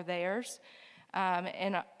honor theirs,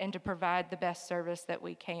 and to provide the best service that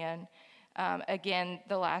we can. Again,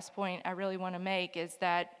 the last point I really want to make is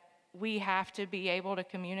that we have to be able to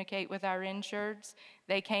communicate with our insureds.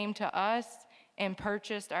 They came to us and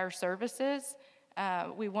purchased our services.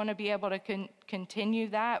 We want to be able to continue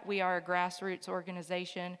that. We are a grassroots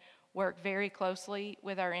organization, work very closely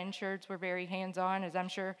with our insureds. We're very hands-on, as I'm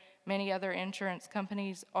sure many other insurance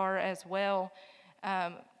companies are as well.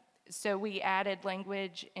 So we added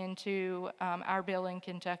language into our bill in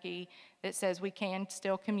Kentucky that says we can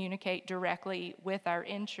still communicate directly with our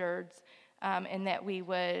insureds, and that we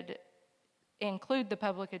would include the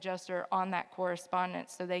public adjuster on that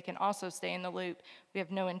correspondence so they can also stay in the loop. We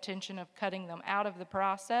have no intention of cutting them out of the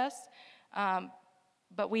process,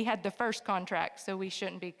 but we had the first contract, so we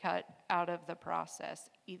shouldn't be cut out of the process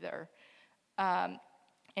either.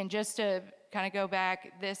 And just to kind of go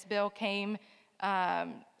back, this bill came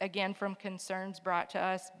again from concerns brought to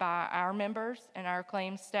us by our members and our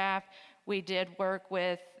claims staff. We did work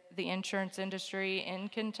with the insurance industry in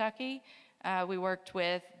Kentucky. We worked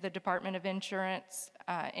with the Department of Insurance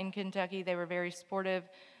in Kentucky. They were very supportive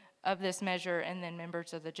of this measure, and then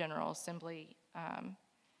members of the General Assembly.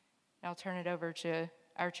 I'll turn it over to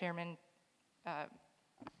our chairman,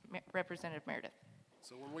 Representative Meredith.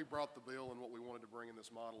 So when we brought the bill and what we wanted to bring in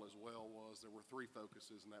this model as well was there were three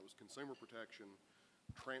focuses, and that was consumer protection,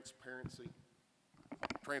 transparency,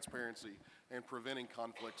 and preventing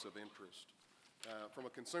conflicts of interest. From a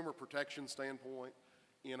consumer protection standpoint,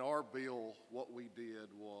 in our bill, what we did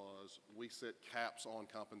was we set caps on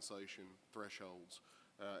compensation thresholds.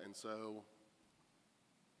 And so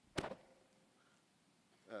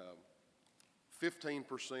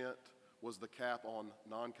 15% was the cap on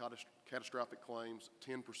non-catastrophic claims,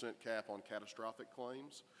 10% cap on catastrophic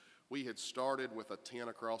claims. We had started with a 10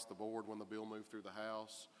 across the board when the bill moved through the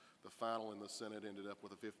House. The final in the Senate ended up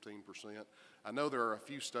with a 15%. I know there are a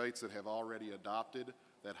few states that have already adopted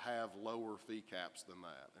that have lower fee caps than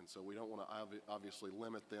that, and so we don't want to obviously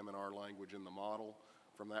limit them in our language in the model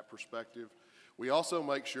from that perspective. We also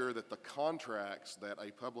make sure that the contracts that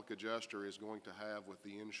a public adjuster is going to have with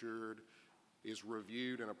the insured is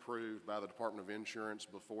reviewed and approved by the Department of Insurance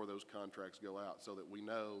before those contracts go out so that we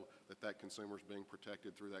know that that consumer is being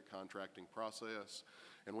protected through that contracting process.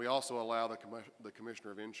 And we also allow the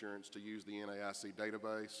Commissioner of Insurance to use the NAIC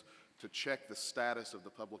database to check the status of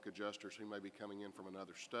the public adjusters who may be coming in from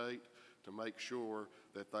another state to make sure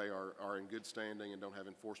that they are in good standing and don't have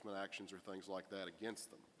enforcement actions or things like that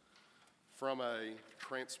against them. From a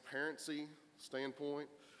transparency standpoint,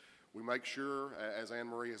 we make sure, as Anne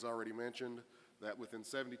Marie has already mentioned, that within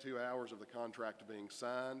 72 hours of the contract being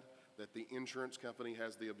signed, that the insurance company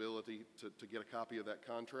has the ability to get a copy of that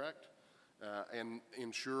contract and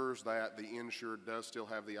ensures that the insured does still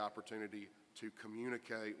have the opportunity to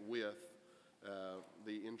communicate with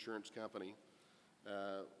the insurance company.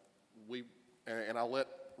 And I'll let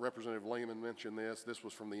Representative Lehman mention this. This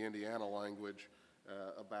was from the Indiana language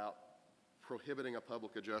about prohibiting a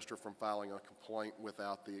public adjuster from filing a complaint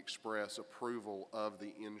without the express approval of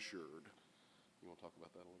the insured. You want to talk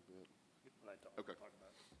about that a little bit? Okay.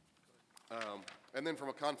 And then from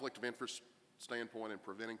a conflict of interest standpoint and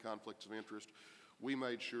preventing conflicts of interest, we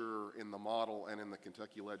made sure in the model and in the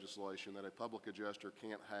Kentucky legislation that a public adjuster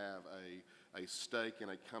can't have a stake in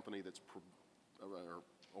a company that's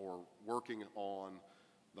or working on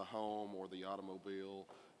the home or the automobile,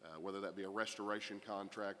 whether that be a restoration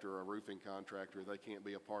contractor or a roofing contractor. They can't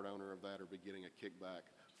be a part owner of that or be getting a kickback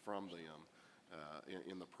from them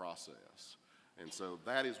in the process. And so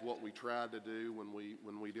that is what we tried to do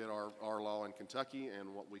when we did our law in Kentucky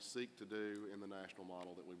and what we seek to do in the national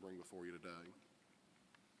model that we bring before you today.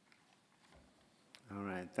 All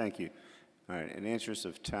right, thank you. All right, in the interest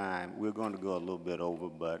of time, we're going to go a little bit over,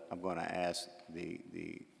 but I'm going to ask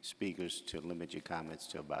the speakers to limit your comments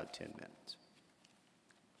to about 10 minutes.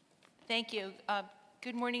 Thank you.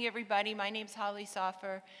 Good morning, everybody. My name's Holly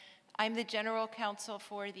Soffer. I'm the General Counsel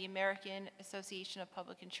for the American Association of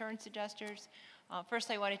Public Insurance Adjusters. First,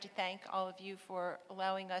 I wanted to thank all of you for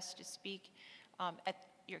allowing us to speak at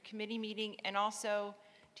your committee meeting, and also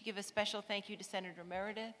to give a special thank you to Senator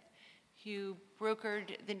Meredith, who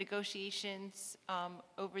brokered the negotiations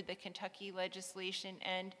over the Kentucky legislation.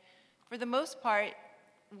 And for the most part,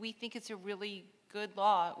 we think it's a really good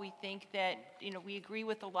law. We think that, we agree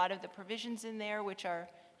with a lot of the provisions in there, which are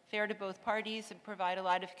fair to both parties and provide a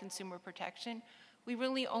lot of consumer protection. We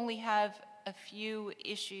really only have a few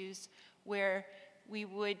issues where we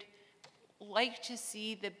would like to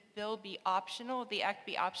see the bill be optional, the act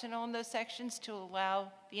be optional in those sections to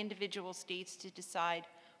allow the individual states to decide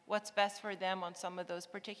what's best for them on some of those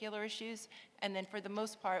particular issues. And then for the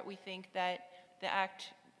most part, we think that the act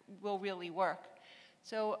will really work.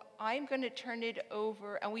 So I'm going to turn it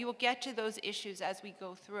over, and we will get to those issues as we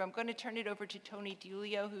go through. I'm going to turn it over to Tony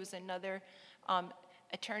DiUlio, who's another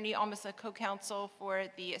attorney, almost a co-counsel for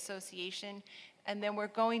the association. And then we're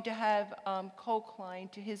going to have Cole Klein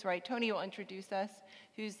to his right. Tony will introduce us,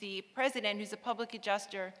 who's the president, who's a public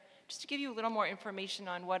adjuster, just to give you a little more information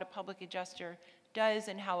on what a public adjuster does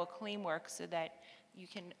and how a claim works so that you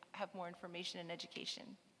can have more information and education.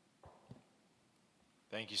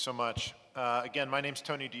 Thank you so much. Again, my name's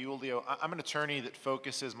Tony DiUlio. I'm an attorney that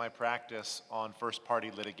focuses my practice on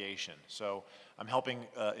first-party litigation. So I'm helping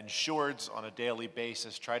insureds on a daily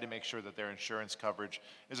basis try to make sure that their insurance coverage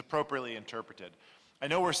is appropriately interpreted. I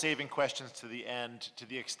know we're saving questions to the end. To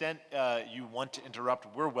the extent you want to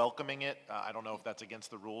interrupt, we're welcoming it. I don't know if that's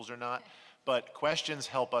against the rules or not, but questions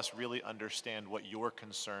help us really understand what your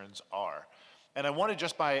concerns are. And I want to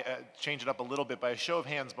just change it up a little bit by a show of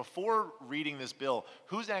hands. Before reading this bill,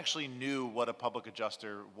 who's actually knew what a public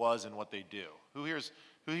adjuster was and what they do? Who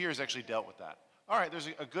here has actually dealt with that? All right, there's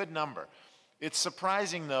a good number. It's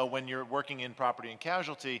surprising, though, when you're working in property and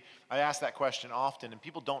casualty. I ask that question often, and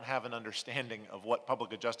people don't have an understanding of what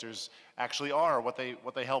public adjusters actually are, or what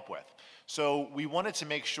they help with. So we wanted to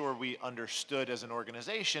make sure we understood as an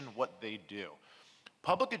organization what they do.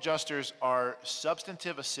 Public adjusters are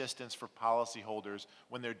substantive assistants for policyholders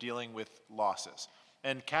when they're dealing with losses.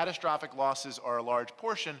 And catastrophic losses are a large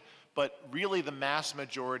portion, but really the mass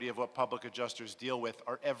majority of what public adjusters deal with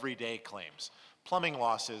are everyday claims. Plumbing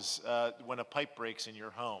losses when a pipe breaks in your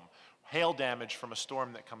home, hail damage from a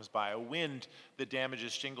storm that comes by, a wind that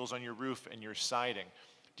damages shingles on your roof and your siding.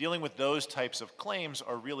 Dealing with those types of claims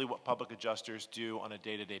are really what public adjusters do on a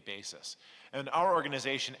day-to-day basis. And our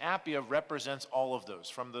organization, APPIA, represents all of those,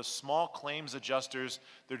 from the small claims adjusters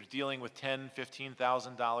that are dealing with $10,000,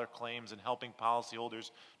 $15,000 claims and helping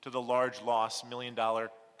policyholders to the large loss, $1 million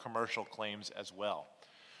commercial claims as well.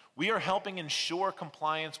 We are helping ensure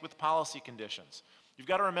compliance with policy conditions. You've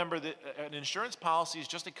got to remember that an insurance policy is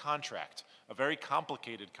just a contract, a very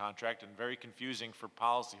complicated contract and very confusing for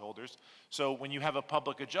policyholders. So when you have a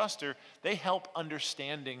public adjuster, they help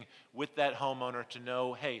understanding with that homeowner to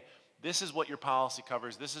know, hey, this is what your policy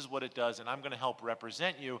covers, this is what it does, and I'm going to help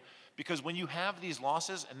represent you. Because when you have these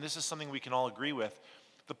losses, and this is something we can all agree with,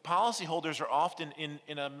 the policyholders are often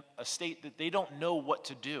in a state that they don't know what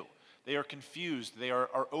to do. They are confused. They are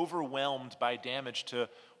overwhelmed by damage to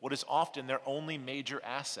what is often their only major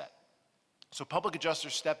asset. So public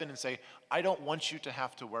adjusters step in and say, I don't want you to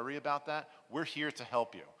have to worry about that. We're here to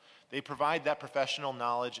help you. They provide that professional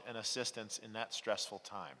knowledge and assistance in that stressful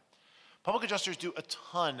time. Public adjusters do a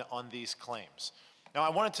ton on these claims. Now,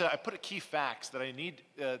 I put a key facts that I need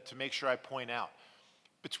to make sure I point out.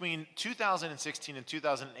 Between 2016 and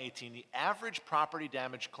 2018, the average property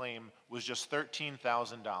damage claim was just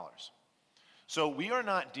 $13,000. So we are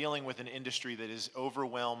not dealing with an industry that is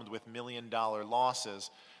overwhelmed with million-dollar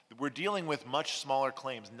losses. We're dealing with much smaller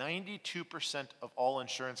claims. 92% of all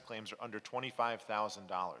insurance claims are under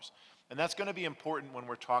 $25,000. And that's going to be important when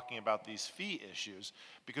we're talking about these fee issues,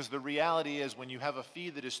 because the reality is when you have a fee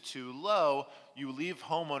that is too low, you leave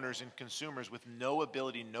homeowners and consumers with no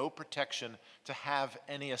ability, no protection to have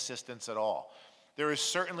any assistance at all. There is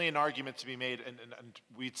certainly an argument to be made, and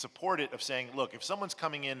we'd support it, of saying, look, if someone's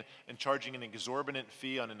coming in and charging an exorbitant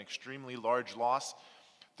fee on an extremely large loss,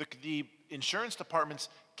 the insurance departments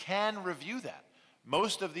can review that.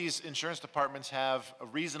 Most of these insurance departments have a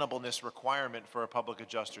reasonableness requirement for a public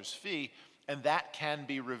adjuster's fee, and that can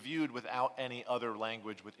be reviewed without any other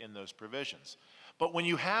language within those provisions. But when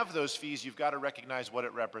you have those fees, you've got to recognize what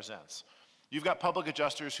it represents. You've got public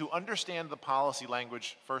adjusters who understand the policy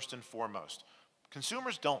language first and foremost.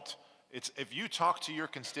 Consumers don't. If you talk to your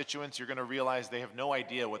constituents, you're going to realize they have no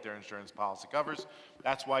idea what their insurance policy covers.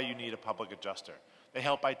 That's why you need a public adjuster. They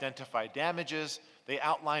help identify damages, they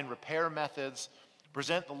outline repair methods,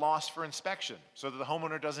 present the loss for inspection so that the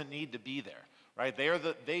homeowner doesn't need to be there, right?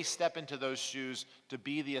 They step into those shoes to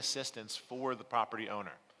be the assistance for the property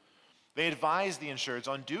owner. They advise the insureds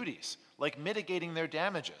on duties, like mitigating their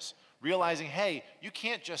damages, realizing, hey, you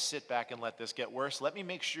can't just sit back and let this get worse. Let me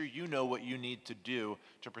make sure you know what you need to do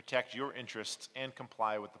to protect your interests and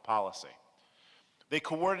comply with the policy. They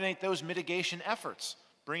coordinate those mitigation efforts,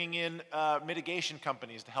 bringing in mitigation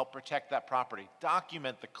companies to help protect that property,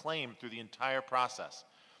 document the claim through the entire process,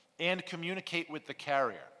 and communicate with the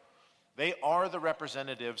carrier. They are the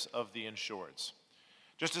representatives of the insureds.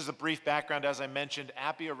 Just as a brief background, as I mentioned,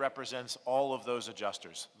 APIA represents all of those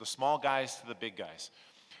adjusters, the small guys to the big guys.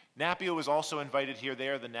 NAPIA was also invited here. They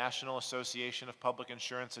are the National Association of Public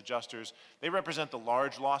Insurance Adjusters. They represent the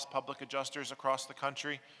large loss public adjusters across the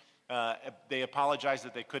country. They apologized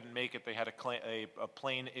that they couldn't make it. They had a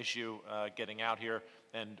plane issue getting out here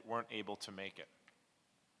and weren't able to make it.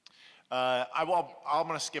 I'm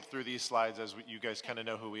going to skip through these slides as you guys kind of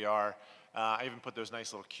know who we are. I even put those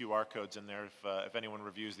nice little QR codes in there. If anyone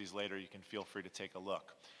reviews these later, you can feel free to take a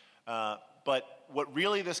look. But what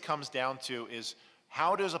really this comes down to is,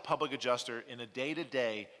 how does a public adjuster in a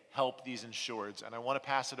day-to-day help these insureds? And I want to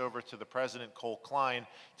pass it over to the president, Cole Klein,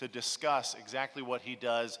 to discuss exactly what he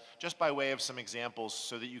does, just by way of some examples,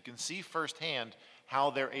 so that you can see firsthand how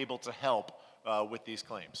they're able to help with these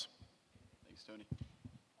claims. Thanks, Tony.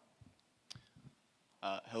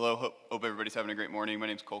 Hello, hope everybody's having a great morning. My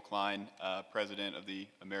name is Cole Klein, president of the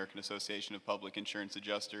American Association of Public Insurance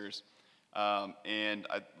Adjusters. And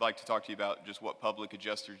I'd like to talk to you about just what public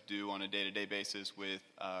adjusters do on a day-to-day basis with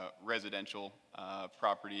residential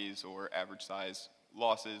properties or average size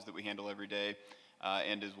losses that we handle every day,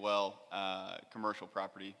 and as well commercial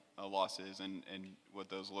property losses and what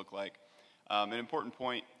those look like. An important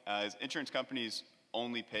point is insurance companies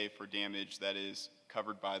only pay for damage that is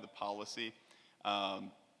covered by the policy.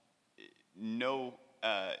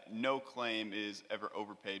 No claim is ever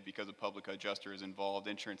overpaid because a public adjuster is involved.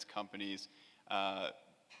 Insurance companies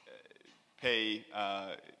pay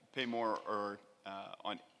more or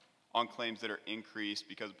on claims that are increased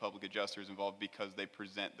because a public adjuster is involved, because they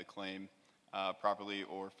present the claim properly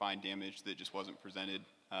or find damage that just wasn't presented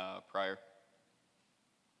prior.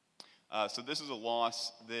 So this is a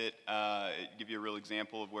loss that give you a real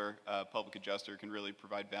example of where a public adjuster can really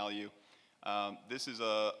provide value. This is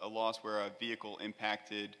a loss where a vehicle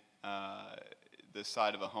impacted the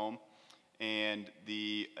side of a home, and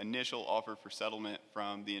the initial offer for settlement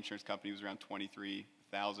from the insurance company was around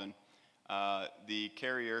 $23,000. The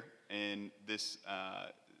carrier in this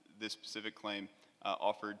specific claim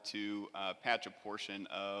offered to patch a portion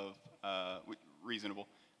of reasonable.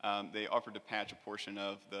 They offered to patch a portion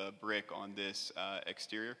of the brick on this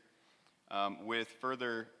exterior. With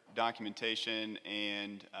further documentation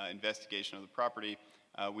and investigation of the property,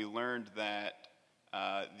 we learned that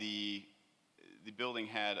the building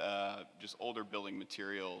had just older building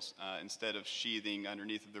materials. Instead of sheathing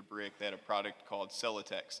underneath of the brick, they had a product called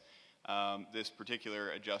Celotex. This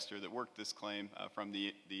particular adjuster that worked this claim from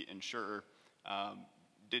the insurer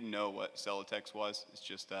didn't know what Celotex was. It's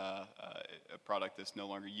just a product that's no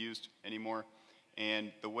longer used anymore.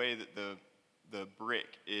 And the way that the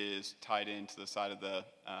brick is tied into the side of the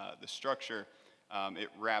structure, it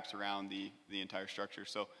wraps around the entire structure.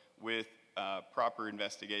 So with proper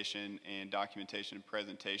investigation and documentation and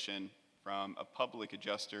presentation from a public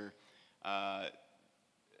adjuster,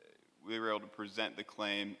 we were able to present the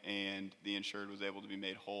claim, and the insured was able to be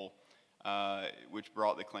made whole, which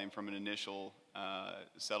brought the claim from an initial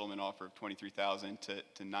settlement offer of $23,000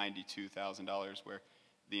 to $92,000, where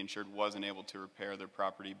the insured wasn't able to repair their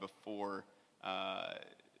property before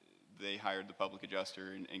they hired the public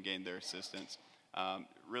adjuster and gained their assistance.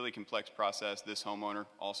 Really complex process. This homeowner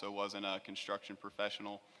also wasn't a construction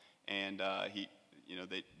professional, and they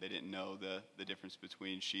didn't know the difference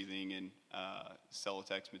between sheathing and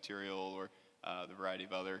Celotex material or the variety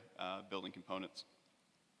of other building components.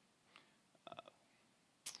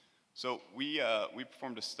 So we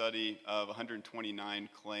performed a study of 129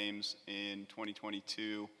 claims in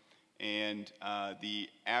 2022, and the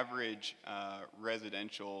average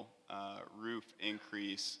residential roof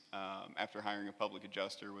increase after hiring a public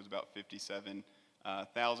adjuster was about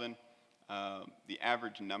 $57,000. The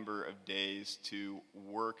average number of days to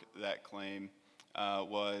work that claim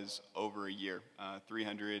was over a year,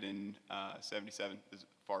 377, is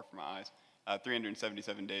far from my eyes,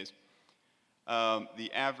 377 days. The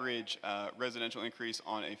average residential increase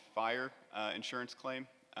on a fire insurance claim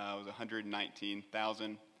was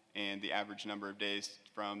 $119,000, and the average number of days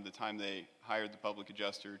from the time they hired the public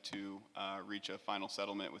adjuster to reach a final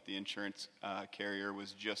settlement with the insurance carrier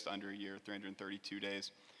was just under a year, 332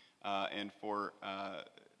 days. And for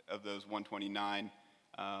of those 129,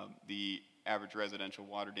 the average residential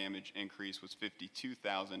water damage increase was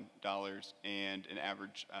 $52,000 and an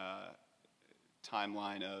average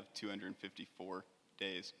timeline of 254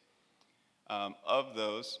 days. Of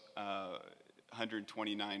those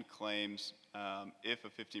 129 claims, if a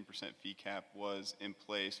 15% fee cap was in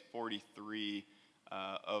place, 43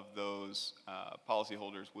 of those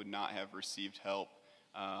policyholders would not have received help.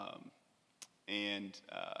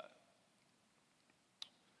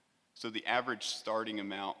 So the average starting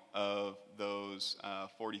amount of those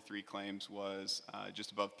 43 claims was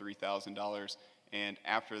just above $3,000, and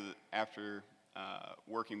after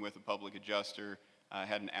working with a public adjuster,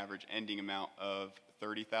 had an average ending amount of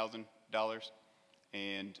 $30,000,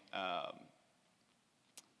 and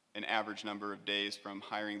an average number of days from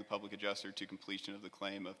hiring the public adjuster to completion of the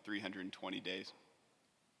claim of 320 days.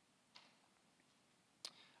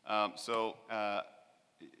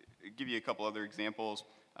 Give you a couple other examples.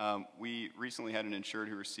 We recently had an insured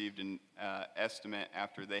who received an estimate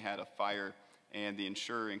after they had a fire, and the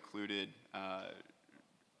insurer included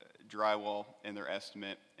drywall in their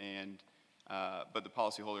estimate, but the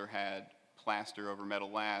policyholder had plaster over metal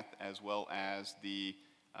lath, as well as the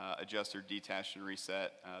adjuster detached and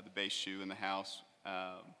reset the base shoe in the house.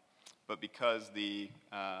 But because the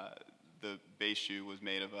base shoe was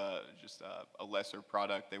made of just a lesser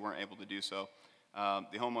product, they weren't able to do so.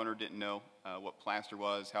 The homeowner didn't know what plaster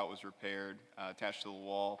was, how it was repaired, attached to the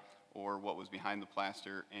wall, or what was behind the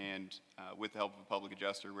plaster, and with the help of a public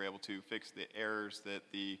adjuster, we were able to fix the errors that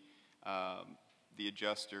the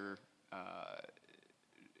adjuster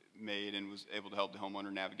made, and was able to help the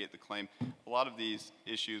homeowner navigate the claim. A lot of these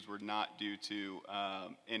issues were not due to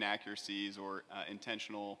inaccuracies or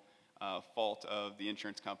intentional fault of the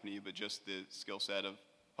insurance company, but just the skill set of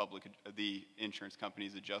the insurance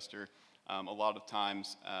company's adjuster. A lot of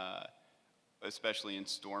times, especially in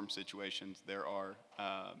storm situations, there are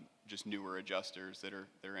just newer adjusters that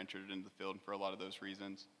are entered into the field, and for a lot of those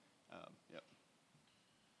reasons. Yep.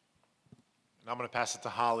 And I'm going to pass it to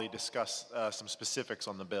Holly to discuss some specifics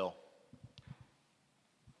on the bill.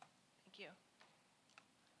 Thank you.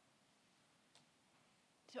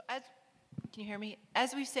 So can you hear me?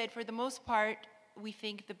 As we've said, for the most part, we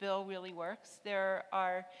think the bill really works. There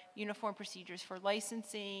are uniform procedures for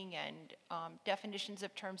licensing and definitions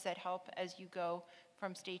of terms that help as you go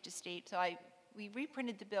from state to state. So we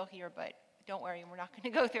reprinted the bill here, but don't worry, we're not going to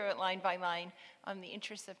go through it line by line in the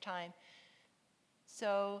interest of time.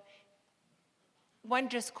 So one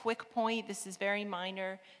just quick point, this is very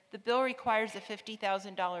minor. The bill requires a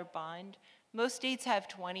 $50,000 bond. Most states have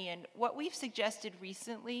 20, and what we've suggested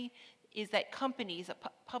recently is that companies,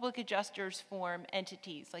 public adjusters form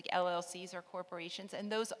entities like LLCs or corporations,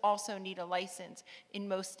 and those also need a license in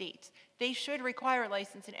most states. They should require a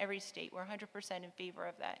license in every state. We're 100% in favor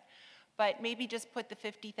of that. But maybe just put the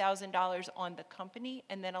 $50,000 on the company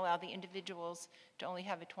and then allow the individuals to only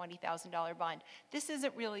have a $20,000 bond. This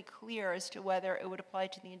isn't really clear as to whether it would apply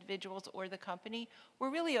to the individuals or the company.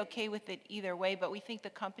 We're really okay with it either way, but we think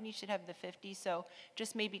the company should have the 50, so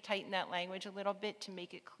just maybe tighten that language a little bit to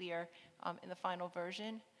make it clear in the final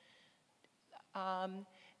version.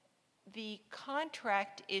 The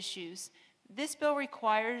contract issues, this bill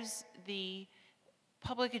requires the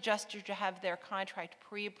public adjuster to have their contract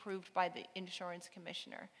pre-approved by the insurance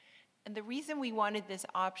commissioner. And the reason we wanted this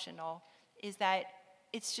optional is that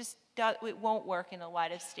it's just, it won't work in a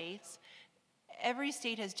lot of states. Every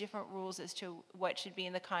state has different rules as to what should be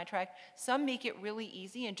in the contract. Some make it really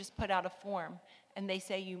easy and just put out a form, and they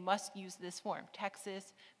say you must use this form.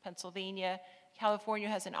 Texas, Pennsylvania, California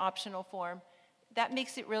has an optional form. That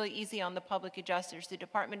makes it really easy on the public adjusters. The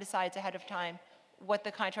department decides ahead of time what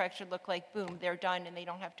the contract should look like. Boom, they're done, and they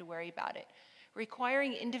don't have to worry about it.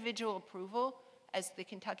 Requiring individual approval, as the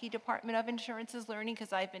Kentucky Department of Insurance is learning,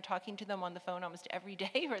 because I've been talking to them on the phone almost every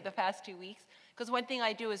day for the past 2 weeks, because one thing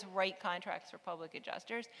I do is write contracts for public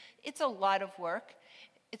adjusters. It's a lot of work.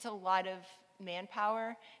 It's a lot of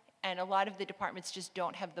manpower, and a lot of the departments just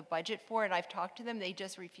don't have the budget for it. I've talked to them, they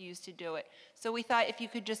just refuse to do it. So we thought if you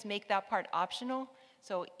could just make that part optional,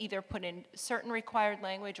 so either put in certain required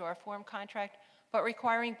language or a form contract, but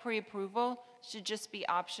requiring pre-approval should just be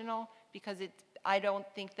optional, because I don't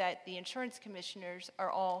think that the insurance commissioners are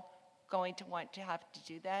all going to want to have to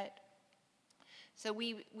do that. So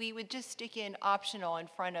we would just stick in optional in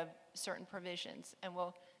front of certain provisions, and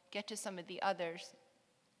we'll get to some of the others.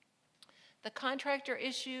 The contractor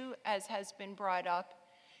issue, as has been brought up,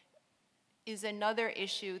 is another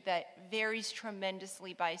issue that varies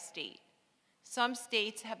tremendously by state. Some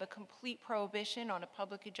states have a complete prohibition on a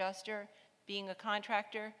public adjuster being a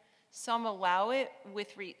contractor. Some allow it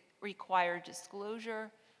with required disclosure.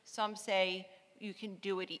 Some say you can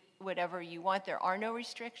do it whatever you want. There are no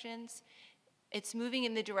restrictions. It's moving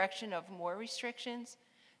in the direction of more restrictions.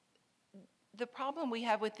 The problem we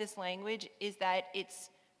have with this language is that it's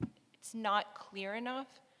not clear enough.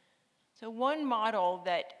 So one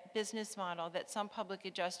business model that some public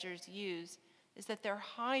adjusters use is that they're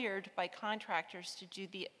hired by contractors to do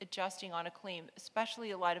the adjusting on a claim,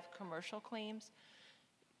 especially a lot of commercial claims.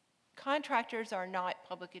 Contractors are not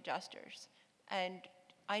public adjusters. And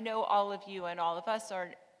I know all of you and all of us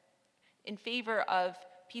are in favor of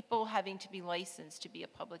people having to be licensed to be a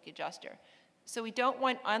public adjuster. So we don't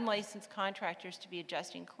want unlicensed contractors to be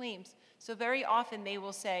adjusting claims. So very often they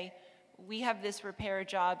will say, we have this repair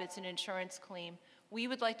job, it's an insurance claim. We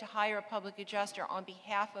would like to hire a public adjuster on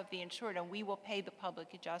behalf of the insured, and we will pay the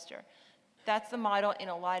public adjuster. That's the model in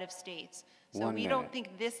a lot of states. So we don't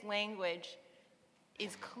think this language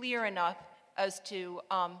is clear enough as to,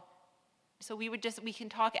 so we can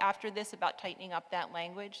talk after this about tightening up that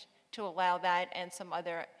language to allow that and some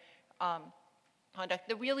other conduct.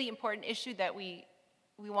 The really important issue that we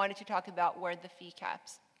wanted to talk about were the fee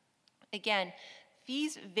caps. Again,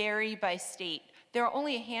 fees vary by state. There are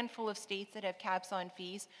only a handful of states that have caps on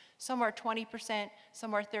fees. Some are 20%,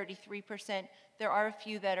 some are 33%. There are a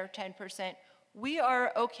few that are 10%. We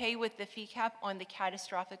are okay with the fee cap on the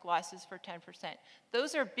catastrophic losses for 10%.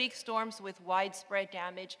 Those are big storms with widespread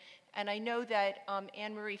damage. And I know that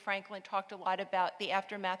Anne Marie Franklin talked a lot about the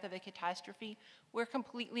aftermath of a catastrophe. We're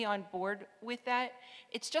completely on board with that.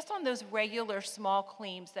 It's just on those regular small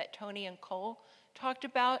claims that Tony and Cole talked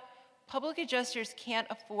about. Public adjusters can't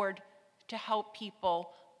afford to help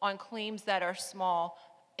people on claims that are small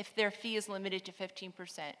if their fee is limited to 15%.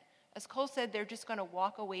 As Cole said, they're just going to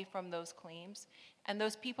walk away from those claims, and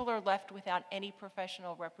those people are left without any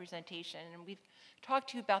professional representation. And we've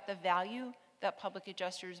talked to you about the value that public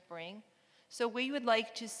adjusters bring. So we would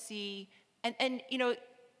like to see, and you know,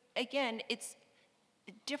 again, it's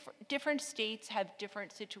different states have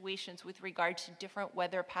different situations with regard to different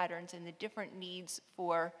weather patterns and the different needs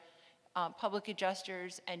for public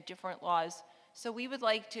adjusters and different laws. So we would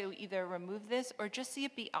like to either remove this or just see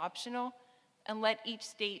it be optional and let each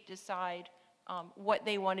state decide what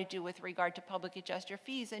they want to do with regard to public adjuster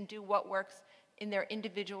fees and do what works in their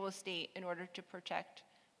individual state in order to protect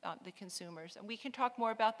the consumers. And we can talk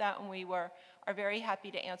more about that, and we are very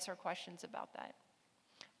happy to answer questions about that.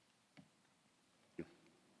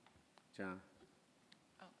 John.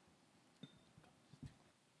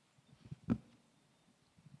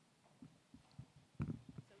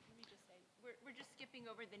 We're just skipping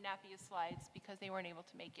over the NAPIA slides because they weren't able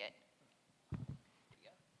to make it.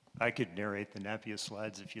 I could narrate the NAPIA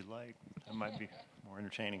slides if you'd like. That might be more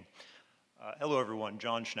entertaining. Hello, everyone.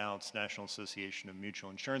 John Schnautz, National Association of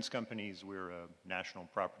Mutual Insurance Companies. We're a national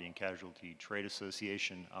property and casualty trade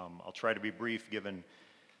association. I'll try to be brief given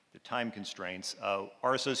the time constraints.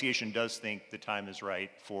 Our association does think the time is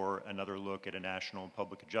right for another look at a national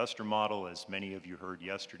public adjuster model. As many of you heard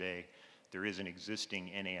yesterday, there is an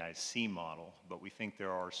existing NAIC model, but we think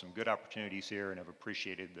there are some good opportunities here, and I've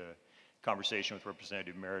appreciated the conversation with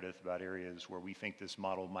Representative Meredith about areas where we think this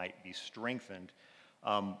model might be strengthened.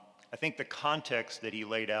 I think the context that he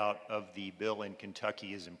laid out of the bill in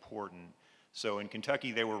Kentucky is important. So in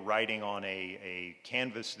Kentucky, they were riding on a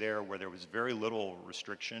canvas there where there was very little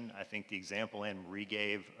restriction. I think the example Anne Marie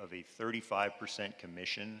gave of a 35%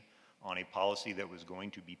 commission on a policy that was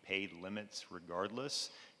going to be paid limits regardless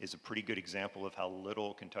is a pretty good example of how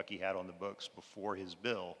little Kentucky had on the books before his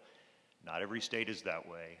bill. Not every state is that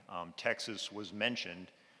way. Texas was mentioned.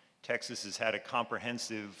 Texas has had a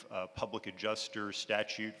comprehensive public adjuster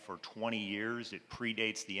statute for 20 years. It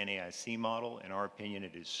predates the NAIC model. In our opinion,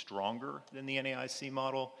 it is stronger than the NAIC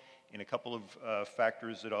model in a couple of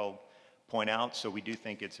factors that I'll point out. So we do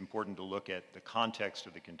think it's important to look at the context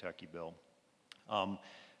of the Kentucky bill.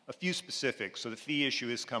 A few specifics. So the fee issue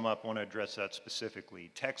has come up. I want to address that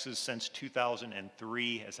specifically. Texas, since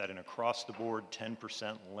 2003, has had an across-the-board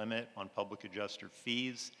 10% limit on public adjuster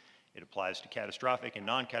fees. It applies to catastrophic and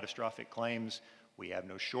non-catastrophic claims. We have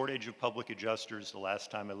no shortage of public adjusters. The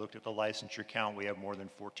last time I looked at the licensure count, we have more than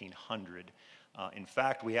 1,400. In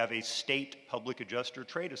fact, we have a state public adjuster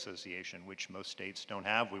trade association, which most states don't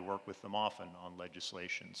have. We work with them often on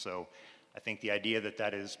legislation. So I think the idea that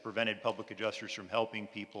that has prevented public adjusters from helping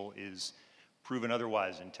people is proven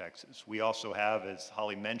otherwise in Texas. We also have, as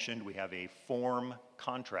Holly mentioned, we have a form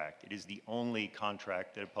contract. It is the only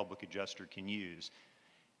contract that a public adjuster can use.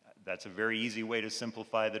 That's a very easy way to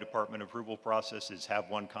simplify the department approval process, is have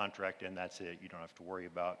one contract and that's it. You don't have to worry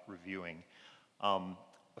about reviewing.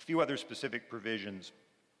 A few other specific provisions.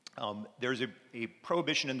 There's a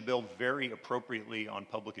prohibition in the bill very appropriately on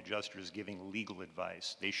public adjusters giving legal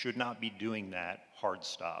advice. They should not be doing that, hard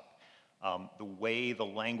stop. The way the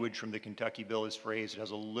language from the Kentucky bill is phrased, it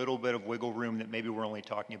has a little bit of wiggle room that maybe we're only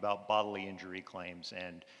talking about bodily injury claims,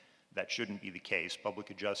 and that shouldn't be the case.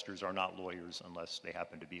 Public adjusters are not lawyers unless they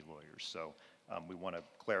happen to be lawyers. So we want to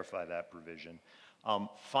clarify that provision.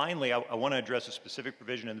 Finally, I want to address a specific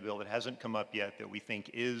provision in the bill that hasn't come up yet that we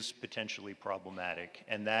think is potentially problematic,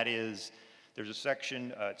 and that is there's a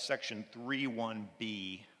section, section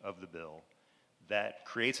 3.1b of the bill, that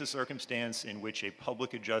creates a circumstance in which a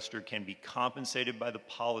public adjuster can be compensated by the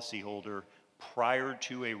policyholder prior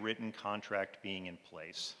to a written contract being in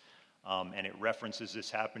place. And it references this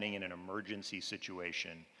happening in an emergency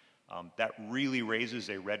situation. That really raises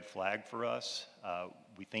a red flag for us.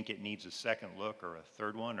 We think it needs a second look or a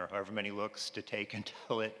third one or however many looks to take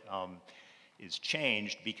until it is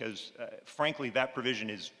changed because, frankly, that provision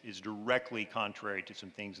is directly contrary to some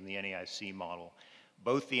things in the NAIC model.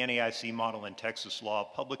 Both the NAIC model and Texas law,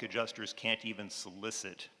 public adjusters can't even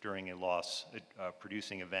solicit during a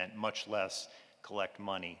loss-producing event, much less collect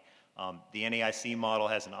money. The NAIC model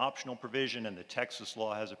has an optional provision, and the Texas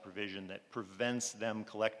law has a provision that prevents them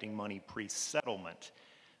collecting money pre-settlement.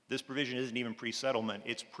 This provision isn't even pre-settlement,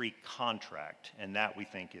 it's pre-contract, and that we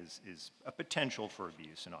think is a potential for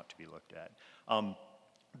abuse and ought to be looked at.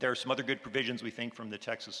 There are some other good provisions we think from the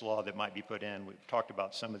Texas law that might be put in. We've talked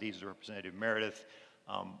about some of these, Representative Meredith.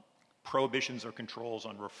 Prohibitions or controls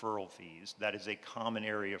on referral fees. That is a common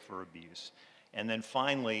area for abuse. And then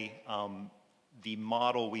finally, the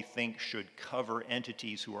model we think should cover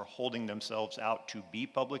entities who are holding themselves out to be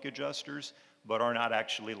public adjusters but are not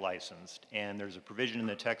actually licensed. And there's a provision in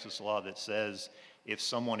the Texas law that says if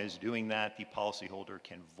someone is doing that, the policyholder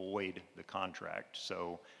can void the contract.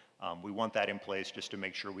 So we want that in place just to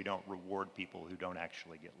make sure we don't reward people who don't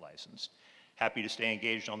actually get licensed. Happy to stay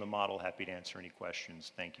engaged on the model, happy to answer any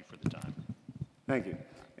questions. Thank you for the time. Thank you.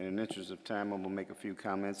 In the interest of time, I'm going to make a few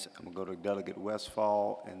comments. I'm going to go to Delegate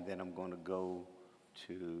Westfall, and then I'm going to go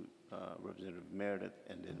to Representative Meredith,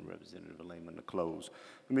 and then Representative Lehman to close.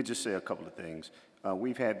 Let me just say a couple of things.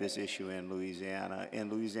 We've had this issue in Louisiana.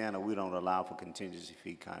 In Louisiana, we don't allow for contingency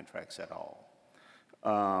fee contracts at all.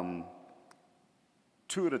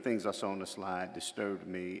 Two of the things I saw on the slide disturbed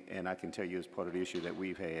me, and I can tell you as part of the issue that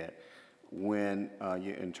we've had. When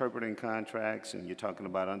you're interpreting contracts and you're talking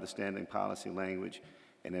about understanding policy language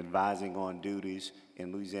and advising on duties,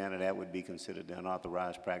 in Louisiana that would be considered the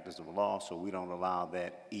unauthorized practice of law, so we don't allow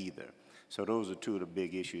that either. So those are two of the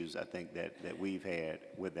big issues I think that we've had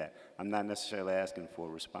with that. I'm not necessarily asking for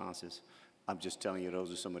responses. I'm just telling you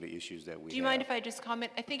those are some of the issues that we have. Do you mind if I just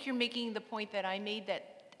comment? I think you're making the point that I made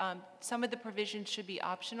that some of the provisions should be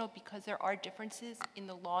optional because there are differences in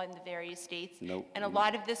the law in the various states. Nope. And a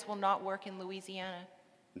lot of this will not work in Louisiana.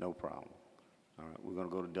 No problem. All right, we're going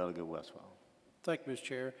to go to Delegate Westfall. Thank you, Mr.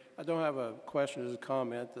 Chair. I don't have a question as a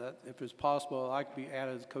comment that if it's possible, I could be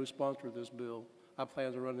added as co-sponsor of this bill. I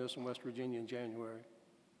plan to run this in West Virginia in January.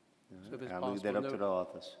 So if it's I'll leave that up to the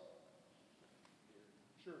office.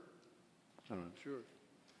 Sure. All right. Sure.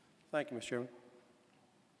 Thank you, Mr. Chairman.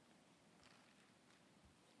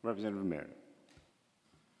 Representative Meredith.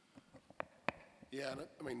 Yeah, and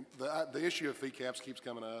I mean, the issue of fee caps keeps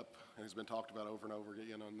coming up and has been talked about over and over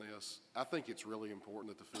again on this. I think it's really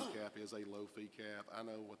important that the fee cap is a low fee cap. I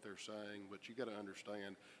know what they're saying, but you got to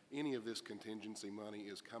understand, any of this contingency money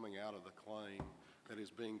is coming out of the claim that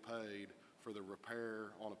is being paid for the repair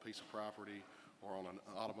on a piece of property or on an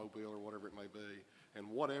automobile or whatever it may be. And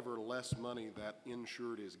whatever less money that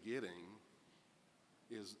insured is getting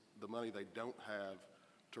is the money they don't have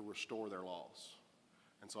to restore their loss.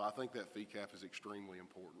 And so I think that fee cap is extremely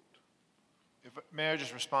important. May I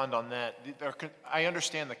just respond on that? I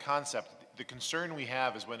understand the concept. The concern we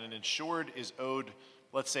have is when an insured is owed,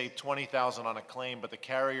 let's say, $20,000 on a claim, but the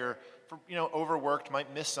carrier, overworked,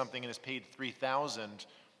 might miss something and is paid $3,000.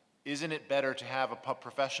 Isn't it better to have a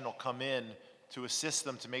professional come in to assist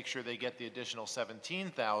them to make sure they get the additional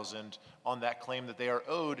 $17,000 on that claim that they are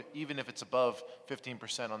owed, even if it's above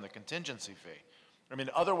 15% on the contingency fee? I mean,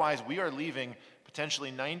 otherwise, we are leaving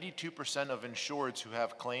potentially 92% of insureds who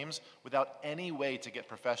have claims without any way to get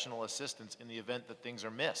professional assistance in the event that things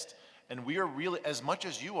are missed. And we are really, as much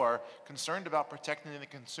as you are, concerned about protecting the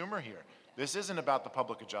consumer here. This isn't about the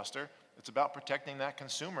public adjuster. It's about protecting that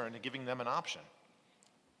consumer and giving them an option.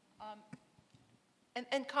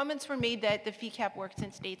 And comments were made that the fee cap works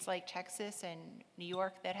in states like Texas and New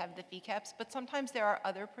York that have the fee caps, but sometimes there are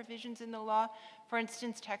other provisions in the law. For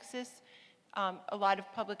instance, Texas, a lot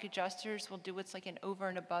of public adjusters will do what's like an over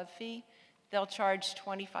and above fee. They'll charge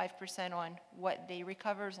 25% on what they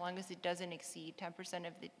recover as long as it doesn't exceed 10%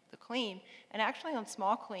 of the claim. And actually on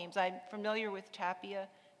small claims, I'm familiar with TAPIA,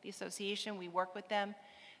 the association, we work with them.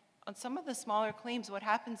 On some of the smaller claims, what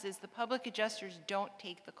happens is the public adjusters don't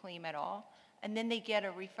take the claim at all, and then they get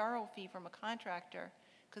a referral fee from a contractor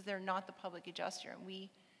because they're not the public adjuster. And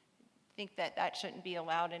we think that that shouldn't be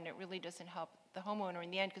allowed, and it really doesn't help the homeowner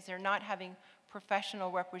in the end because they're not having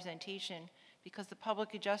professional representation, because the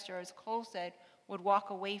public adjuster, as Cole said, would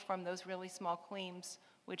walk away from those really small claims,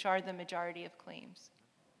 which are the majority of claims.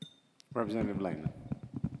 Representative Lehman.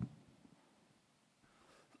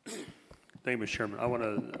 Thank you, Mr. Chairman. I want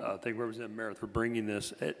to thank Representative Merritt for bringing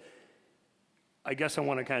this. I guess I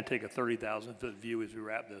want to kind of take a 30,000-foot view as we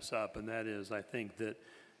wrap this up, and that is, I think that,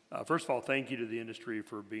 first of all, thank you to the industry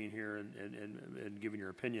for being here and giving your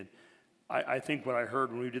opinion. I think what I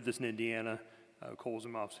heard when we did this in Indiana, Cole's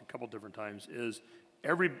in my office a couple different times, is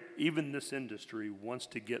even this industry wants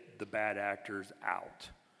to get the bad actors out.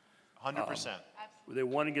 100%. They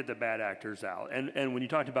want to get the bad actors out. And when you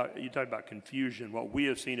talked about confusion, what we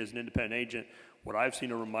have seen as an independent agent, what I've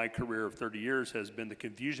seen over my career of 30 years has been the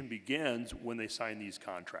confusion begins when they sign these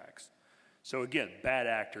contracts. So again, bad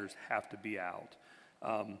actors have to be out.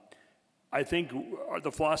 I think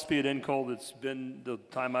the philosophy at NCOIL that's been the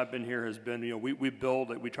time I've been here has been,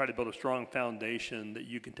 we try to build a strong foundation that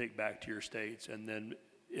you can take back to your states and then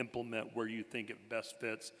implement where you think it best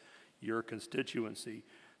fits your constituency.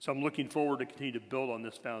 So I'm looking forward to continue to build on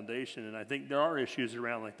this foundation, and I think there are issues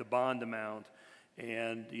around like the bond amount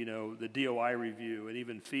and the DOI review and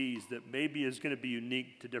even fees that maybe is going to be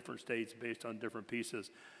unique to different states based on different pieces.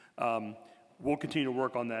 We'll continue to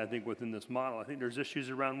work on that, I think, within this model. I think there's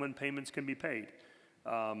issues around when payments can be paid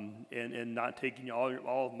and not taking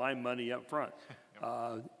all of my money up front.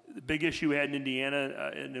 The big issue we had in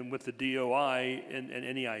Indiana and with the DOI and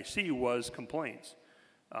NEIC was complaints.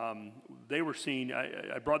 They were seeing,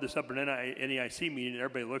 I brought this up in an NEIC meeting, and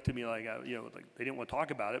everybody looked at me like, like they didn't want to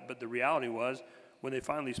talk about it, but the reality was, when they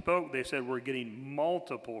finally spoke, they said, we're getting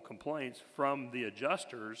multiple complaints from the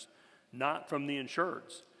adjusters, not from the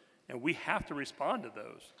insureds. And we have to respond to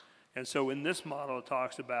those. And so in this model, it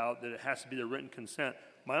talks about that it has to be the written consent.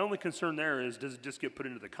 My only concern there is, does it just get put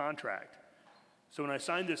into the contract? So when I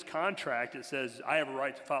sign this contract, it says, I have a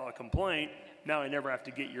right to file a complaint. Now I never have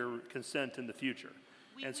to get your consent in the future.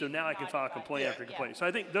 And so now I can file a complaint after complaint. So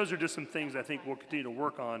I think those are just some things I think we'll continue to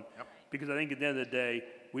work on, because I think at the end of the day,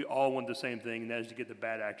 we all want the same thing, and that is to get the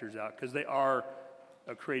bad actors out, because they are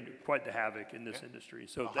creating quite the havoc in this industry.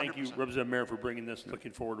 So thank you, Representative Merritt, for bringing this.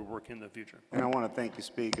 Looking forward to working in the future. And I want to thank the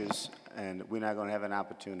speakers, and we're not going to have an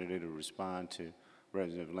opportunity to respond to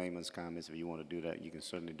Representative Lehman's comments. If you want to do that, you can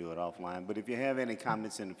certainly do it offline. But if you have any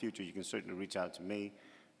comments in the future, you can certainly reach out to me,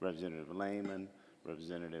 Representative Lehman,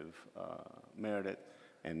 Representative Meredith,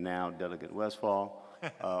 and now Delegate Westfall,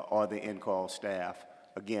 or the NCOIL staff.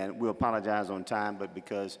 Again, we apologize on time, but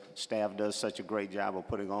because staff does such a great job of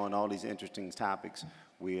putting on all these interesting topics,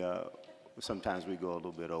 sometimes we go a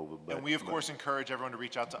little bit over. And we, of course, encourage everyone to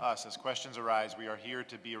reach out to us. As questions arise, we are here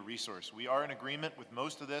to be a resource. We are in agreement with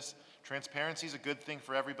most of this. Transparency is a good thing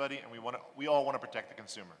for everybody, and we all want to protect the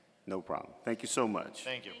consumer. No problem. Thank you so much.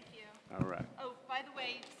 Thank you. Thank you. All right. Oh, by the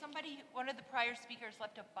way, one of the prior speakers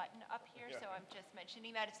left a button up here, so I'm just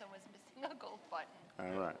mentioning that if someone's missing a gold button.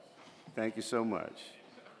 All right. Thank you so much.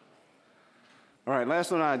 All right,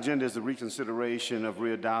 last on our agenda is the reconsideration of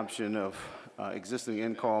readoption of existing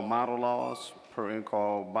NCOIL model laws. Per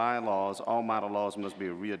NCOIL bylaws, all model laws must be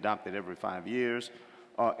readopted every 5 years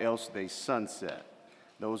or else they sunset.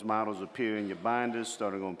 Those models appear in your binders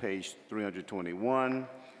starting on page 321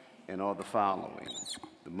 and are the following: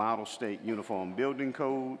 the Model State Uniform Building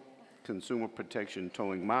Code, Consumer Protection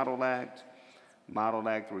Towing Model Act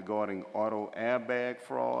regarding auto airbag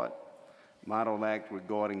fraud, Model Act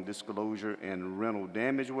regarding disclosure and rental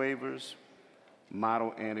damage waivers,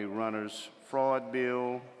 Model Anti-Runners Fraud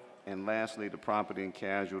Bill, and lastly, the Property and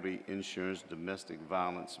Casualty Insurance Domestic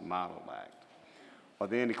Violence Model Act. Are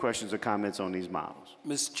there any questions or comments on these models?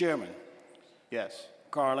 Mr. Chairman. Yes.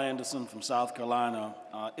 Carl Anderson from South Carolina.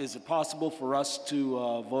 Is it possible for us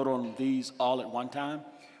to vote on these all at one time?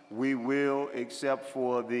 We will, except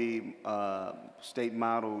for the State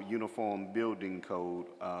Model Uniform Building Code,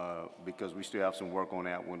 because we still have some work on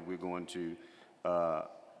that one. We're going to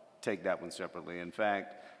take that one separately. In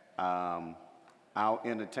fact, I'll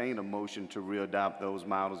entertain a motion to readopt those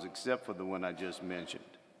models except for the one I just mentioned.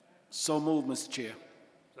 So moved, Mr. Chair.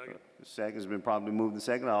 Second. The second has been properly moved and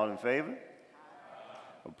second. All in favor?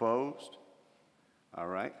 Opposed? All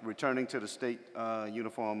right. Returning to the State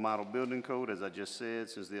Uniform Model Building Code, as I just said,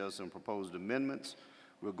 since there are some proposed amendments,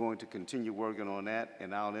 we're going to continue working on that,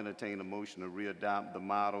 and I'll entertain a motion to readopt the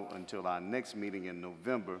model until our next meeting in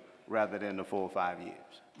November rather than the 4 or 5 years.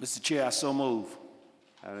 Mr. Chair, I so move.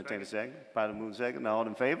 I'll entertain a second. Probably move second. All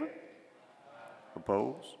in favor?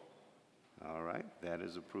 Opposed? All right. That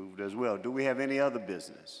is approved as well. Do we have any other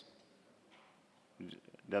business?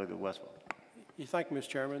 Delegate Westphal. Thank you, Mr.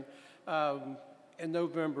 Chairman. In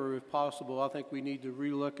November, if possible, I think we need to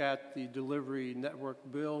relook at the delivery network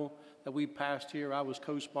bill that we passed here. I was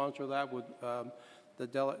co-sponsor of that with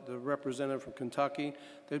the representative from Kentucky.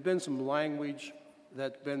 There's been some language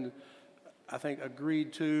that's been, I think,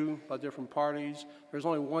 agreed to by different parties. There's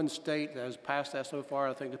only one state that has passed that so far.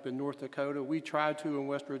 I think it's been North Dakota. We tried to in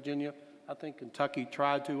West Virginia. I think Kentucky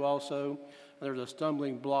tried to also. There's a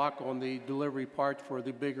stumbling block on the delivery part for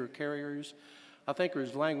the bigger carriers. I think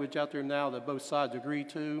there's language out there now that both sides agree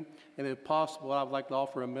to, and if possible, I'd like to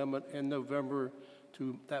offer an amendment in November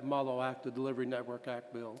to that Model Act, the Delivery Network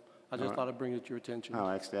Act bill. I just thought I'd bring it to your attention. I'll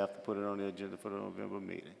ask staff to put it on the agenda for the November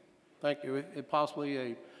meeting. Thank you. It possibly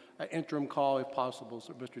an interim call if possible,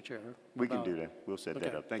 so, Mr. Chair. We can do that. We'll set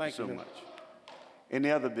that up. Thank you so you. much. Any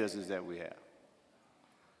other business that we have?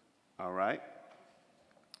 All right.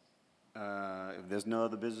 If there's no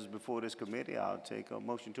other business before this committee, I'll take a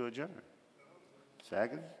motion to adjourn.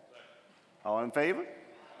 Second? All in favor?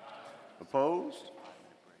 Opposed?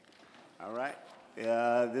 All right.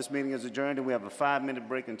 This meeting is adjourned, and we have a 5-minute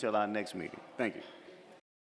break until our next meeting. Thank you.